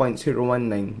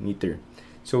 0.019 meter.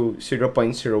 So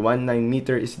 0.019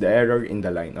 meter is the error in the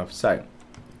line of sight.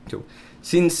 So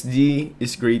since D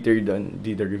is greater than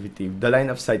the derivative, the line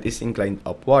of sight is inclined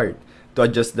upward. To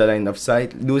adjust the line of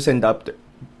sight, loosen the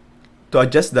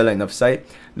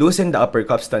upper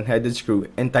capstan headed screw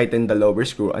and tighten the lower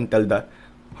screw until the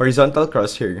horizontal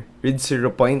crosshair reads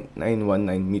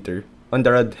 0.919 meter on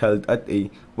the rod held at A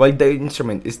while the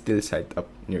instrument is still sight up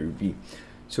near B.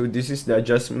 So this is the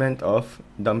adjustment of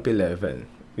dumpy level,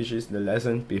 which is the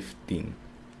lesson 15.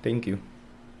 Thank you.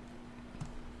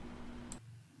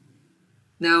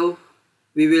 Now,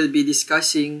 we will be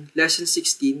discussing lesson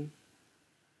 16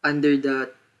 under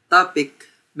the topic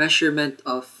measurement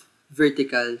of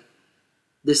vertical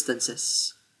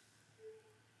distances.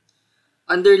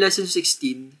 Under lesson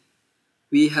 16,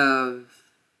 we have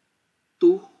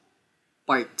two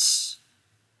parts.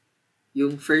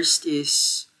 Yung first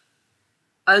is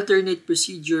alternate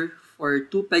procedure for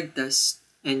two-peg test,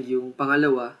 and yung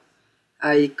pangalawa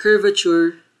ay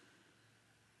curvature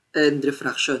and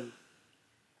refraction.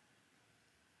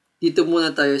 Dito muna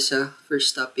tayo sa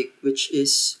first topic, which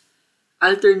is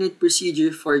alternate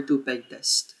procedure for two-peg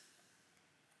test.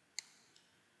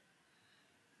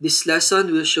 This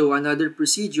lesson will show another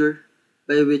procedure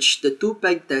by which the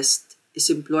two-peg test is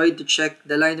employed to check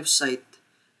the line of sight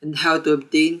and how to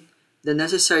obtain the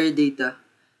necessary data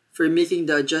for making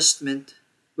the adjustment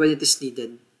when it is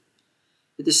needed.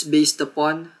 It is based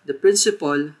upon the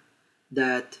principle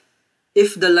that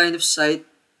if the line of sight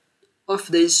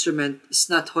of the instrument is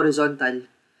not horizontal,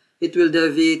 it will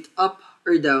deviate up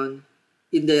or down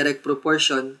in direct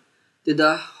proportion to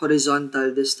the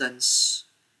horizontal distance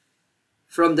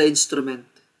from the instrument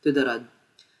to the rod.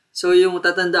 So yung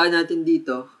tatandaan natin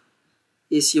dito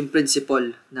is yung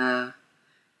principle na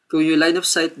kung yung line of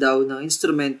sight daw ng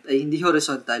instrument ay hindi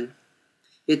horizontal,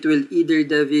 it will either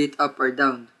deviate up or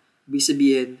down. Ibig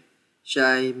sabihin,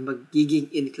 siya ay magiging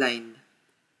inclined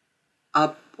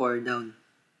up or down.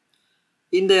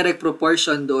 Indirect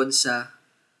proportion doon sa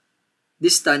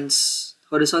distance,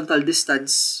 horizontal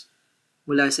distance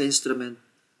mula sa instrument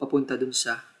papunta dun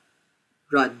sa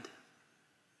rod.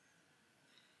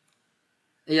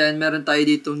 Ayan, meron tayo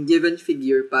ditong given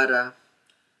figure para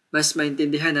mas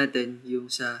maintindihan natin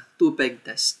yung sa two-peg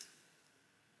test.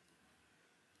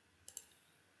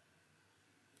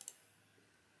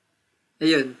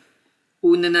 Ayun,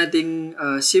 una nating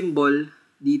symbol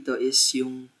dito is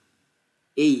yung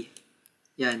A.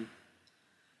 Yan.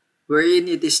 Wherein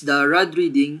it is the rod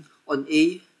reading on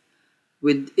A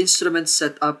with instrument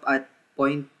set up at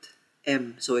point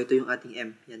M. So ito yung ating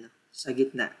M. Yan, sa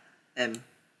gitna. M.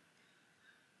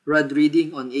 Rod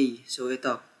reading on A. So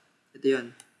ito. Ito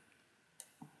yun.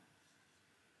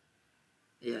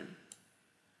 Ayan.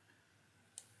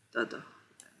 Ito.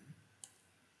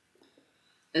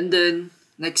 And then,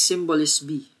 next symbol is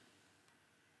B,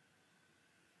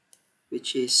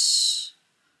 which is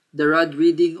the rod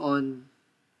reading on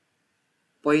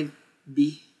point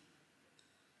B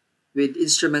with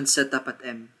instrument set up at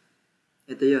M.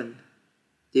 Ito yun.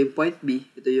 Ito yung point B.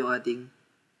 Ito yung ating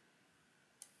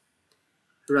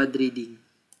rod reading.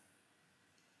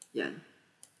 Yan.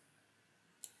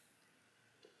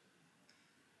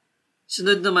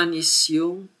 Sunod naman is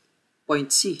yung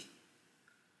point C,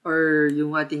 or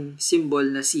yung ating symbol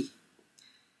na C.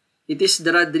 It is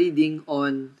the rod reading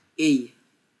on A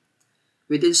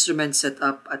with instrument set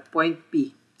up at point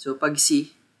P. So pag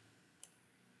C,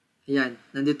 ayan,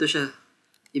 nandito siya,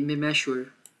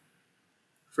 i-measure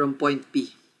from point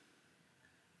P.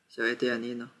 So ito yan,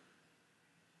 yun, no?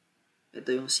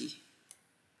 Ito yung C.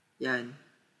 Yan.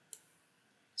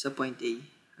 Sa point A,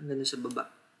 hanggang sa baba.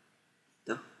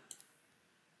 Ito.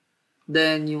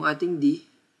 Then, yung ating D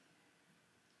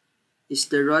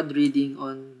is the rod reading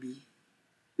on B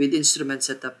with instrument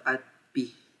setup at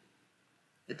P.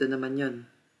 Ito naman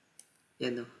yun.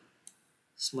 Yan, no?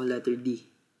 Small letter D.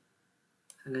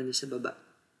 Hanggang sa baba.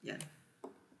 Yan.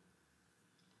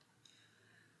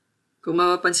 Kung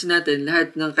mapapansin natin,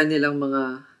 lahat ng kanilang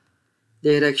mga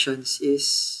directions is,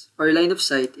 or line of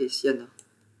sight is, yan o,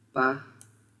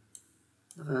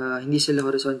 hindi sila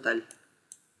horizontal.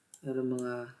 Pero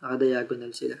mga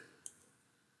naka-diagonal sila.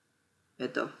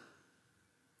 Ito.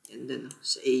 And then,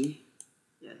 sa A,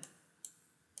 yan.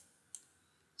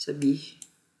 Sa B,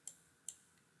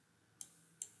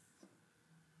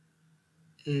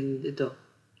 and ito,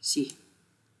 C.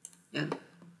 Yan.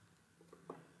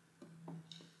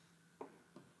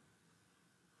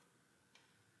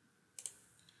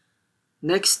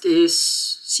 Next is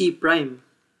C prime.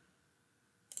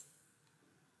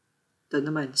 Ito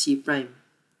naman, C prime.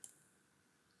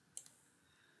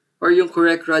 Or yung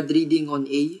correct rod reading on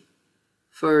A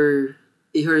for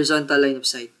a horizontal line of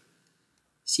sight.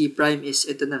 C prime is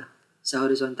ito na, sa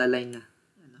horizontal line na.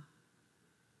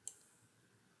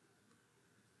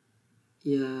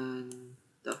 Yan.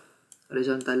 Ito.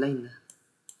 Horizontal line na.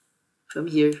 From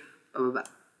here, pababa.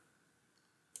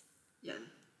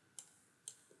 Yan.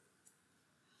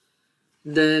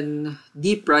 Then,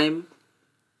 D prime,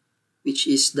 which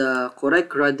is the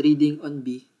correct rod reading on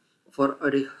B for a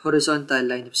horizontal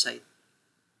line of sight.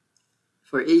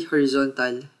 For a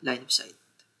horizontal line of sight.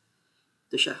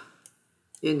 Ito siya.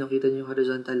 Yan, nakita niyo yung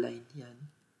horizontal line.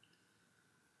 Yan.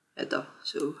 Ito.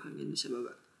 So, hanggang sa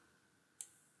baba.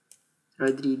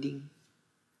 Rod reading.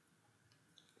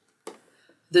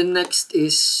 Then next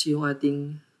is yung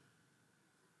ating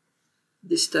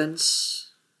distance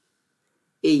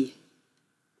A.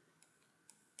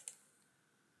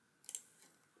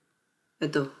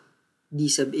 Ito, D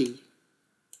sub A.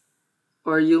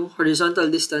 Or yung horizontal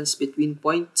distance between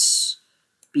points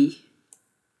P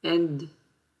and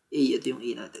A. Ito yung A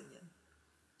natin. Yan.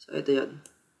 So, ito yun.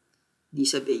 D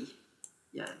sub A.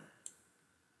 Yan.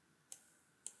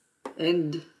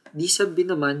 And D sub B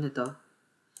naman, ito,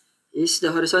 is the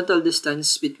horizontal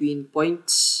distance between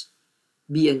points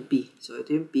B and P. So,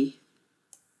 ito yung P.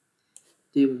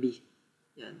 Ito yung B.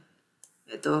 Yan.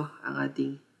 Ito ang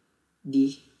ating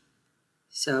D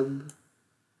sub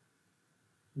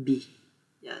B.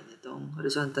 Yan. Itong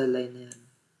horizontal line na yan.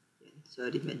 Yan.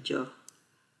 Sorry, medyo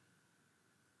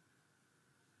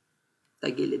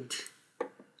tagilid.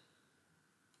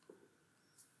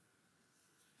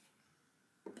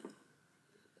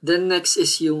 Then next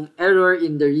is yung error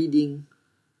in the reading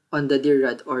on the deer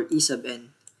rod or E sub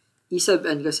N. E sub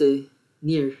N kasi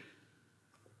near.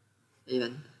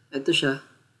 Ayan. Ito siya.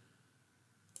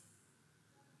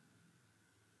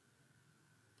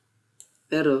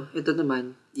 Pero ito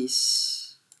naman is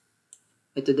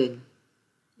ito din.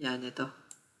 Yan, ito.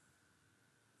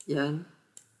 Yan.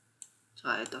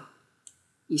 Saka ito.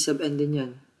 E sub N din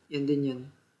yan. Yan din yan.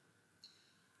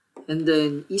 And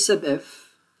then E sub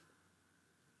F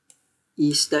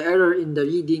is the error in the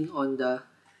reading on the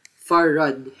far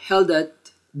rod held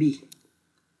at B.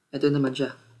 Ito naman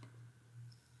siya.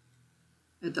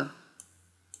 Ito.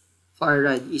 Far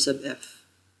rod, E sub F.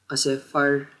 Kasi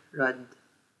far rod.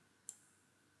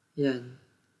 Yan.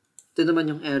 Ito naman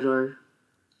yung error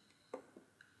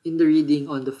in the reading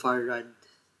on the far rod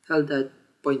held at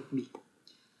point B.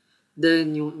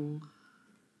 Then yung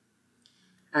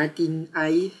ating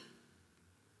I,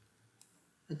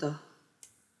 ito,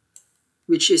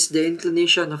 which is the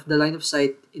inclination of the line of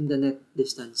sight in the net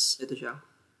distance. Ito siya.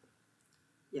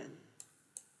 Yan.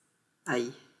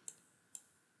 I.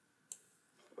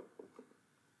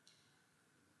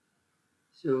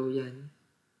 So, yan.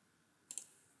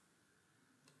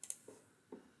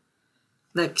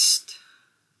 Next.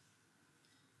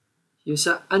 Yung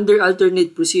sa under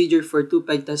alternate procedure for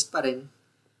two-peg test pa rin,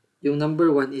 yung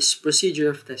number 1 is procedure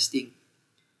of testing.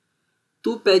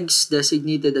 Two pegs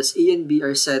designated as A and B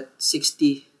are set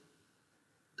 60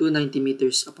 to 90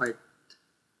 meters apart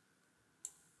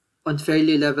on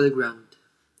fairly level ground.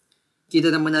 Kita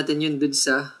naman natin yun dun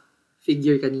sa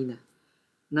figure kanina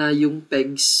na yung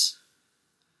pegs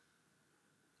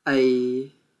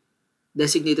ay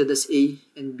designated as A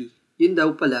and B. Yun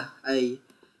daw pala ay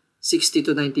 60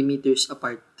 to 90 meters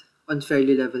apart on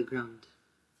fairly level ground.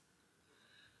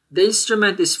 The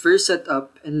instrument is first set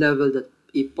up and leveled at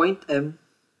a point M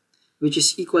which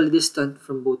is equally distant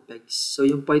from both pegs. So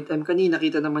yung point M kanina,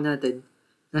 nakita naman natin,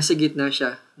 nasa gitna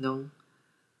siya ng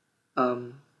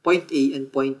point A and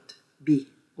point B,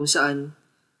 kung saan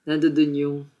nandoon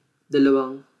yung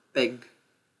dalawang peg.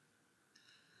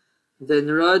 Then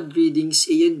rod readings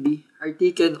A and B are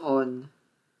taken on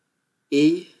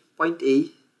point A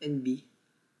and B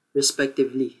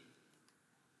respectively.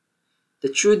 The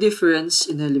true difference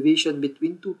in elevation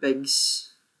between two pegs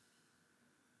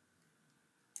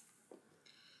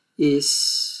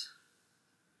is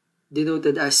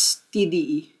denoted as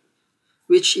TDE,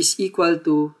 which is equal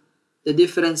to the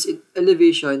difference in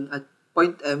elevation at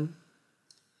point M,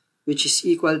 which is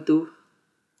equal to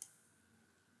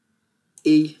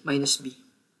A minus B.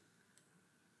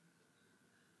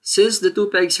 Since the two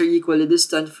pegs are equally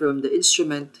distant from the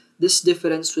instrument, this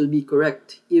difference will be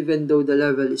correct even though the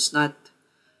level is not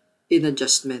in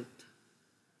adjustment.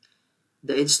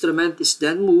 The instrument is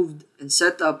then moved and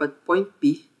set up at point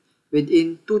P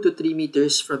within 2 to 3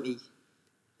 meters from A.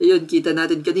 Ayun, kita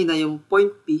natin kanina yung point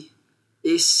P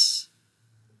is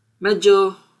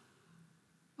medyo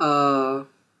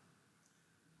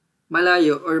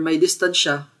malayo or may distance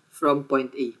siya from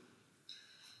point A.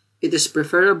 It is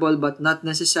preferable but not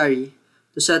necessary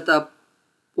to set up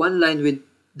one line with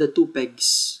the two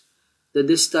pegs. The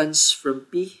distance from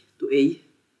P to A,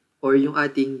 or yung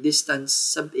ating distance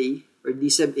sub A or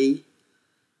D sub A,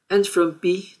 and from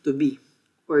P to B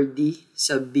or D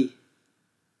sub B,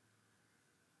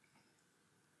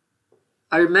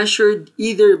 are measured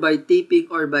either by taping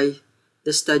or by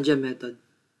the Stadia method.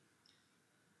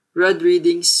 Rod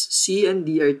readings C and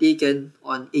D are taken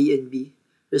on A and B,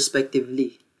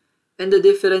 respectively, and the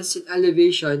difference in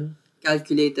elevation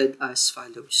calculated as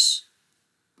follows.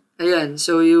 Ayan,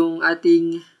 so yung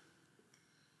ating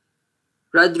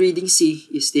rod reading C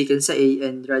is taken sa A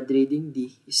and rod reading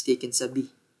D is taken sa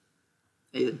B.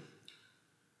 Ayun.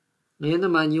 Ngayon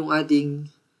naman, yung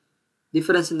ating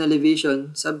difference in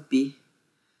elevation sub P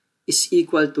is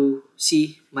equal to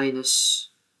C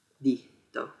minus D.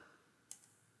 Ito.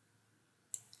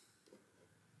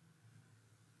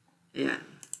 Ayan.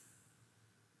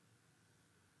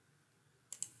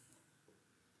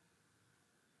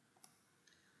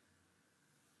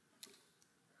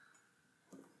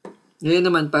 Ngayon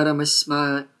naman, para mas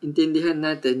maintindihan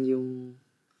natin yung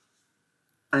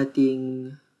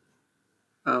ating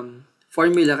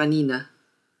formula kanina,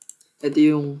 ito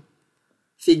yung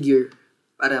figure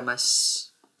para mas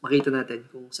makita natin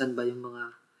kung saan ba yung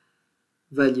mga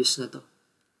values na to.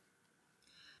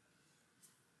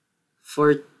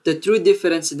 For the true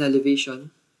difference in elevation,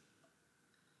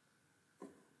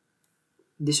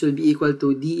 this will be equal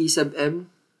to dE sub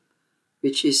m,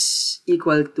 which is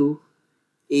equal to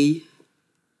A,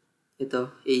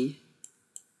 ito, A,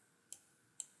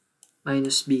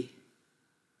 minus B.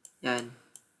 Yan.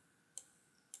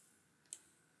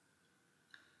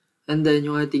 And then,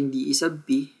 yung ating dE sub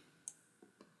P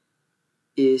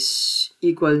is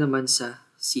equal naman sa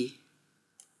C.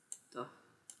 Ito.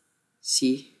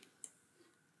 C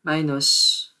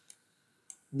minus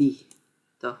D.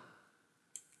 Ito.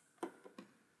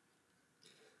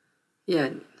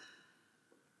 Yan.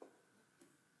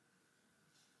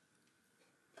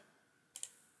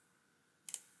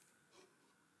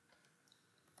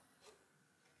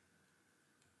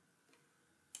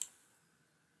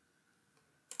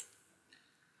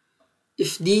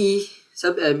 If DE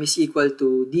sub M is equal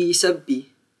to DE sub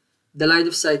P, the line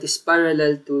of sight is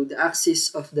parallel to the axis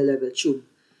of the level tube,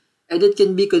 and it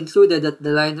can be concluded that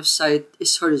the line of sight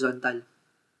is horizontal.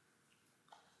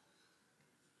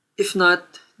 If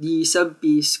not, DE sub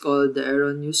P is called the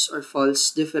erroneous or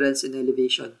false difference in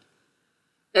elevation,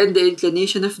 and the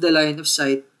inclination of the line of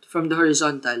sight from the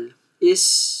horizontal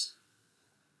is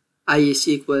I is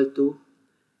equal to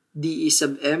DE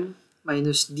sub M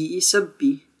minus DE sub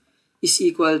P is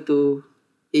equal to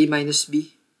A minus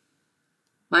B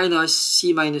minus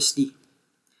C minus D.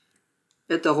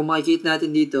 Ito, kung makikita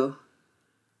natin dito,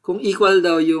 kung equal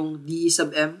daw yung DE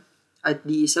sub M at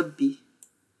DE sub P,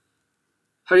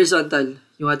 horizontal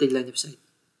yung ating line of sight.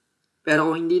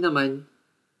 Pero kung hindi naman,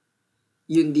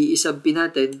 yung DE sub P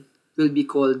natin will be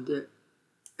called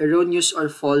erroneous or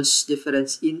false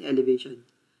difference in elevation.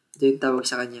 Ito yung tawag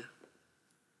sa kanya.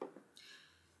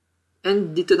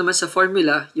 And dito naman sa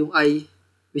formula, yung I,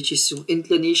 which is yung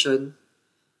inclination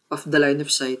of the line of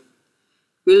sight,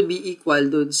 will be equal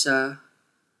dun sa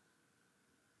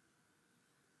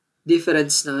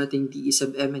difference ng ating DE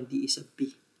sub M and DE sub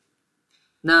P.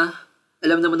 Na,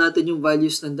 alam naman natin yung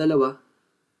values ng dalawa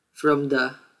from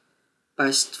the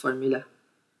past formula,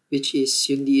 which is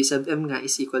yung DE sub M nga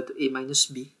is equal to A minus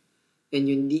B, and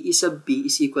yung DE sub P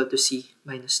is equal to C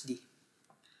minus D.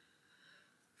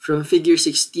 From figure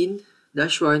 16-1,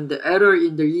 the error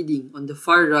in the reading on the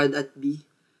far rod at B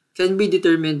can be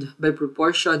determined by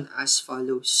proportion as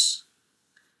follows.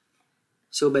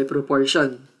 So, by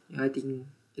proportion, yung ating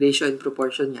ratio and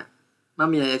proportion niya.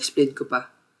 Mamaya, explain ko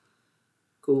pa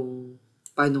kung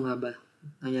paano nga ba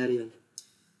nangyari yun.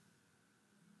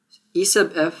 E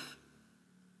sub F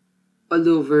all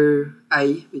over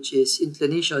I, which is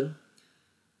inclination,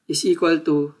 is equal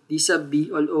to D sub B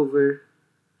all over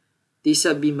D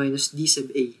sub B minus D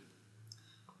sub A.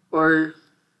 Or,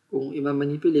 kung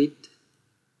i-manipulate,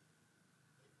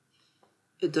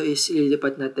 ito is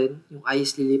ililipat natin, yung I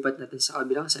is lilipat natin sa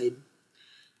kabilang side.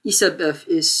 E sub F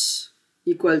is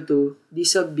equal to D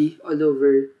sub B all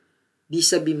over D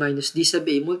sub B minus D sub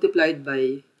A multiplied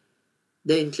by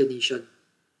the inclination.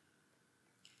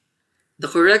 The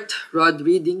correct rod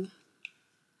reading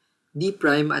D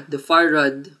prime at the far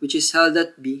rod, which is held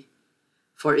at B,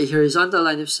 for a horizontal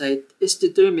line of sight is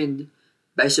determined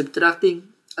by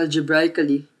subtracting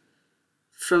algebraically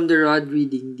from the rod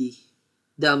reading D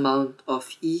the amount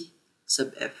of E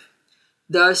sub F.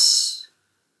 Thus,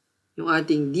 yung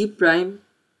ating D prime,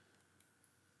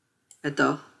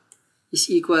 ito, is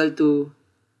equal to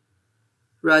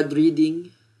rod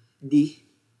reading D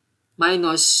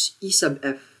minus E sub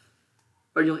F,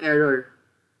 or yung error.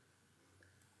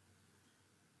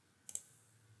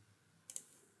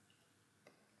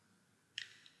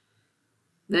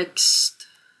 Next,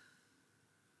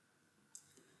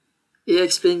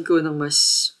 i-explain ko ng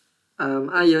mas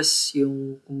ayos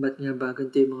yung kung ba't nga ba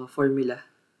ganito yung mga formula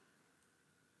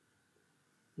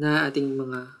na ating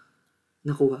mga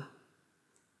nakuha.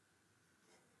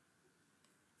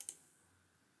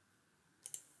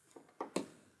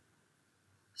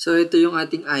 So, ito yung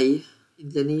ating I,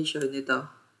 inclination, ito.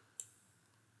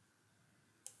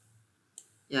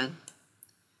 Yan.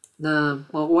 Na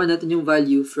makukuha natin yung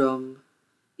value from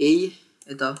A,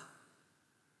 ito,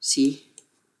 C,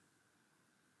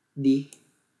 D,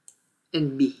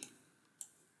 and B.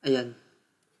 Ayan.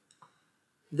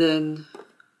 Then,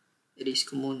 erase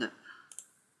ko muna.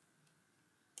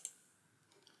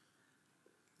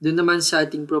 Doon naman sa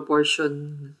ating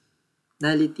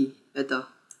proportionality, ito,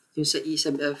 yung sa E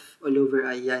sub F all over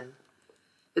I, yan.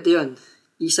 Ito yun,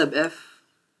 E sub F,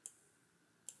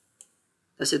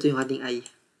 tapos ito yung ating I.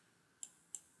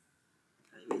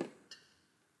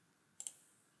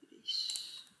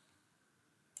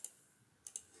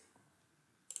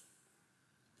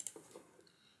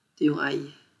 Ito yung I.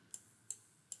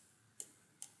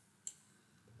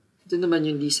 Ito naman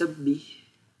yung D sub B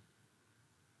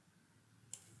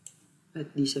at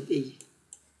D sub A.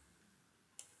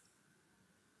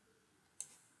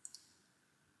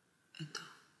 Ito.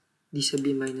 D sub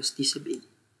B minus D sub A.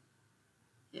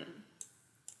 Yan.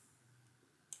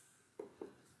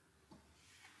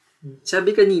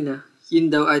 Sabi kanina,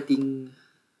 yun daw ating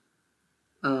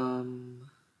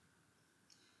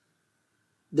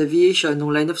deviation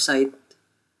ng line of sight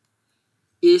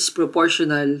is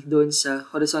proportional doon sa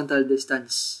horizontal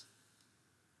distance.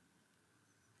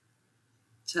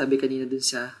 Sabi kanina doon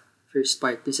sa first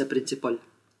part, doon sa principle.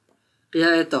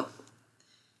 Kaya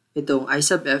itong I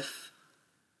sub F,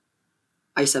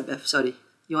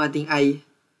 yung ating I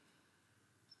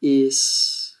is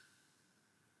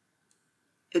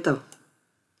ito,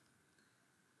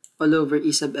 all over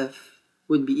E sub F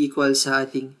would be equal sa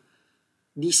ating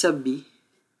D sub B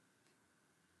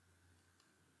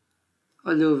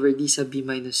all over D sub B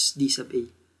minus D sub A.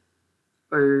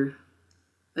 Or,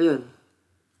 ayun,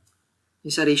 yung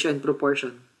sa ratio and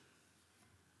proportion.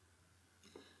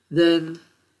 Then,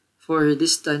 for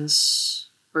distance,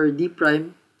 or D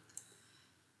prime,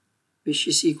 which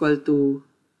is equal to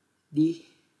D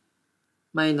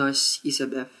minus E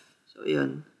sub F. So,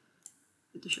 ayun,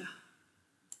 ito siya.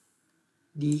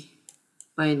 D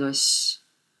minus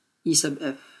E sub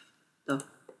F.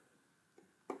 Ito.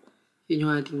 Yun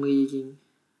yung ating magiging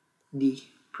D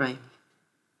prime.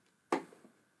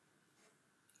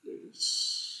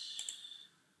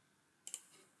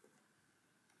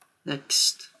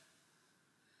 Next.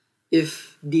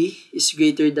 If D is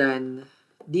greater than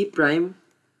D prime,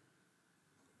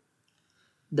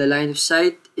 the line of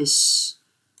sight is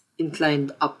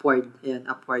inclined upward. Ayan,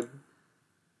 upward.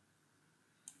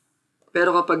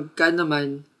 Pero kapag ka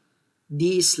naman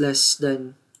D is less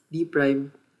than D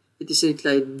prime, it is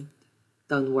inclined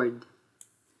downward.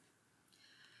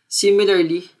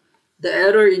 Similarly, the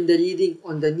error in the reading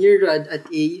on the near rod at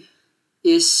A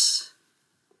is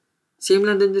same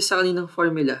lang din sa kaninang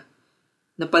formula.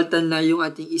 Napalitan na yung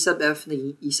ating E sub F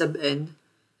naging E sub N,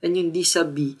 and yung D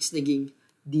sub B is naging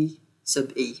D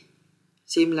sub A.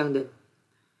 Same lang din.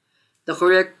 The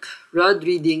correct rod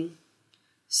reading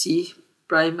C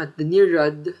prime at the near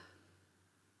rod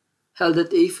held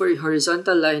at A for a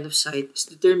horizontal line of sight is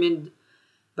determined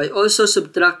by also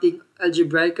subtracting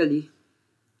algebraically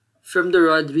from the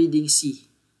rod reading C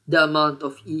the amount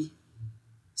of E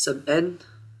sub N,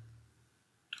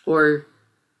 or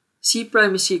C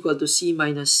prime is equal to C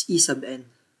minus E sub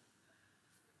N.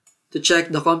 To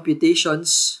check the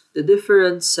computations, the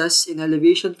differences in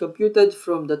elevation computed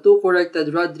from the two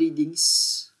corrected rod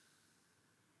readings,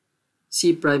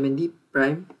 C prime and D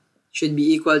prime, should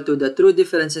be equal to the true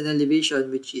difference in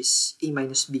elevation, which is A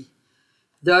minus B.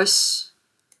 Thus,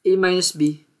 A minus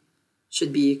B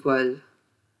should be equal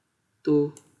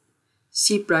to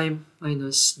C prime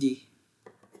minus D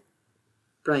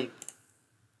prime.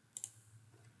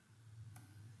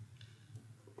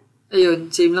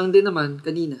 Ayun, same lang din naman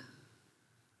kanina.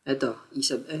 Ito, E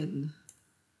sub n,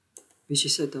 which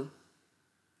is ito.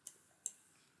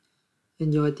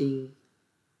 Yan yung ating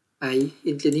I,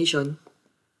 inclination.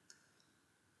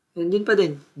 And yun pa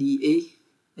din, dA.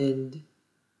 And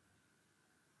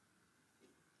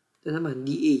ito naman,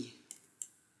 dA.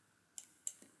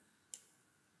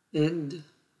 And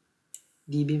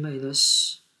dB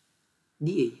minus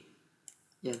dA.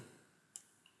 Yan.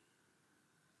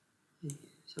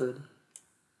 Sorry.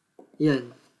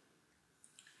 Yan.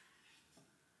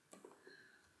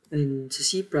 And sa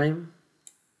C prime,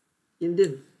 yun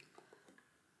din.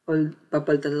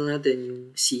 Papalitan lang natin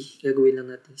yung C. Gagawin lang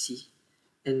natin C.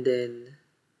 And then,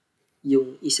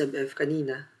 yung E sub F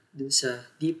kanina, dun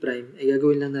sa D prime, ay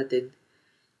gagawin lang natin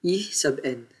E sub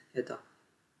N. Ito.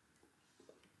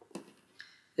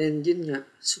 And yun nga,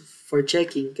 so for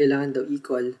checking, kailangan daw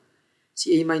equal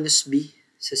si A minus B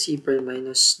sa C prime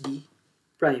minus D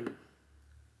prime.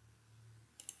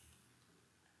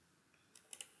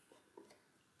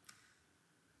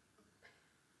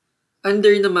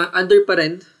 Under pa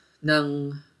rin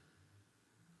ng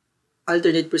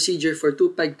alternate procedure for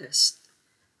two-peg test,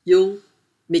 yung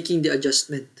making the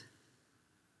adjustment.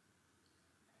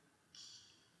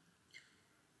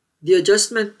 The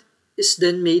adjustment is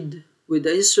then made with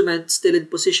the instrument still in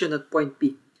position at point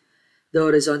P. The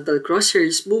horizontal crosshair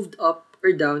is moved up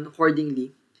or down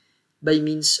accordingly by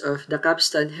means of the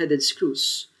capstan headed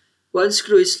screws. One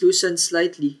screw is loosened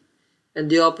slightly and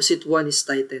the opposite one is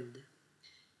tightened.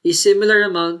 A similar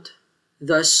amount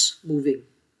thus moving.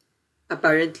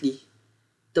 Apparently,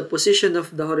 the position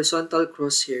of the horizontal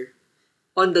crosshair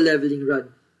on the leveling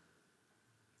rod.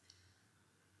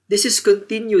 This is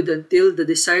continued until the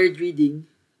desired reading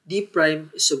D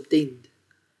prime is obtained.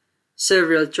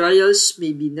 Several trials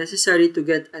may be necessary to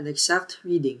get an exact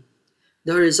reading.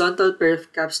 The horizontal pair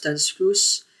of capstan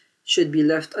screws should be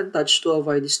left untouched to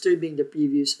avoid disturbing the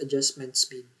previous adjustments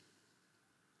made.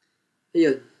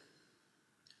 Ayun.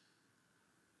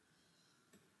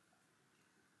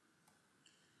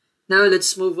 Now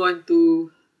let's move on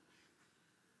to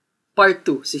part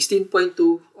 2,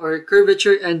 16.2, or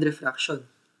curvature and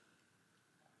refraction.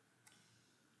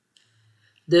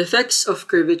 The effects of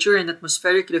curvature and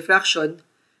atmospheric refraction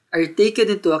are taken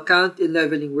into account in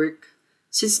leveling work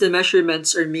since the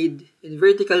measurements are made in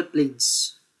vertical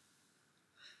planes.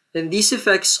 And these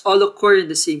effects all occur in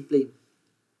the same plane.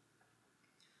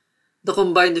 The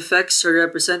combined effects are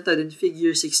represented in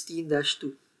figure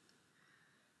 16-2.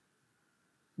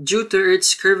 Due to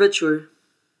Earth's curvature,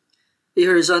 a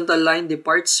horizontal line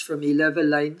departs from a level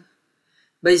line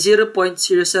by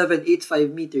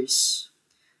 0.0785 meters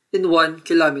in 1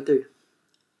 kilometer,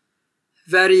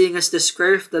 varying as the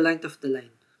square of the length of the line.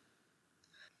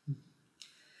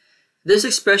 This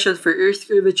expression for Earth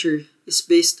curvature is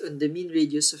based on the mean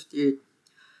radius of the Earth,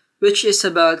 which is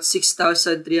about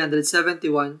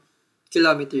 6,371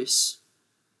 kilometers.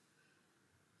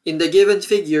 In the given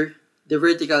figure, the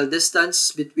vertical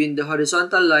distance between the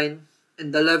horizontal line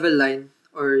and the level line,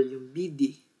 or yung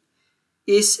BD,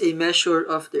 is a measure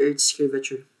of the Earth's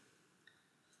curvature.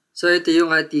 So ito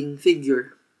yung ating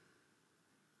figure.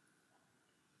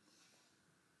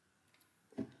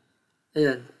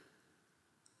 Ayan.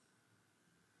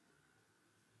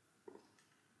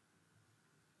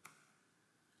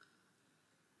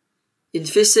 In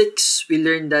physics, we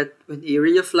learned that when a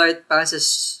ray of light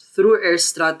passes through air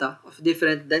strata of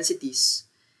different densities,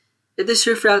 it is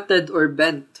refracted or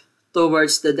bent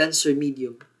towards the denser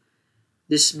medium.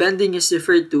 This bending is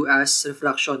referred to as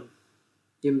refraction.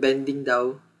 Yung bending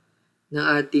daw ng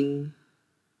ating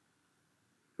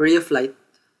ray of light,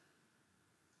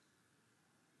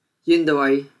 yun daw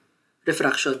ay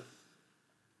refraction.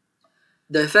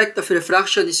 The effect of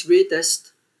refraction is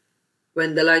greatest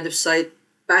when the line of sight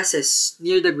passes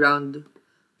near the ground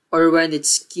or when it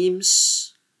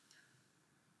skims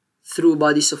through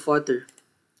bodies of water,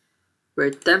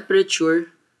 where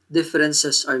temperature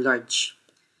differences are large.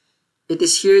 It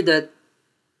is here that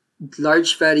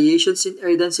large variations in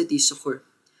air densities occur.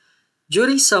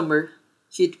 During summer,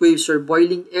 heat waves or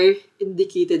boiling air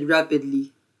indicated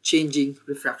rapidly changing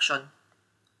refraction.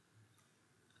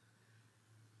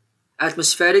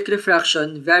 Atmospheric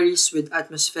refraction varies with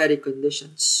atmospheric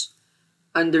conditions.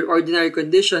 Under ordinary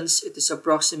conditions, it is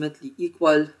approximately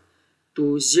equal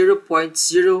to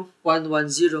 0.0110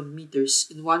 meters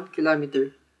in 1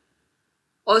 kilometer,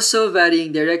 also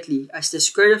varying directly as the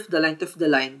square of the length of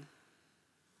the line.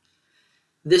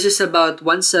 This is about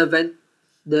 1/7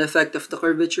 the effect of the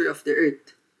curvature of the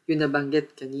Earth, yung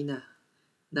nabanggit kanina,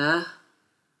 na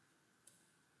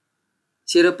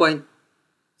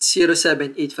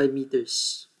 0.0785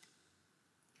 meters.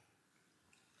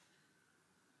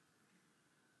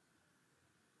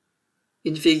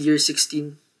 In figure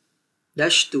 16-2,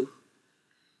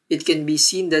 it can be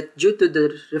seen that due to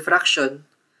the refraction,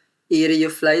 a ray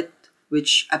of light,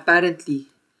 which apparently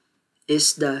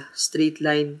is the straight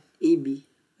line AB,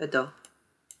 ito,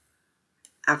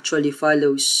 actually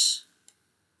follows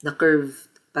the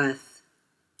curved path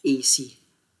AC.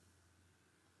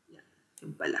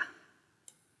 Yan pala.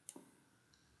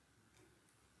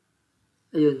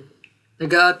 Ayun.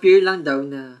 Nag-a-appear lang daw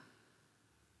na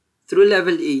through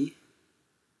level A,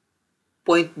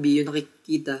 point B yung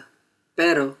nakikita,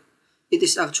 pero it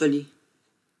is actually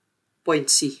point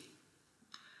C.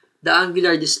 The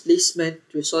angular displacement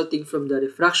resulting from the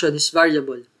refraction is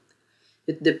variable.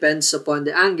 It depends upon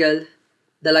the angle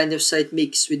the line of sight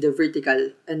makes with the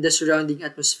vertical and the surrounding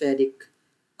atmospheric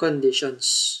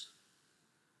conditions.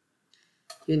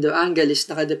 Yung the angle is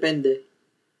nakadepende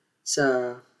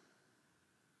sa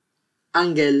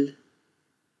angle,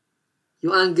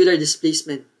 yung angular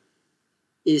displacement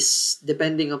is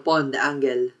depending upon the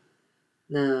angle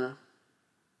na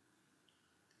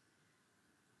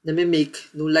may make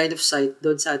no line of sight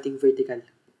doon sa ating vertical.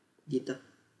 Dito.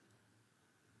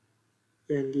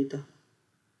 Yan, dito.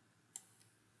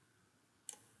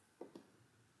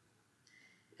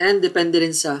 And depende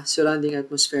rin sa surrounding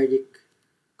atmospheric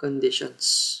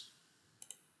conditions.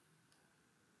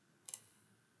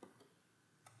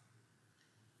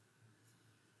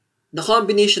 The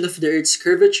combination of the Earth's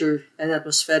curvature and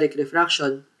atmospheric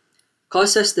refraction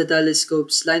causes the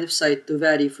telescope's line of sight to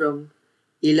vary from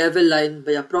a level line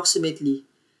by approximately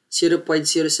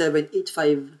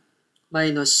 0.0785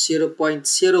 minus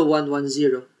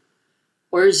 0.0110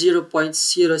 or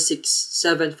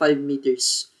 0.0675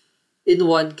 meters in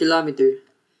 1 kilometer,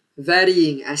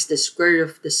 varying as the square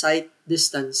of the sight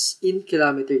distance in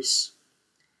kilometers.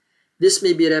 This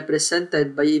may be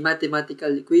represented by a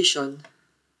mathematical equation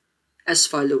as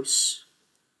follows.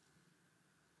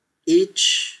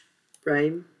 H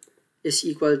prime is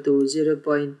equal to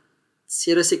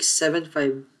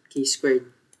 0.0675 k squared,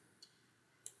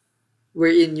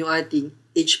 wherein yung ating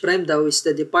H prime daw is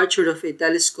the departure of a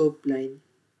telescope line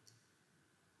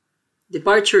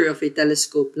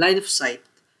of sight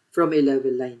from a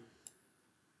level line.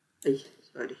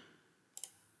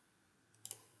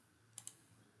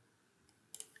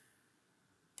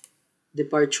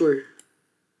 Departure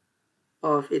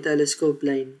of a telescope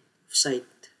line of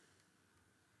sight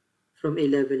from a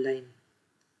level line.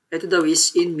 Ito daw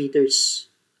is in meters.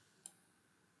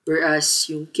 Whereas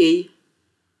yung K,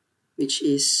 which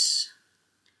is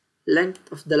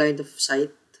length of the line of sight,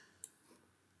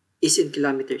 is in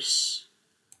kilometers.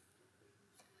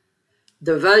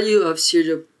 The value of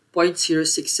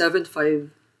 0.0675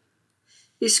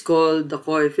 is called the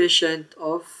coefficient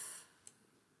of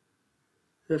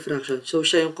refraction. So,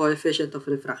 siya yung coefficient of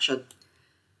refraction.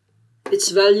 Its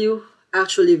value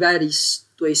actually varies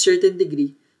to a certain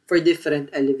degree for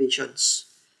different elevations,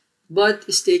 but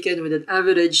is taken with an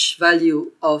average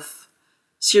value of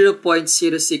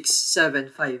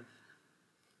 0.0675.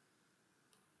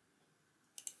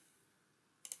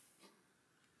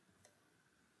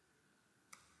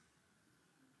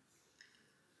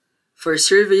 For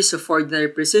surveys of ordinary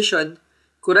precision,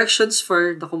 corrections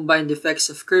for the combined effects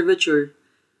of curvature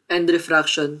and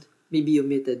refraction may be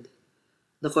omitted.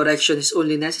 The correction is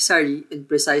only necessary in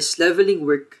precise leveling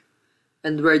work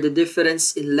and where the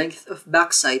difference in length of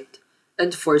backsight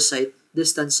and foresight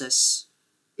distances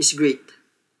is great.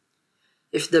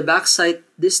 If the backsight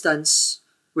distance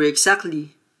were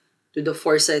exactly to the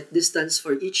foresight distance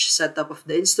for each setup of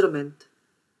the instrument,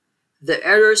 the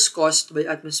errors caused by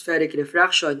atmospheric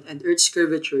refraction and Earth's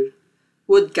curvature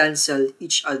would cancel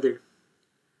each other.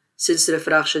 Since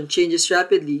refraction changes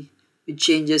rapidly with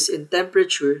changes in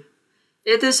temperature,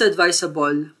 it is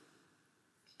advisable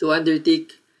to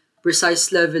undertake precise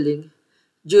leveling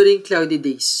during cloudy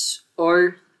days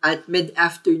or at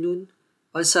mid-afternoon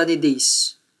on sunny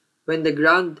days when the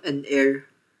ground and air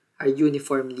are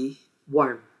uniformly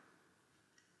warm.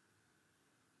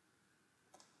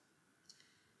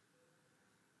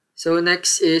 So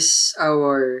next is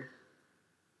our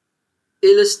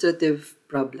illustrative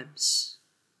problems.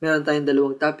 Meron tayong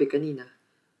dalawang topic kanina.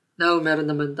 Now, meron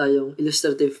naman tayong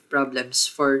illustrative problems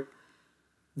for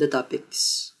the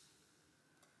topics.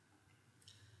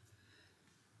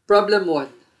 Problem 1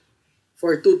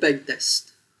 for two-peg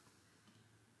test.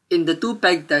 In the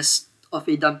two-peg test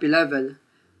of a dumpy level,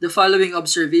 the following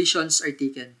observations are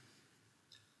taken.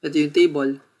 Ito yung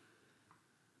table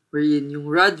wherein yung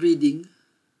rod reading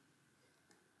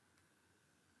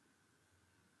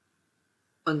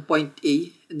on point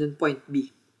A and then point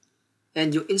B.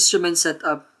 And yung instrument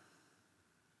setup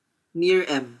near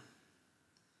M.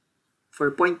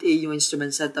 For point A, yung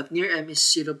instrument setup near M is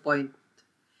 0.296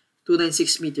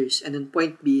 meters and then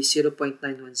point B is 0.910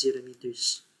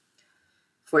 meters.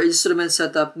 For instrument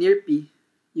setup near P,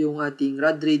 yung ating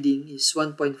rod reading is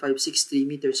 1.563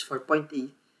 meters for point A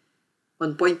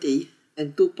on point A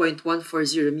and 2.140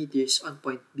 meters on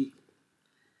point B.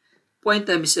 Point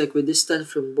M is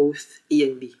equidistant from both A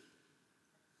and B,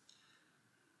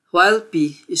 while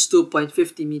P is 2.50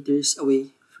 meters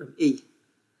away from A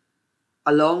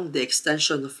along the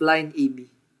extension of line AB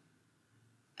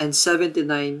and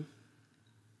 79.27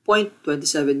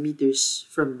 meters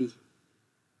from B.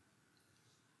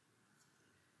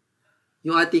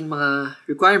 Yung ating mga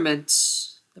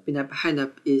requirements na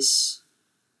pinapahanap is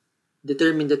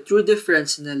determine the true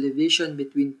difference in elevation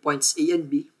between points A and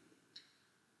B,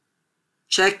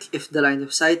 check if the line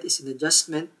of sight is in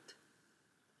adjustment,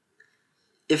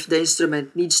 if the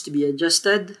instrument needs to be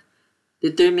adjusted,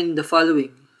 determine the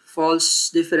following: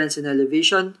 false difference in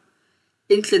elevation,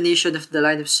 inclination of the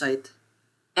line of sight,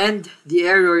 and the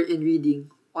error in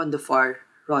reading on the far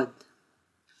rod.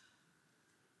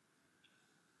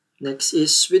 Next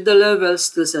is, with the level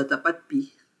still set up at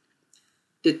P,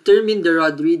 determine the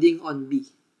rod reading on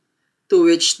B, to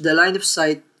which the line of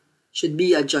sight should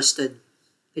be adjusted.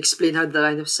 Explain how the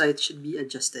line of sight should be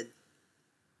adjusted.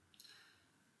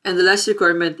 And the last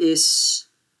requirement is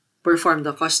perform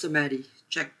the customary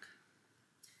check.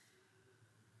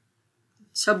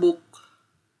 Sa book,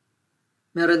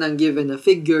 meron nang given na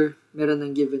figure, meron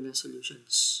nang given na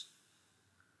solutions.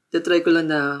 Tatry ko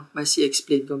lang na mas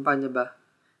i-explain kung paano ba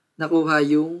nakuha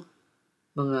yung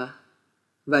mga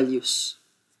values.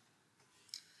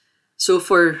 So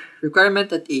for requirement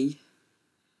at A,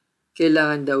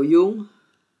 kailangan daw yung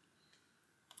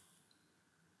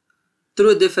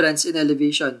true difference in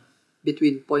elevation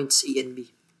between points A and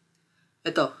B.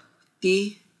 Ito,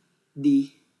 T,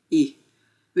 D, E,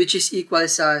 which is equal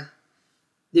sa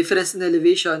difference in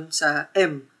elevation sa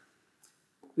M,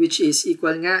 which is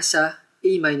equal nga sa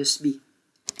A minus B.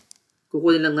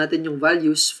 Kukunin lang natin yung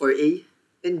values for A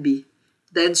and B,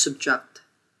 then subtract.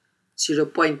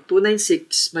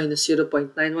 0.296 minus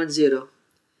 0.910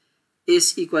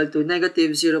 is equal to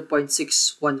negative 0.614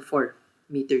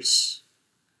 meters.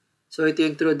 So ito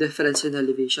yung true difference in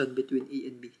elevation between A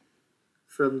and B.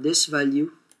 From this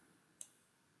value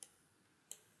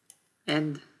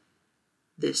and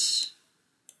this.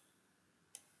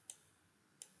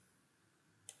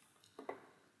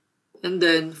 And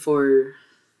then for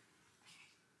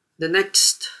the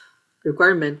next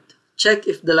requirement, check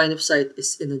if the line of sight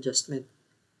is in adjustment.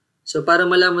 So para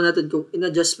malaman natin kung in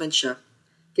adjustment siya,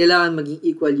 kailangan maging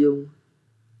equal yung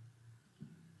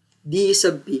DE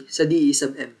sub P sa DE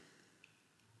sub M.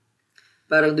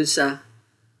 Parang dun sa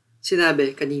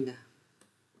sinabi kanina.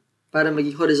 Para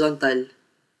maging horizontal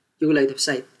yung line of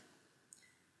sight.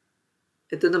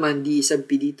 Ito naman, DE sub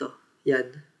P dito.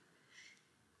 Yan.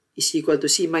 Is equal to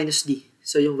C minus D.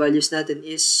 So yung values natin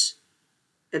is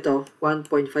ito,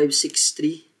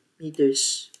 1.563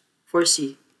 meters for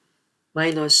C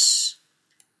minus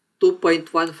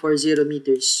 2.140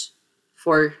 meters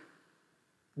for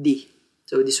D.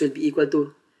 So this will be equal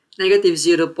to negative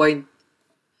 0.577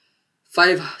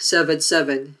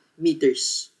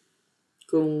 meters.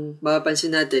 Kung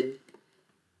mapapansin natin,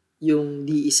 yung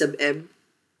DE sub M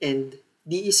and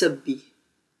DE sub P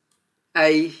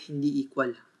ay hindi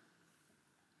equal.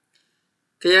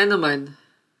 Kaya naman,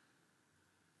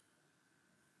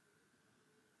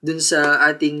 dun sa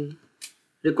ating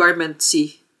requirement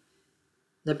C,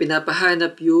 na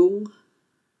pinapahanap yung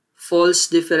false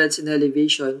difference in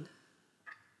elevation,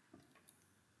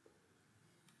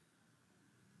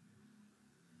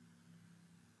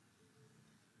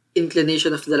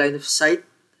 inclination of the line of sight,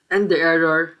 and the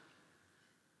error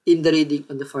in the reading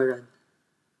on the far rod.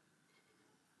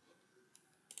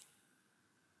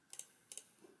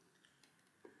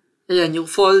 Ayan, yung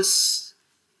false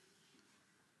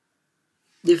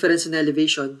difference in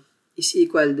elevation is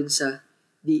equal dun sa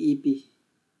DEP,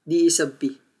 DE sub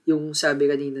P, yung sabi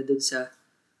kanina dun sa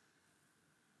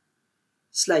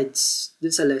slides,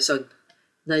 dun sa lesson,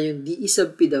 na yung DE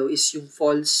sub P daw is yung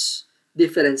false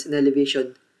difference in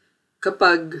elevation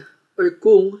kapag or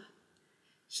kung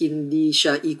hindi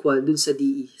siya equal dun sa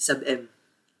DE sub M.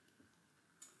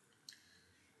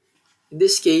 In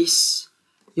this case,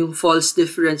 Yung false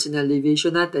difference in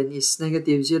elevation natin is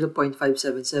negative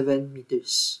 0.577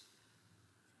 meters.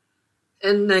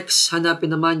 And next,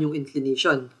 hanapin naman yung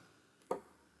inclination.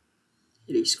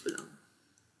 Erase ko lang.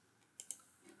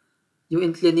 Yung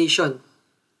inclination,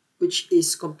 which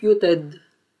is computed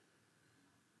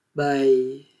by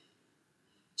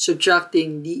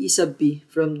subtracting dE sub P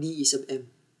from dE sub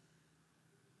M.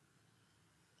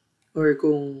 Or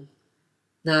kung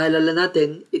naalala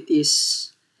natin, it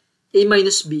is A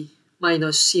minus B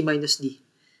minus C minus D.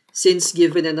 Since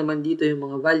given na naman dito yung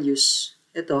mga values,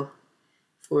 ito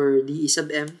for dE sub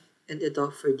M and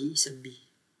ito for dE sub B.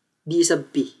 dE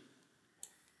sub P.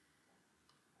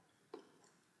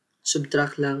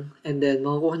 Subtract lang, and then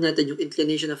makukuha natin yung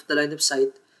inclination of the line of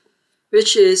sight,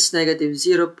 which is negative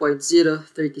 0.037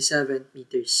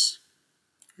 meters.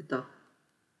 Ito,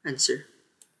 answer.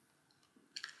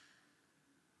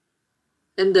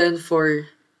 And then for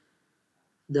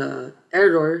the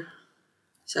error,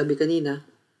 sabi kanina,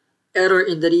 error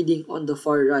in the reading on the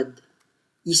far rod,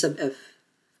 E sub F.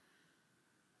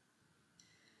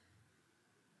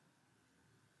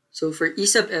 So for E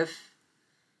sub F,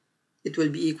 it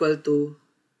will be equal to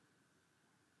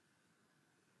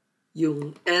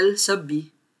yung L sub B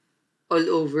all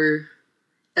over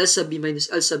L sub B minus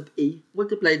L sub A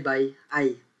multiplied by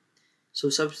I. So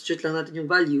substitute lang natin yung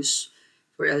values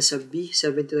for L sub B,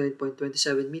 79.27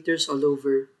 meters all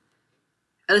over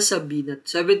L sub B na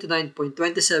 79.27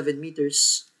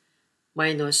 meters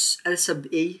minus L sub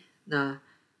A na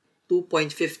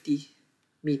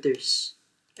 2.50 meters.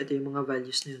 Ito yung mga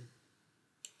values na yun.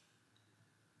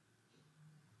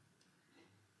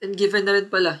 And given na rin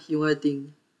pala yung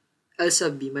ating L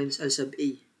sub B minus L sub A.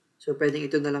 So, pwedeng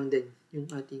ito na lang din yung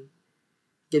ating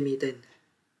gamitin.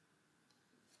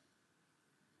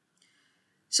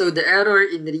 So, the error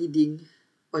in reading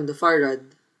on the far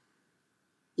rod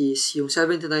is yung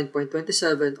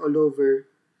 79.27 all over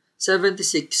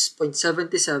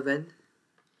 76.77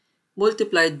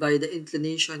 multiplied by the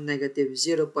inclination negative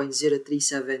 0.037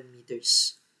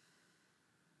 meters,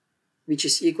 which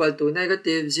is equal to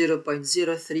negative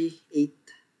 0.038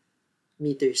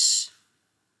 meters.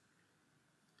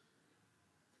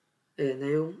 Ayan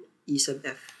na yung E sub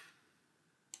F.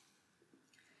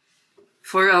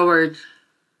 For our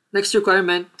next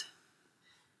requirement,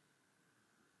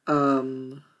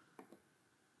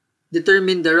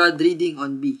 determine the rod reading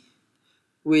on B,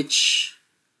 which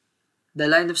the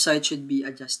line of sight should be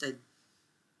adjusted.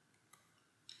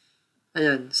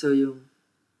 Ayan, so yung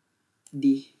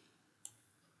D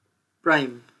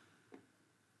prime.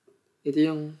 Ito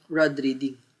yung rod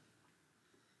reading,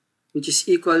 which is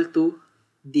equal to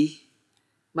D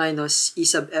minus E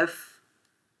sub F.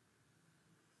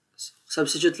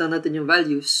 Substitute lang natin yung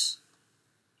values,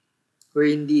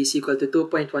 wherein D is equal to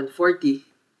 2.140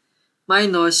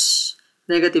 minus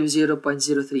negative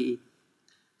 0.038.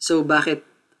 So, bakit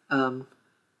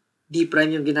D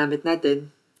prime yung ginamit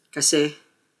natin? Kasi,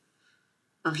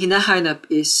 ang hinahanap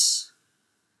is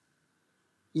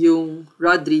yung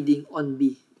rod reading on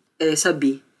B. Sa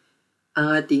B,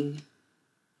 ang ating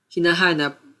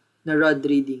hinahanap na rod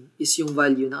reading is yung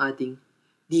value ng ating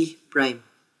D prime.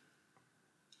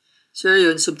 So,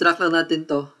 yun, subtract lang natin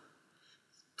to.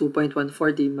 2.140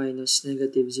 minus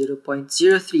negative 0.038.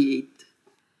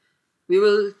 We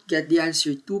will get the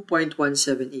answer 2.178.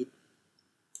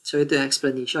 So, ito yung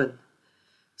explanation.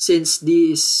 Since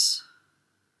D is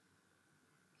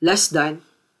less than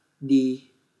D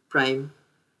prime,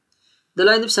 the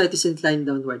line of sight is inclined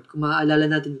downward. Kung maaalala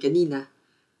natin kanina,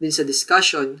 din sa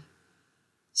discussion,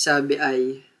 sabi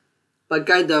ay,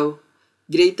 pagka daw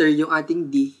greater yung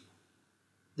ating D,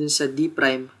 dun sa D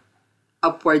prime,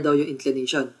 upward daw yung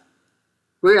inclination.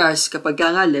 Whereas, kapag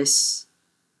nga less,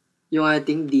 yung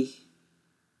ating D,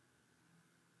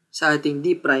 sa ating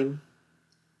D prime,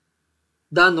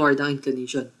 downward ang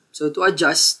inclination. So, to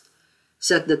adjust,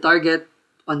 set the target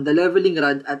on the leveling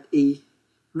rod at a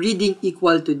reading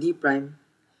equal to D prime,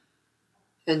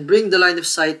 and bring the line of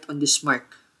sight on this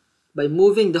mark by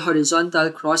moving the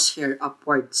horizontal crosshair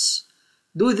upwards.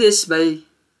 Do this by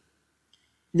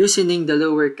loosening the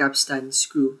lower capstan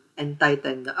screw and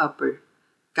tighten the upper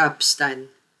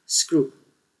capstan screw.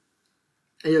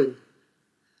 Ayun.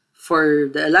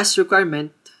 For the last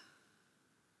requirement,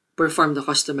 perform the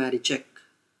customary check.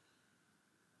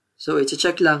 So,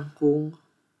 i-check lang kung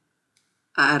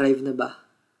a-arrive na ba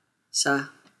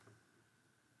sa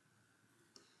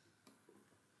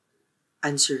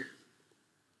answer.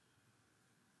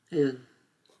 Ayun.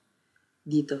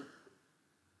 Dito.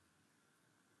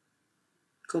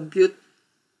 Compute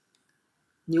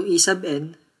yung E sub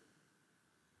N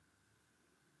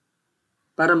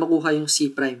para makuha yung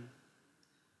C prime.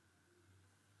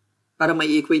 para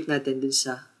mai-equate natin dun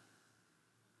sa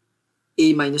A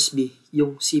minus B,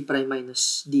 yung C prime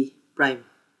minus D prime.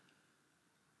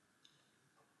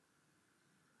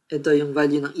 Ito yung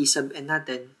value ng E sub n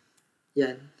natin.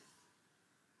 Yan.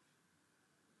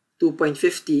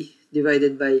 2.50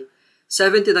 divided by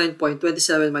 79.27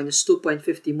 minus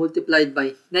 2.50 multiplied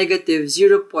by negative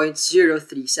 0.037.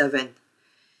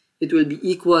 It will be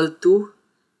equal to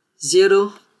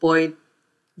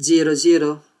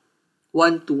 0.0012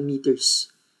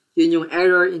 meters. Yun yung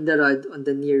error in the rod on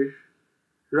the near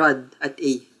rod at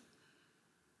A.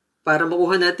 Para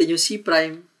makuha natin yung C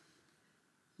prime,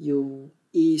 yung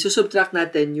i-subtract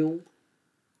natin yung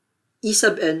E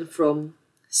sub n from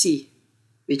C,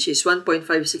 which is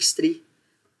 1.563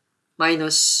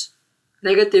 minus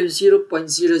negative 0.0012.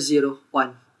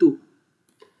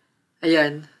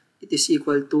 Ayan, it is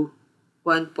equal to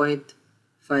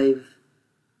 1.564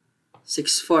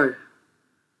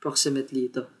 approximately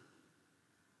ito.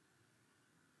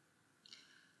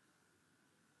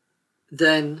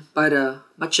 Then, para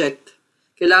ma-check,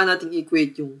 kailangan nating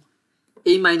equate yung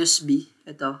A minus B.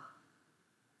 Ito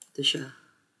siya.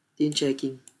 Ito yung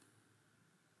checking.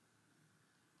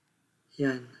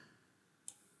 Yan.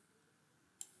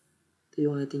 Ito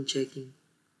yung ating checking.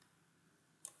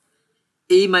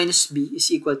 A minus B is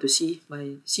equal to C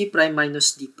prime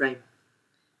minus D prime.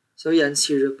 So yan,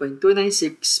 0.296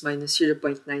 minus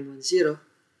 0.910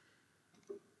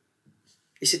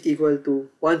 is it equal to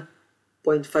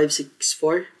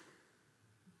 1.564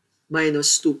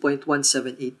 minus 2.178.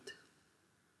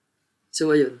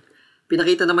 So ayun,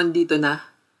 pinakita naman dito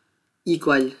na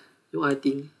equal yung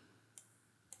ating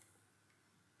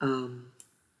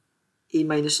A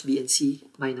minus B and C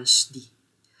minus D.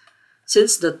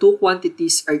 Since the two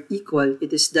quantities are equal, it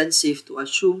is then safe to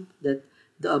assume that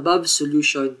the above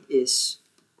solution is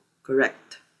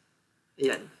correct.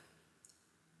 Ayan.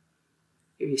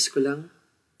 Erase ko lang.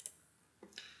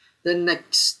 Then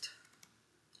next.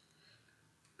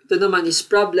 Ito naman is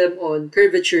problem on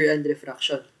curvature and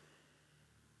refraction.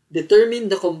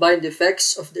 Determine the combined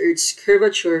effects of the Earth's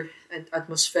curvature and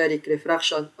atmospheric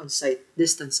refraction on sight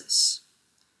distances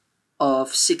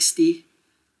of 60,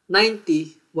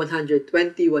 90,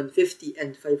 120, 150,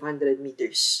 and 500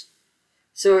 meters.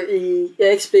 So,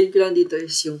 i-explain ko lang dito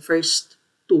is yung first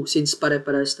two since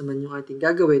pare-paras naman yung ating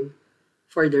gagawin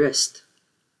for the rest.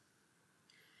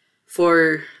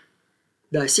 For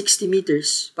the 60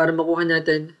 meters, para makuha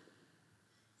natin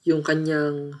yung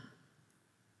kanyang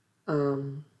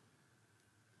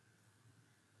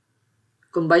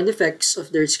combined effects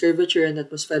of the Earth's curvature and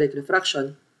atmospheric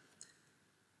refraction,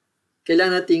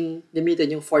 kailangan nating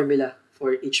gamitin yung formula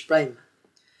for H prime,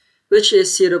 which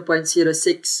is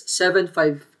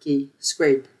 0.0675k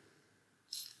squared.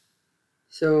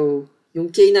 So,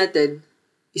 yung k natin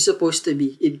is supposed to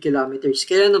be in kilometers.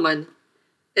 Kaya naman,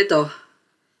 ito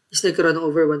is nagkaroon ng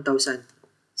over 1,000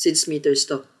 since meters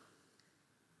to.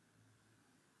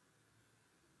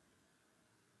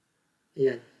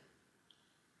 Ayan.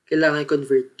 Kailangan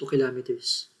i-convert to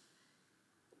kilometers.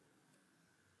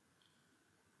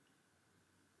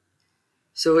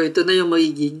 So, ito na yung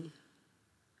magiging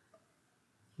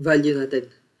value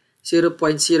natin.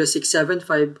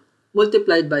 0.0675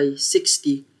 multiplied by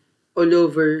 60 all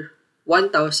over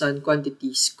 1,000 quantity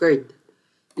squared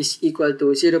is equal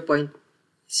to 0.000243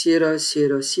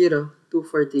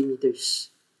 meters.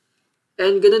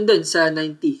 And ganun din sa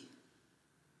 90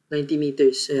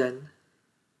 meters. Ayan.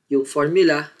 Yung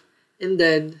formula. And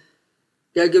then,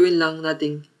 gagawin lang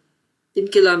natin in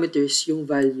kilometers yung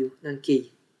value ng K.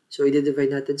 So,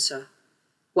 i-divide natin sa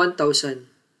 1,000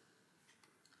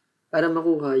 para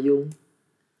makuha yung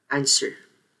answer.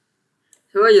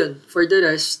 So, ayun. For the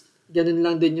rest, ganun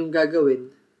lang din yung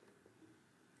gagawin.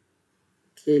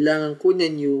 Kailangan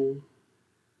kunin yung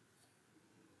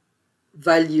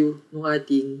value ng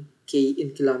ating K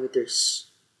in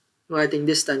kilometers. Yung ating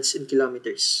distance in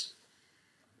kilometers.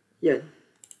 Yan.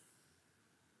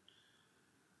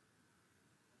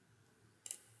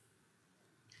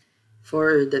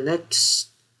 For the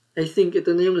next, I think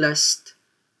ito na yung last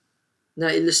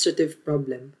na illustrative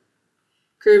problem.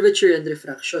 Curvature and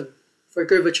refraction. For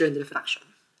curvature and refraction.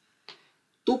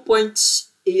 2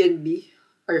 points A and B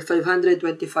are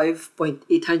 525.850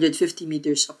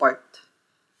 meters apart.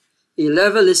 A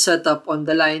level is set up on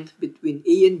the line between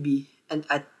A and B and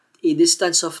at a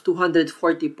distance of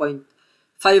 240.500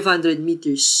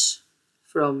 meters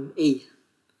from A.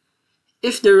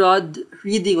 If the rod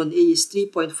reading on A is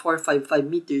 3.455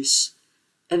 meters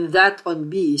and that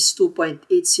on B is 2.806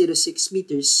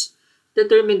 meters,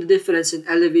 determine the difference in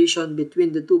elevation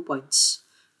between the 2 points,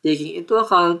 taking into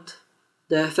account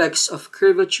the effects of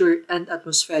curvature and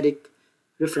atmospheric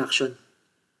refraction.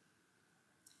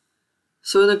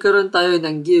 So, nagkaroon tayo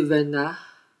ng given na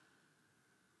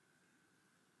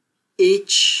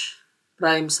h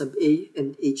prime sub A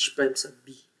and h prime sub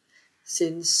B.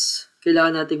 Since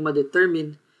kailangan nating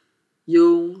ma-determine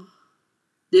yung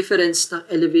difference ng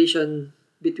elevation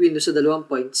between sa dalawang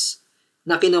points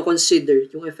na kino-consider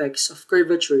yung effects of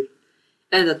curvature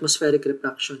and atmospheric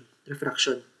refraction.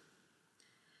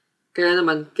 Kaya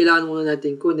naman, kailangan muna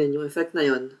natin kunin yung effect na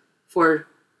yon for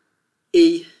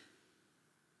A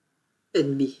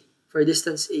and B. For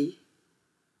distance A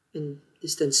and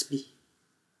distance B.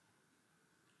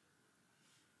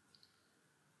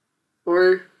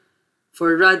 Or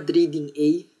for rod reading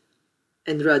A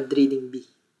and rod reading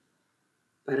B.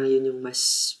 Parang yun yung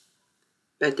mas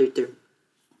better term.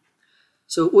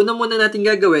 So, una muna natin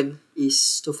gagawin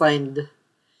is to find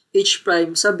h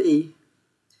prime sub A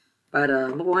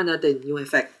para makuha natin yung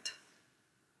effect.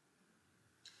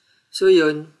 So,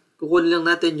 yun, kukunin lang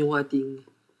natin yung ating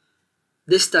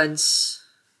distance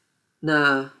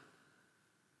na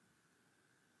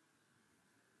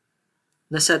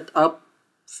set up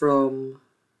from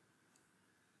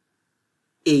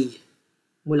A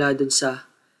mula dun sa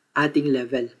ating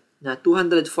level na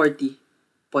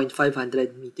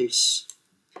 240.500 meters.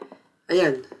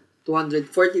 Ayan,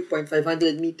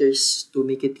 240.500 meters to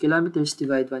make it kilometers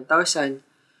divide 1,000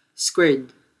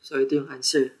 squared. So, ito yung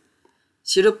answer.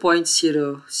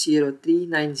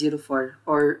 0.00394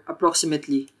 or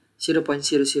approximately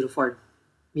 0.004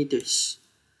 meters.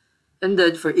 And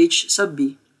then, for h sub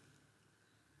B,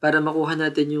 para makuha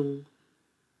natin yung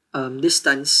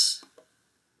distance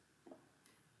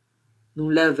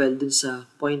nung level dun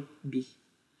sa point B,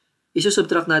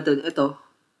 isusubtract natin ito,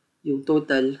 yung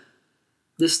total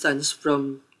distance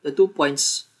from the 2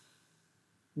 points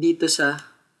dito sa,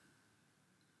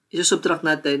 isusubtract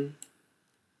natin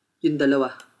yung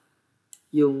dalawa,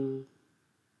 yung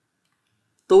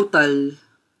total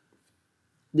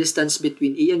distance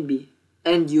between A and B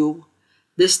and yung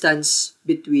distance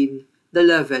between the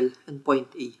level and point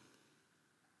A.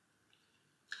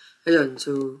 Ayun,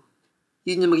 so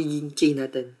yun yung magiging K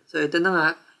natin. So ito na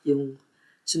nga, yung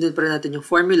sundin pa rin natin yung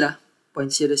formula,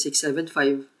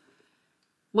 0.0675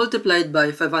 multiplied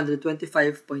by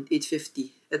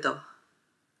 525.850, ito,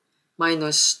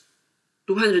 minus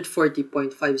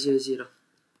 240.500,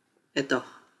 ito,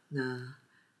 na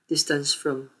distance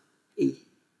from A,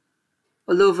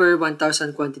 all over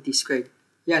 1,000 quantity squared.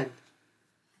 Yan.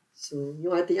 So,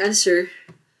 yung ating answer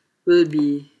will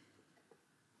be,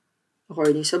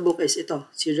 according sa book, is ito,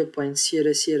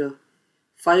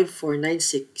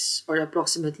 0.005496 or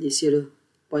approximately 0.005.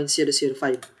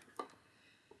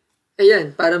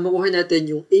 Ayan, para makuha natin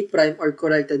yung A prime or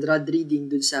corrected rod reading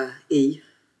dun sa A,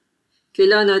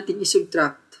 kailangan natin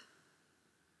isubtract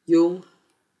yung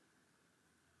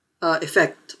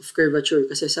effect of curvature.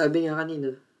 Kasi sabi nga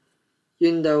kanina,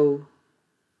 yun daw,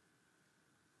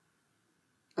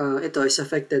 ito is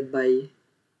affected by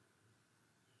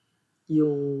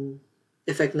yung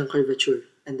effect ng curvature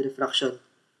and refraction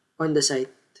on the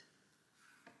site.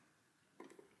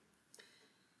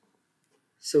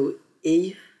 So,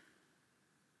 A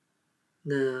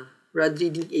na rod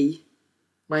reading A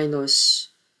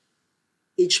minus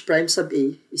h prime sub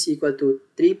A is equal to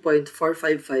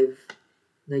 3.455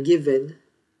 na given,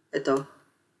 ito,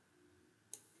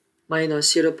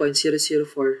 minus 0.004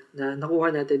 na nakuha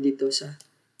natin dito sa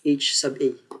h sub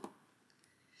A.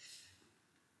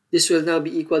 This will now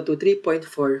be equal to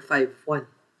 3.451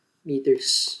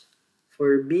 meters.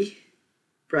 For B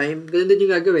prime, ganun din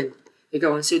yung gagawin.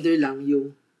 Ikaw consider lang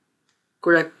yung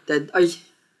corrected,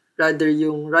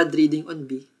 yung rod reading on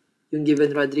B, yung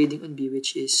given rod reading on B,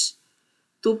 which is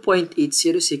 2.806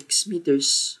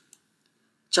 meters,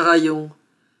 tsaka yung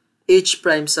h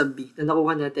prime sub B na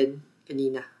nakuha natin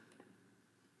kanina,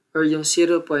 or yung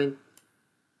 0.005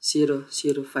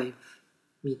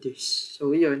 meters.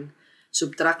 So, yun.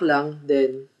 Subtract lang,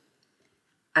 then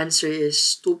answer is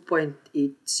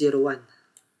 2.801.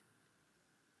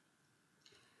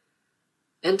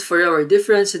 And for our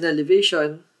difference in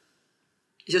elevation,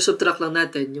 isusubtract lang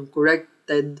natin yung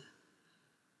corrected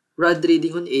rod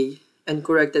reading on A and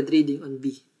corrected reading on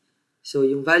B. So,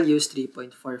 yung value is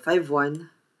 3.451.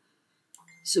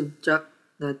 Subtract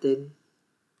natin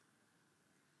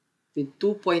with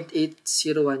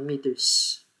 2.801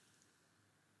 meters,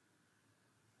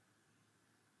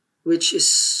 which is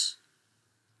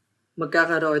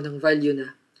magkakaroon ng value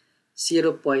na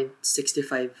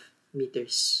 0.65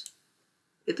 meters.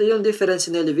 Ito yung difference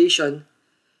in elevation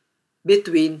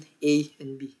between A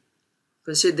and B,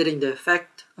 considering the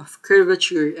effect of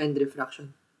curvature and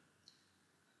refraction.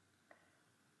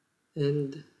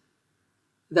 And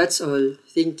That's all.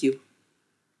 Thank you.